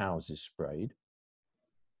have their houses sprayed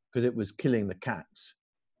because it was killing the cats.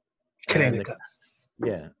 Killing the cats.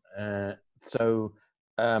 Yeah.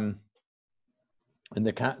 And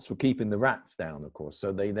the cats were keeping the rats down, of course.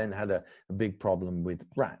 So they then had a big problem with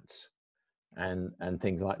rats and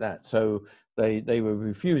things like that. So they were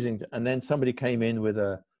refusing to, and then somebody came in with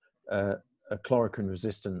a chloroquine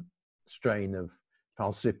resistant strain of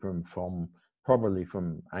falciparum probably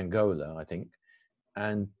from Angola, I think.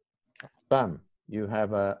 And bam, you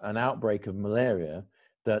have an outbreak of malaria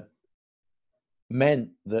that meant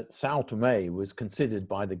that Sao Tome was considered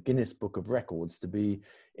by the Guinness Book of Records to be,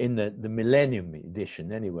 in the Millennium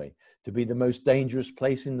Edition anyway, to be the most dangerous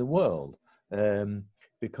place in the world,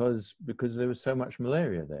 because there was so much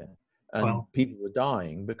malaria there, and people were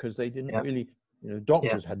dying because they didn't really, you know,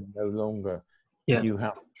 doctors had no longer knew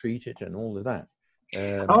how to treat it and all of that.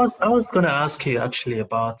 I was going to ask you actually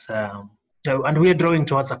about, and we're drawing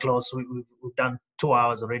towards a close. We've done 2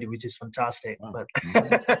 hours already, which is fantastic. Wow.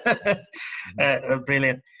 But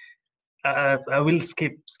brilliant. I will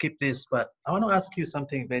skip this, but I want to ask you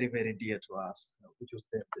something very, very dear to us, which was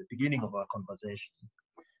the beginning of our conversation.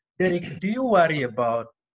 Derek, do you worry about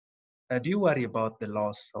the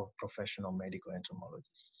loss of professional medical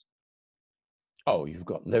entomologists? Oh, you've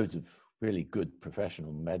got loads of really good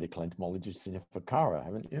professional medical entomologists in Ifakara,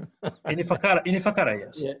 haven't you? in Ifakara,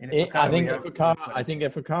 yes. Yeah. I think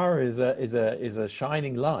Ifakara is a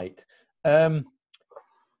shining light.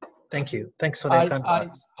 Thank you. Thanks for that kind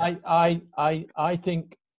words. I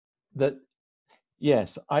think that,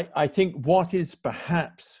 yes, I think what is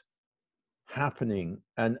perhaps happening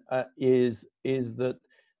and is that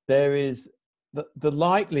there is the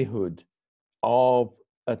likelihood of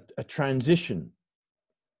a transition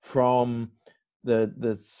from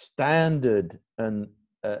the standard and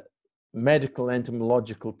medical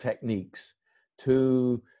entomological techniques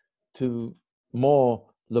to more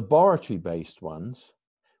laboratory-based ones,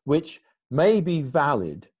 which may be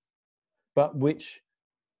valid, but which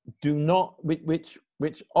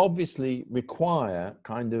obviously require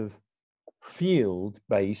kind of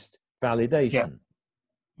field-based validation.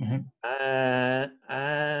 Mm-hmm.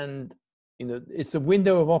 And you know, it's a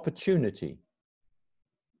window of opportunity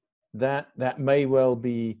that may well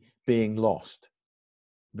be being lost,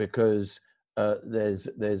 because there's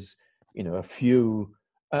you know, a few,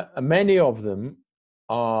 many of them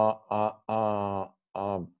are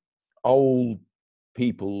old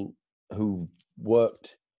people who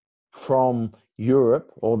worked from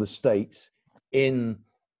Europe or the States in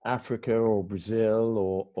Africa or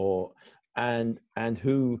Brazil or and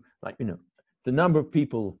who, like, you know, the number of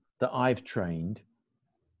people that I've trained,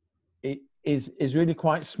 it is really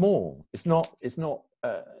quite small. It's not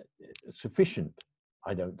sufficient,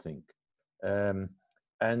 I don't think.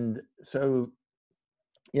 And so,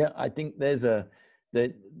 yeah, I think there is a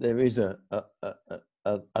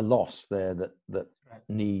loss there that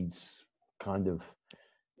needs kind of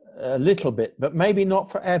a little bit, but maybe not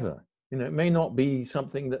forever. You know, it may not be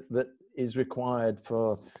something that is required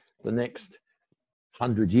for the next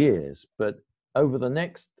 100 years, but over the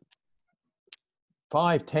next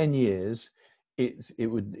 5-10 years,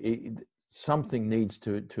 something needs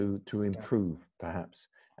to improve, perhaps.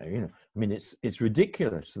 You know, I mean, it's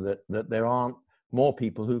ridiculous that there aren't more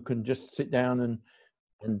people who can just sit down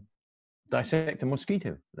and dissect a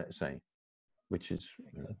mosquito, let's say, which is,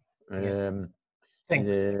 you know,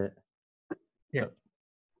 Thanks. Yeah.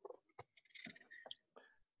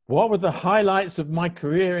 What were the highlights of my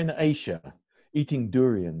career in Asia? Eating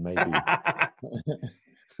durian, maybe.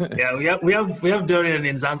 Yeah, we have durian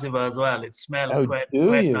in Zanzibar as well. It smells quite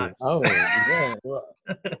nice. Oh, yeah. Well,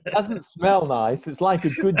 it doesn't smell nice. It's like a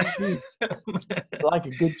good cheese. Like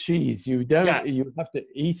a good cheese. You have to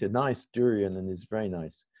eat a nice durian, and it's very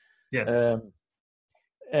nice. Yeah.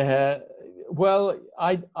 Well,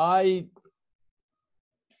 I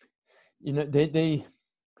you know,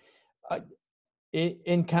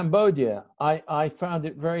 in Cambodia, I found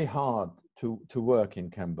it very hard to work in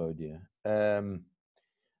Cambodia.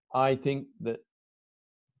 I think that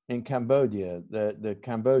in Cambodia, the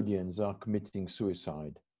Cambodians are committing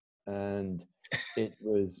suicide, and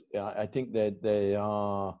I think that they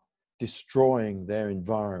are destroying their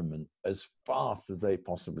environment as fast as they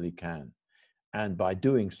possibly can, and by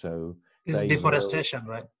doing so, it's deforestation,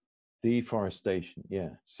 right? Deforestation, yeah.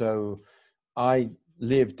 So I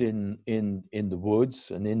lived in the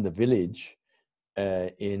woods and in the village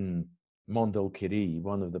in Mondulkiri,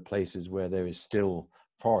 one of the places where there is still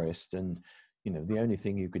forest, and you know, the only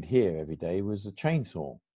thing you could hear every day was a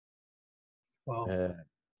chainsaw. Wow.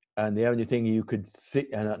 And the only thing you could see,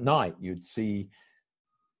 and at night you'd see,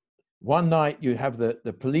 one night you have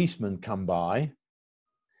the policemen come by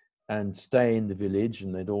and stay in the village,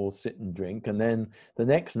 and they'd all sit and drink, and then the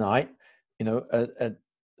next night, you know,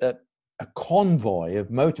 a convoy of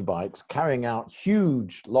motorbikes carrying out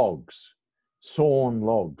huge logs, sawn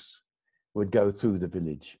logs, would go through the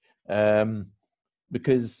village,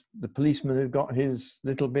 because the policeman had got his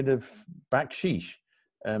little bit of baksheesh.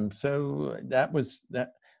 So that was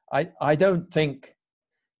that. I don't think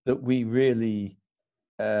that we really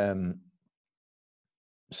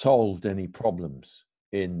solved any problems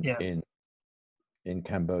in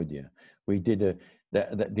Cambodia. We did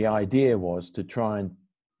the idea was to try and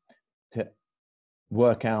to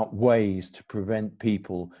work out ways to prevent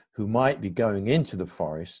people who might be going into the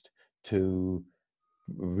forest to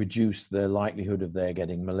reduce the likelihood of their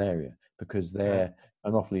getting malaria, because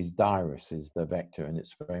Anopheles dirus is the vector, and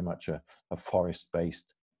it's very much a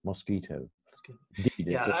forest-based mosquito.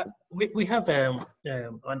 Yeah, we have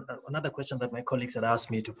another question that my colleagues had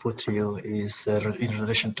asked me to put to you is in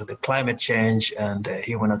relation to the climate change and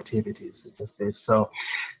human activities. So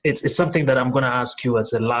it's something that I'm going to ask you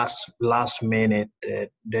as a last minute,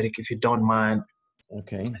 Derek, if you don't mind.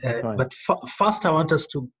 Okay. But first, I want us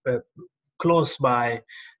to close by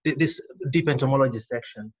this deep entomology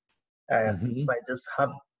section by just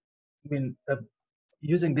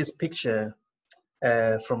using this picture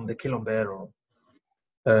from the Kilombero.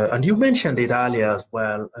 And you mentioned it earlier as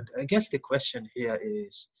well. And I guess the question here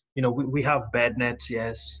is, you know, we have bed nets,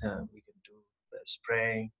 yes. We can do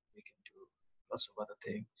spraying. We can do lots of other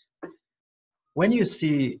things. When you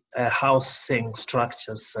see housing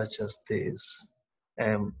structures such as this,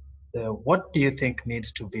 what do you think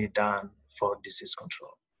needs to be done for disease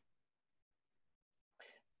control?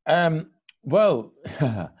 Well,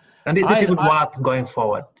 and is it even worth going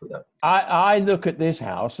forward to that? I look at this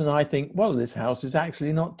house and I think, well, this house is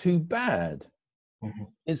actually not too bad. Mm-hmm.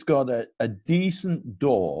 It's got a decent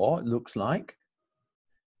door, it looks like,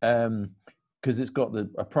 because it's got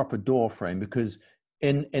a proper door frame. Because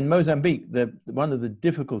in Mozambique, one of the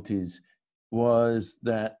difficulties was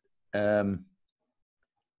that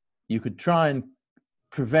you could try and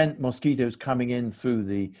prevent mosquitoes coming in through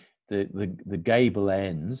the gable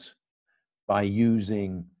ends by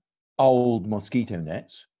using old mosquito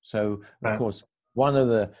nets. So, of course, one of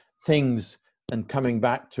the things, and coming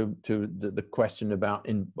back to the question about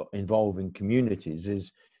involving communities,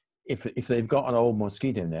 is if they've got an old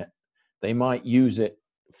mosquito net, they might use it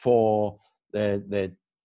for their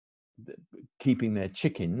keeping their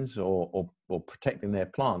chickens or protecting their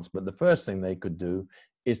plants. But the first thing they could do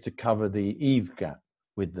is to cover the eave gap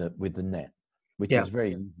with the net, which is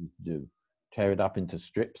very easy to do. Tear it up into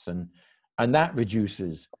strips, and that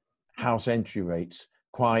reduces house entry rates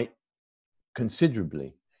quite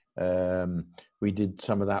considerably. We did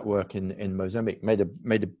some of that work in Mozambique, made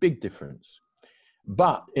a big difference.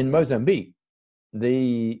 But in Mozambique,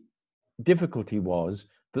 the difficulty was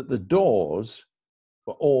that the doors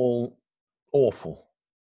were all awful.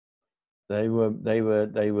 They were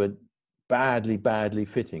badly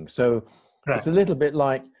fitting. So it's a little bit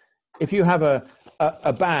like if you have a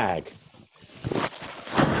bag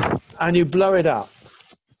and you blow it up,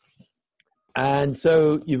 and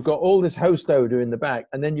so you've got all this host odor in the bag,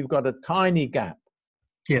 and then you've got a tiny gap.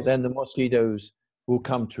 Yes. Then the mosquitoes will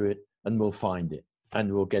come to it and will find it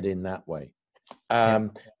and will get in that way.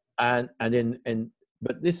 But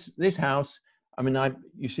this house, I mean,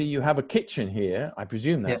 you see, you have a kitchen here. I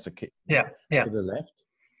presume that's a kitchen. To the left.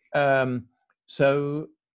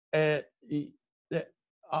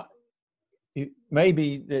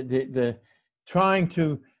 Maybe the trying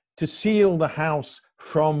to seal the house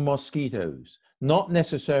from mosquitoes, not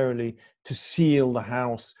necessarily to seal the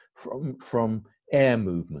house from air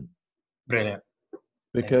movement. Brilliant.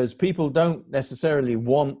 Because people don't necessarily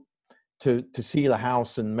want to seal a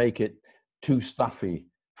house and make it too stuffy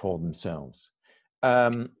for themselves.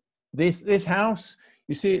 This house,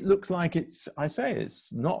 you see, it looks like it's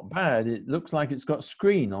not bad. It looks like it's got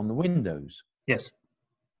screen on the windows. Yes.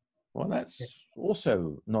 Well, that's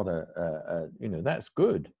also not that's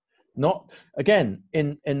good. Not, again,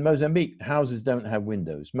 in Mozambique, houses don't have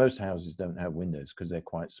windows. Most houses don't have windows because they're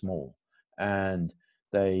quite small, and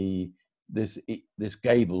this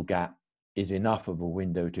gable gap is enough of a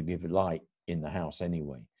window to give light in the house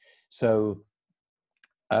anyway. So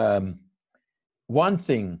one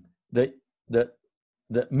thing that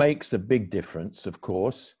makes a big difference, of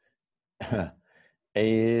course,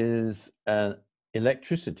 is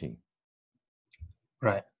electricity.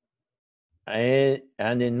 Right.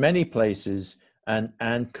 And in many places,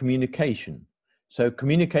 and communication. So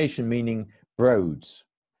communication meaning roads,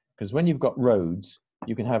 because when you've got roads,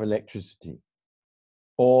 you can have electricity,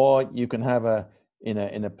 or you can have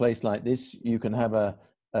in a place like this, you can have a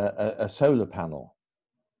solar panel.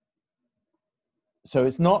 So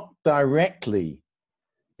it's not directly,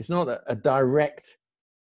 it's not a direct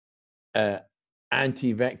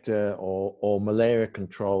anti-vector or malaria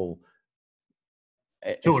control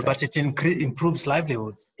Sure, but it improves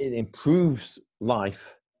livelihood. It improves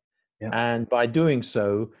life, and by doing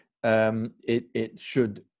so, it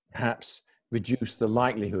should perhaps reduce the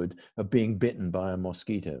likelihood of being bitten by a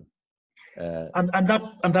mosquito. And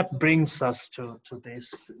that brings us to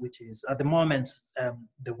this, which is at the moment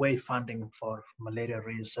the way funding for malaria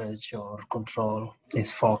research or control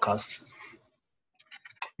is forecast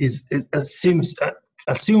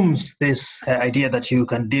assumes this idea that you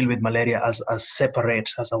can deal with malaria as separate,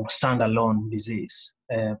 as a standalone disease.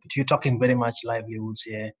 But you're talking very much livelihoods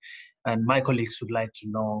here, and my colleagues would like to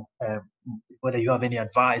know whether you have any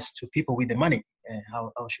advice to people with the money.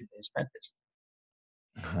 How should they spend this?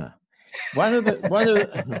 One of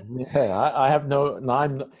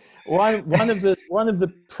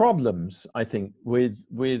the problems, I think,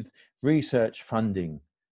 with research funding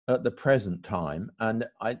at the present time, and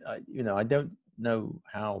I don't know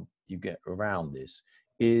how you get around this,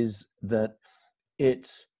 is that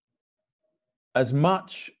it's as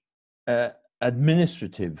much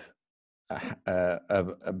administrative a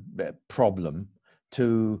problem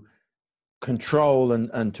to control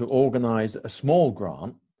and to organize a small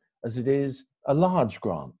grant as it is a large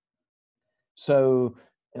grant. So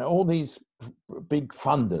all these big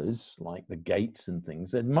funders like the Gates and things,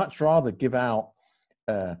 they'd much rather give out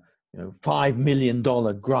 $5 million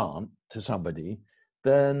grant to somebody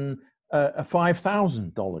than a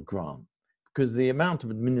 $5,000 grant, because the amount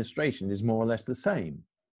of administration is more or less the same.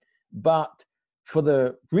 But for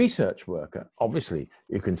the research worker, obviously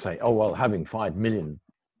you can say, oh well, having $5 million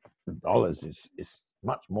is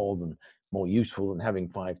much more useful than having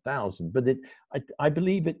 5,000. But I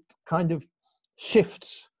believe it kind of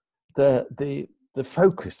shifts the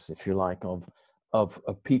focus, if you like, of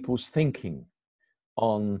people's thinking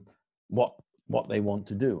on what they want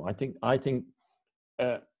to do. I think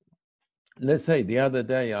let's say the other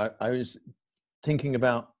day I was thinking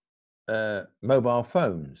about mobile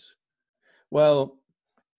phones. Well,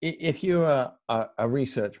 if you're a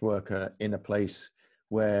research worker in a place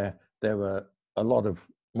where there were a lot of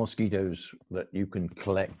mosquitoes that you can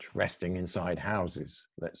collect resting inside houses,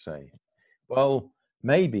 let's say, well,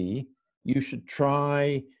 maybe you should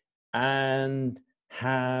try and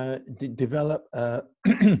develop a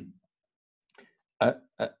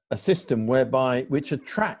system which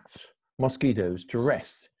attracts mosquitoes to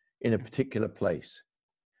rest in a particular place,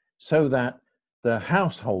 so that the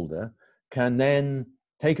householder can then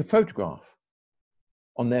take a photograph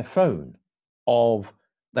on their phone of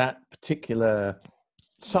that particular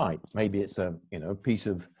site. Maybe it's a piece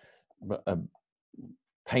of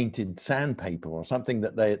painted sandpaper or something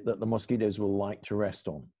that the mosquitoes will like to rest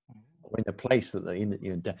on, or in a place that they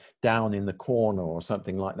down in the corner or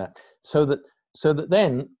something like that, so that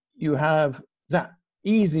then you have that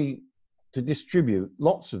easy to distribute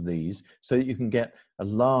lots of these, so that you can get a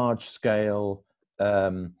large scale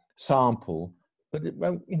sample, but it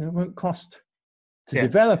won't cost to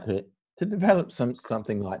develop it. To develop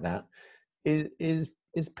something like that is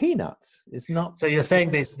peanuts. It's not. So you're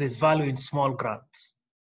saying there's value in small grants?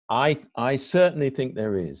 I certainly think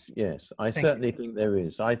there is. Yes, I certainly think there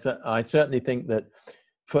is. I certainly think that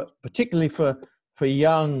particularly for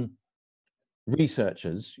young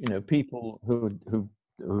researchers, people who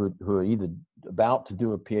are either about to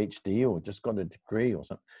do a PhD or just got a degree or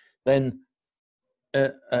something, then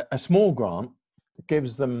a small grant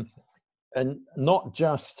gives them, and not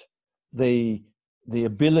just the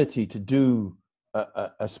ability to do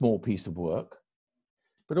a small piece of work,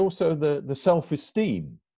 but also the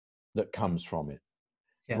self-esteem that comes from it,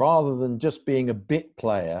 rather than just being a bit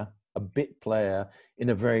player in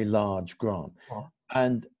a very large grant. Oh.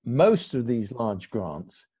 And most of these large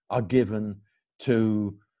grants are given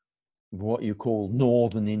to what you call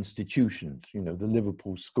northern institutions, the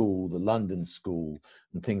Liverpool School, the London School,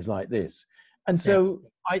 and things like this. And so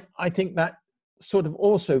I think that sort of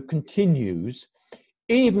also continues,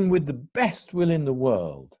 even with the best will in the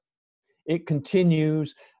world. It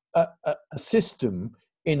continues a system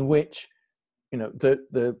in which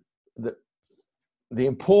the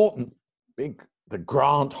important the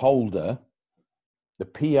grant holder, the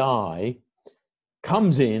PI,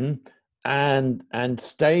 comes in and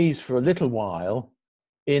stays for a little while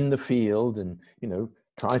in the field, and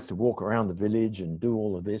tries to walk around the village and do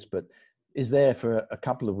all of this, but is there for a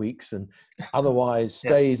couple of weeks, and otherwise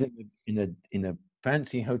stays in a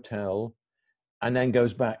fancy hotel, and then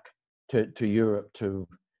goes back to Europe to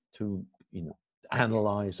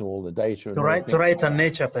analyze all the data, to write a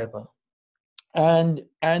nature paper. And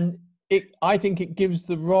I think it gives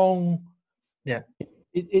the wrong.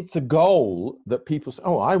 It's a goal that people say,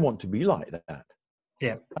 oh, I want to be like that.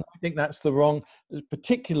 And I think that's the wrong,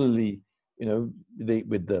 particularly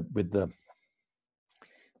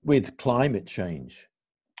with climate change.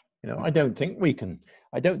 I don't think we can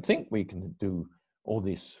do all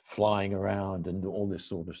this flying around and all this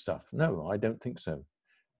sort of stuff. No, I don't think so.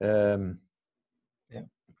 Derek,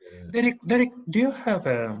 do you have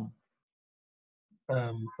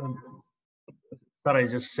sorry,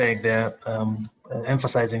 just saying there,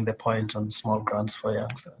 emphasizing the point on small grants for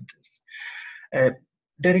young scientists.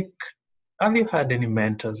 Derek, have you had any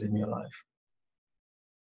mentors in your life?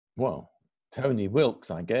 Well, Tony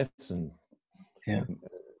Wilkes, I guess, and Tony.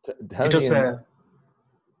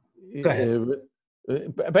 Go ahead.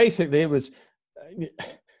 Basically, it was,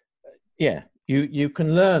 you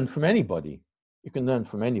can learn from anybody. You can learn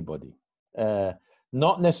from anybody.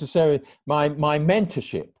 Not necessarily my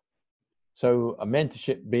mentorship. So a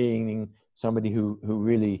mentorship being somebody who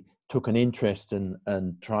really took an interest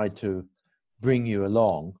and tried to bring you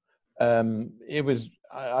along. It was,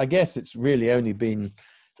 I guess it's really only been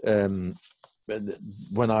when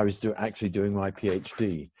I was actually doing my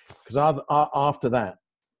PhD, because after that,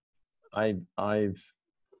 I've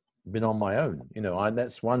been on my own.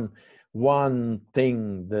 That's one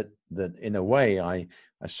thing that in a way I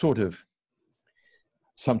sort of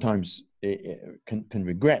sometimes can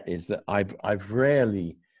regret, is that I've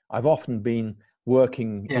often been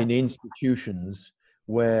working in institutions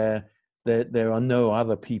where there are no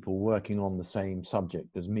other people working on the same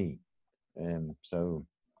subject as me. I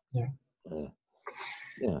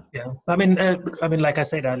mean, like I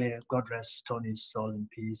said earlier, God rest Tony's soul in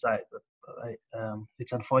peace.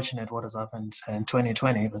 It's unfortunate what has happened in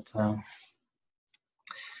 2020, but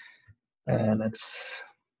let's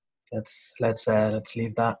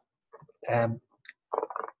leave that.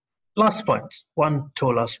 Last point,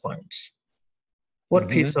 two last points. What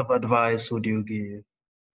piece of advice would you give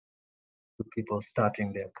to people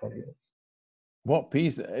starting their careers? What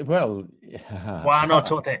piece? Well, One or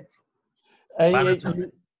two things. One or two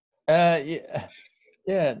things. yeah,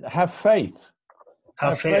 yeah, have faith.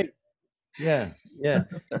 Have faith. Yeah, yeah,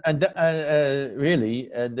 and really,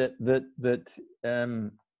 I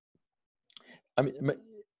mean,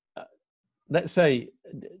 let's say,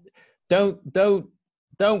 don't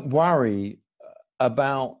worry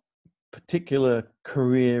about particular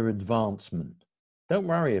career advancement. Don't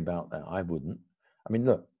worry about that. I wouldn't. I mean,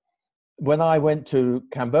 look, when I went to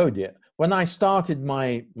Cambodia, when I started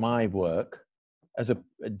my work as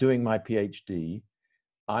doing my PhD,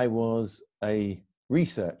 I was a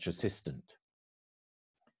research assistant.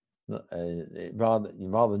 Rather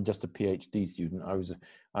than just a PhD student, I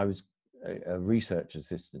was a research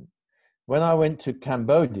assistant. When I went to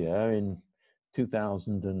Cambodia in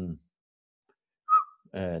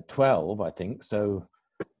 2012, I think, so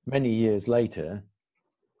many years later,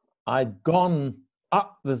 I'd gone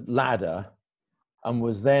up the ladder and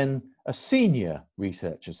was then a senior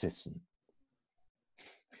research assistant.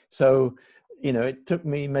 So, you know, it took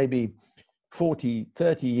me maybe 40,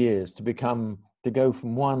 30 years to go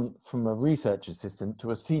from a research assistant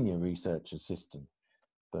to a senior research assistant.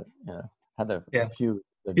 But, you know, had a few.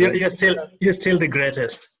 You're still the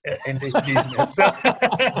greatest in this business. So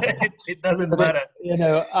it doesn't matter. You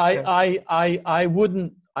know, I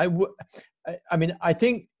mean, I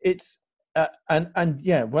think it's and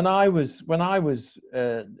yeah, when I was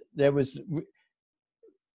there was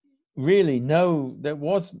really there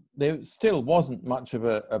still wasn't much of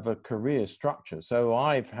a career structure. So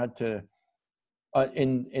I've had to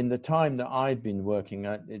in the time that I've been working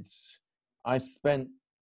I spent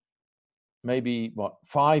maybe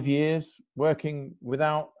 5 years working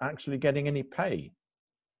without actually getting any pay.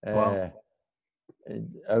 Wow.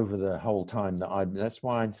 Over the whole time that's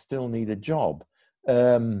why I still need a job.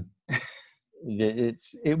 It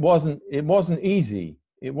wasn't easy.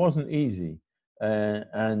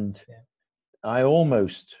 And I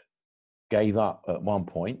almost gave up at one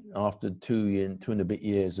point after 2 and a bit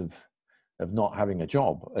years of not having a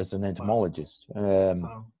job as an entomologist.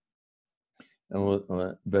 Wow.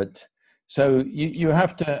 But so you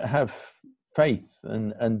have to have faith,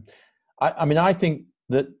 and I mean, I think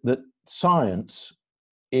that science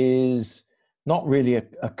is not really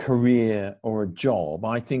a career or a job.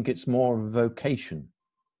 I think it's more of a vocation.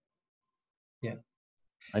 Yeah.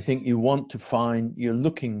 I think you're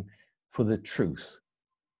looking for the truth.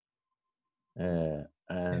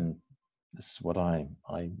 And that's what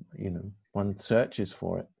one searches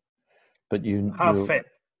for it. But have faith.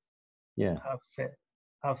 Yeah.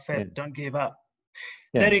 Have faith. Yeah. Don't give up.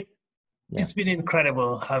 Yeah. Derek, it's been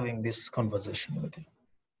incredible having this conversation with you.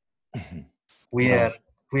 We are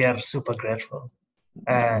super grateful.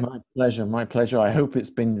 My pleasure. I hope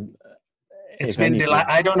it's been. It's been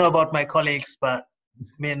I don't know about my colleagues, but I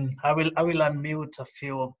mean, I will unmute a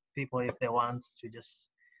few people if they want to just,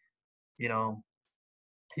 you know,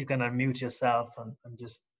 you can unmute yourself and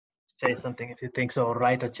just say something if you think so, or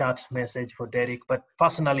write a chat message for Derek. But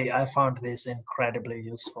personally, I found this incredibly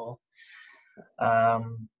useful.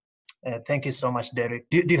 Thank you so much, Derek.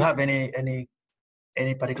 Do you have any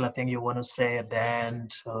particular thing you want to say at the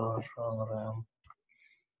end, or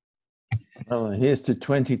Well, here's to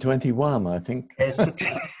 2021, I think.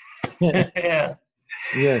 Yeah.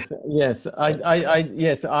 Yes.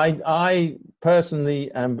 I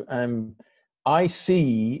personally am. I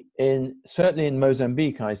see certainly in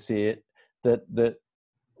Mozambique, I see it that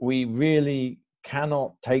we really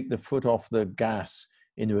cannot take the foot off the gas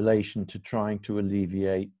in relation to trying to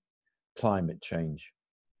alleviate climate change.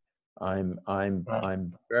 I'm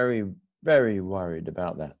very, very worried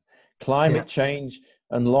about that. Climate change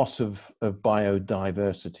and loss of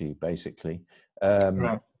biodiversity, basically.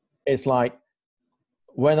 It's like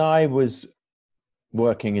when I was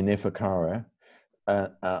working in Ifakara,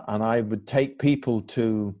 and I would take people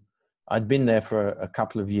I'd been there for a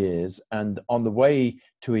couple of years, and on the way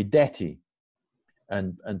to Ideti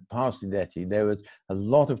and past Ideti, there was a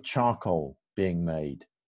lot of charcoal being made.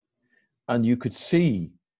 And you could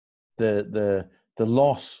see the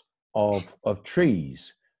loss of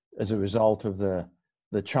trees as a result of the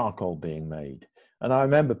charcoal being made. And I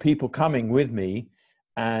remember people coming with me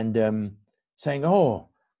and saying, "Oh,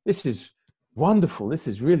 this is wonderful. This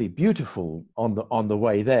is really beautiful," on the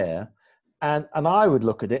way there. And I would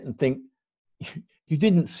look at it and think, you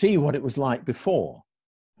didn't see what it was like before,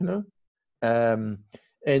 you know?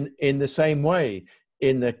 In the same way,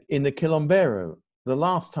 in the Quilombeiro, the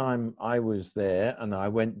last time I was there and I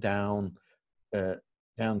went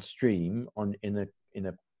downstream in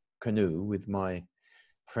a canoe with my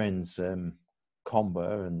friends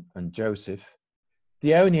Comba and Joseph,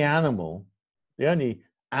 the only animal The only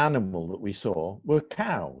animal that we saw were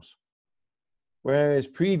cows, whereas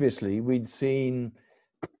previously we'd seen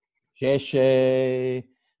sheshe,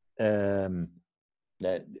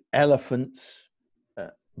 elephants,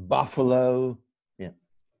 buffalo, yeah,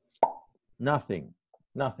 nothing,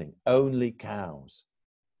 only cows.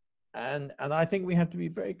 And I think we have to be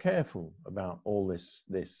very careful about all this.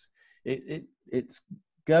 It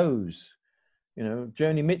goes, you know,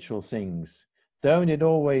 Joni Mitchell sings, "Don't it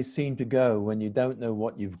always seem to go when you don't know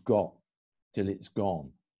what you've got till it's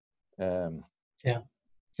gone." Yeah.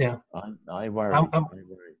 I worry. I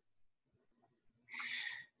worry.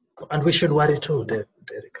 And we should worry too,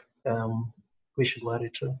 Derek. We should worry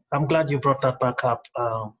too. I'm glad you brought that back up,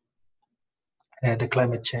 the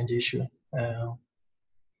climate change issue.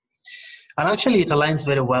 And actually, it aligns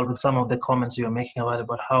very well with some of the comments you were making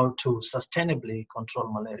about how to sustainably control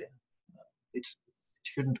malaria. It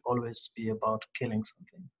shouldn't always be about killing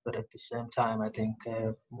something, but at the same time, I think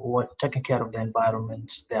taking care of the environment,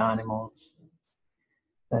 the animals,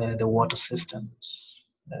 the water systems,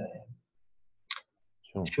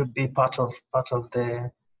 Sure. should be part of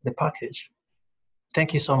the package.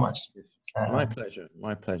 Thank you so much. My pleasure.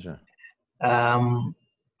 My pleasure.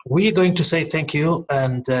 We're going to say thank you,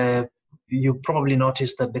 and you probably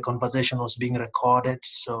noticed that the conversation was being recorded,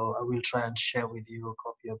 so I will try and share with you a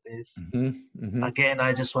copy of this. Again,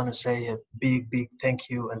 I just want to say a big thank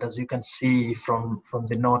you, and as you can see from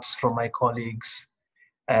the notes from my colleagues,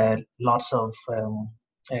 lots of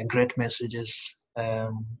great messages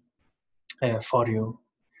for you,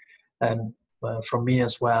 and from me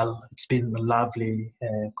as well. It's been a lovely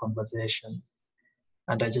conversation,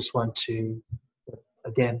 and I just want to,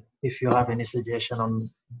 again, if you have any suggestion on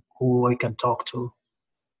who I can talk to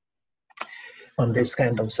on this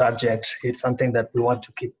kind of subject, it's something that we want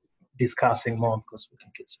to keep discussing more because we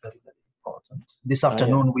think it's very important. This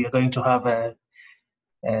afternoon, we are going to have a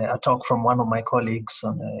talk from one of my colleagues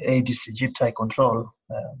on Aedes aegypti control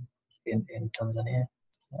in Tanzania.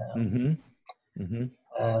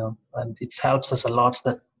 And it helps us a lot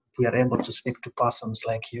that we are able to speak to persons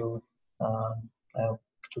like you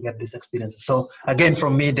to get this experience. So again,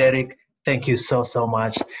 from me, Derek, thank you so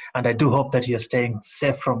much. And I do hope that you're staying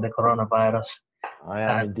safe from the coronavirus. I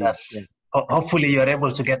am indeed. Yeah. Hopefully you're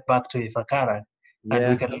able to get back to Ifakara, and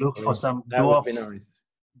we can look for some dwarf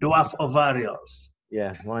ovarials.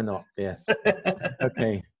 Yeah, why not? Yes.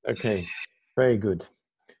 Okay. Very good.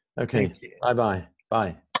 Okay.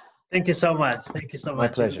 Bye. Thank you so much. My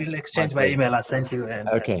pleasure. We'll exchange by email. I'll send you. And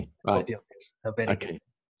okay. Right. Okay. Very good.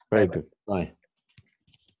 Very good. Bye.